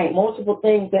tonight,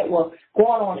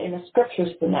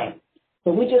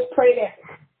 So we just pray that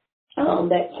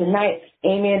tonight,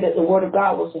 amen, that the word of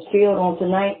God was fulfilled on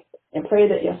tonight, and pray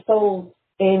that your soul,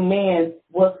 amen,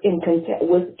 was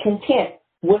content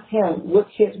with him, with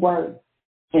his word.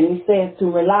 And he says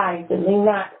to rely, to lean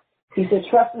not. He said,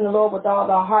 trust in the Lord with all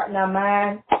our heart and our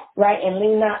mind, right? And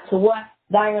lean not to what?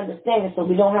 Thy understanding. So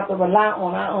we don't have to rely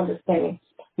on our understanding.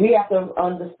 We have to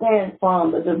understand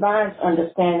from the divine's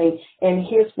understanding and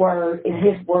his word and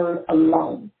his word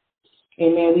alone.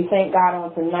 Amen. We thank God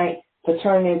on tonight for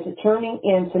turning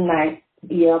in tonight,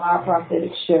 our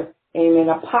prophetic shift. Amen.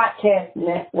 A podcast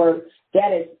network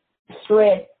that is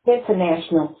Shred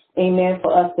International. Amen.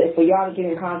 For y'all to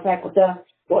get in contact with us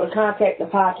or to contact the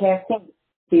podcast team,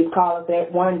 please call us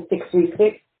at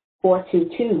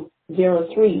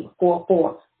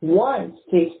 1-636-422-0344.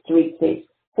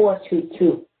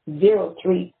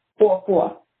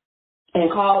 1-636-422-0344.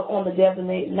 And call on the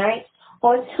designated night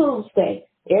on Tuesday.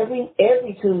 Every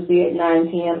Tuesday at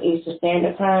 9 p.m. Eastern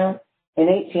Standard Time and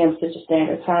 8 p.m. Central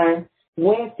Standard Time.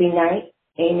 Wednesday night,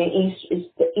 amen,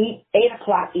 8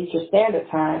 o'clock Eastern Standard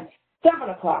Time, 7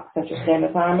 o'clock Central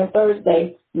Standard Time, and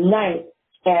Thursday night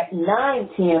at 9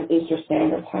 p.m. Eastern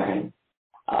Standard Time.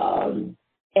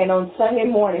 And on Sunday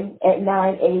morning at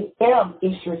 9 a.m.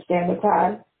 Eastern Standard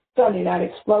Time, Sunday Night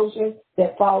Explosion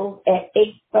that follows at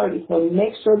 8:30. So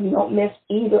make sure you don't miss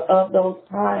either of those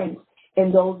times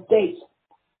and those dates.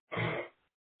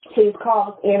 Please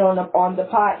call us in on the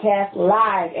podcast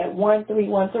live at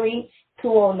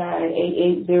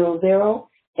 1-313-209-8800.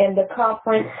 And the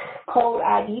conference code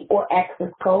ID or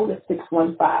access code is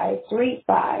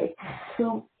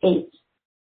 615-3528.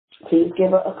 Please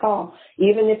give us a call.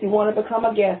 Even if you want to become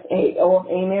a guest, or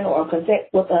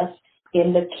connect with us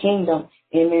in the kingdom,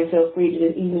 amen, feel free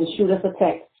to even shoot us a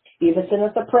text. Even send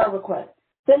us a prayer request.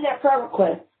 Send that prayer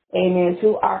request, amen,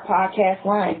 to our podcast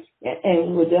line,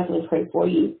 and we will definitely pray for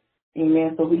you.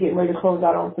 Amen. So we get ready to close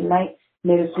out on tonight.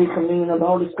 May the sweet communion of the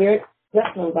Holy Spirit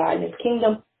rest and abide in his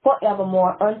kingdom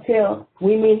forevermore until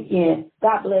we meet again.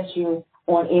 God bless you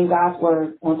on In God's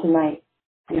Word on tonight.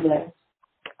 Be blessed.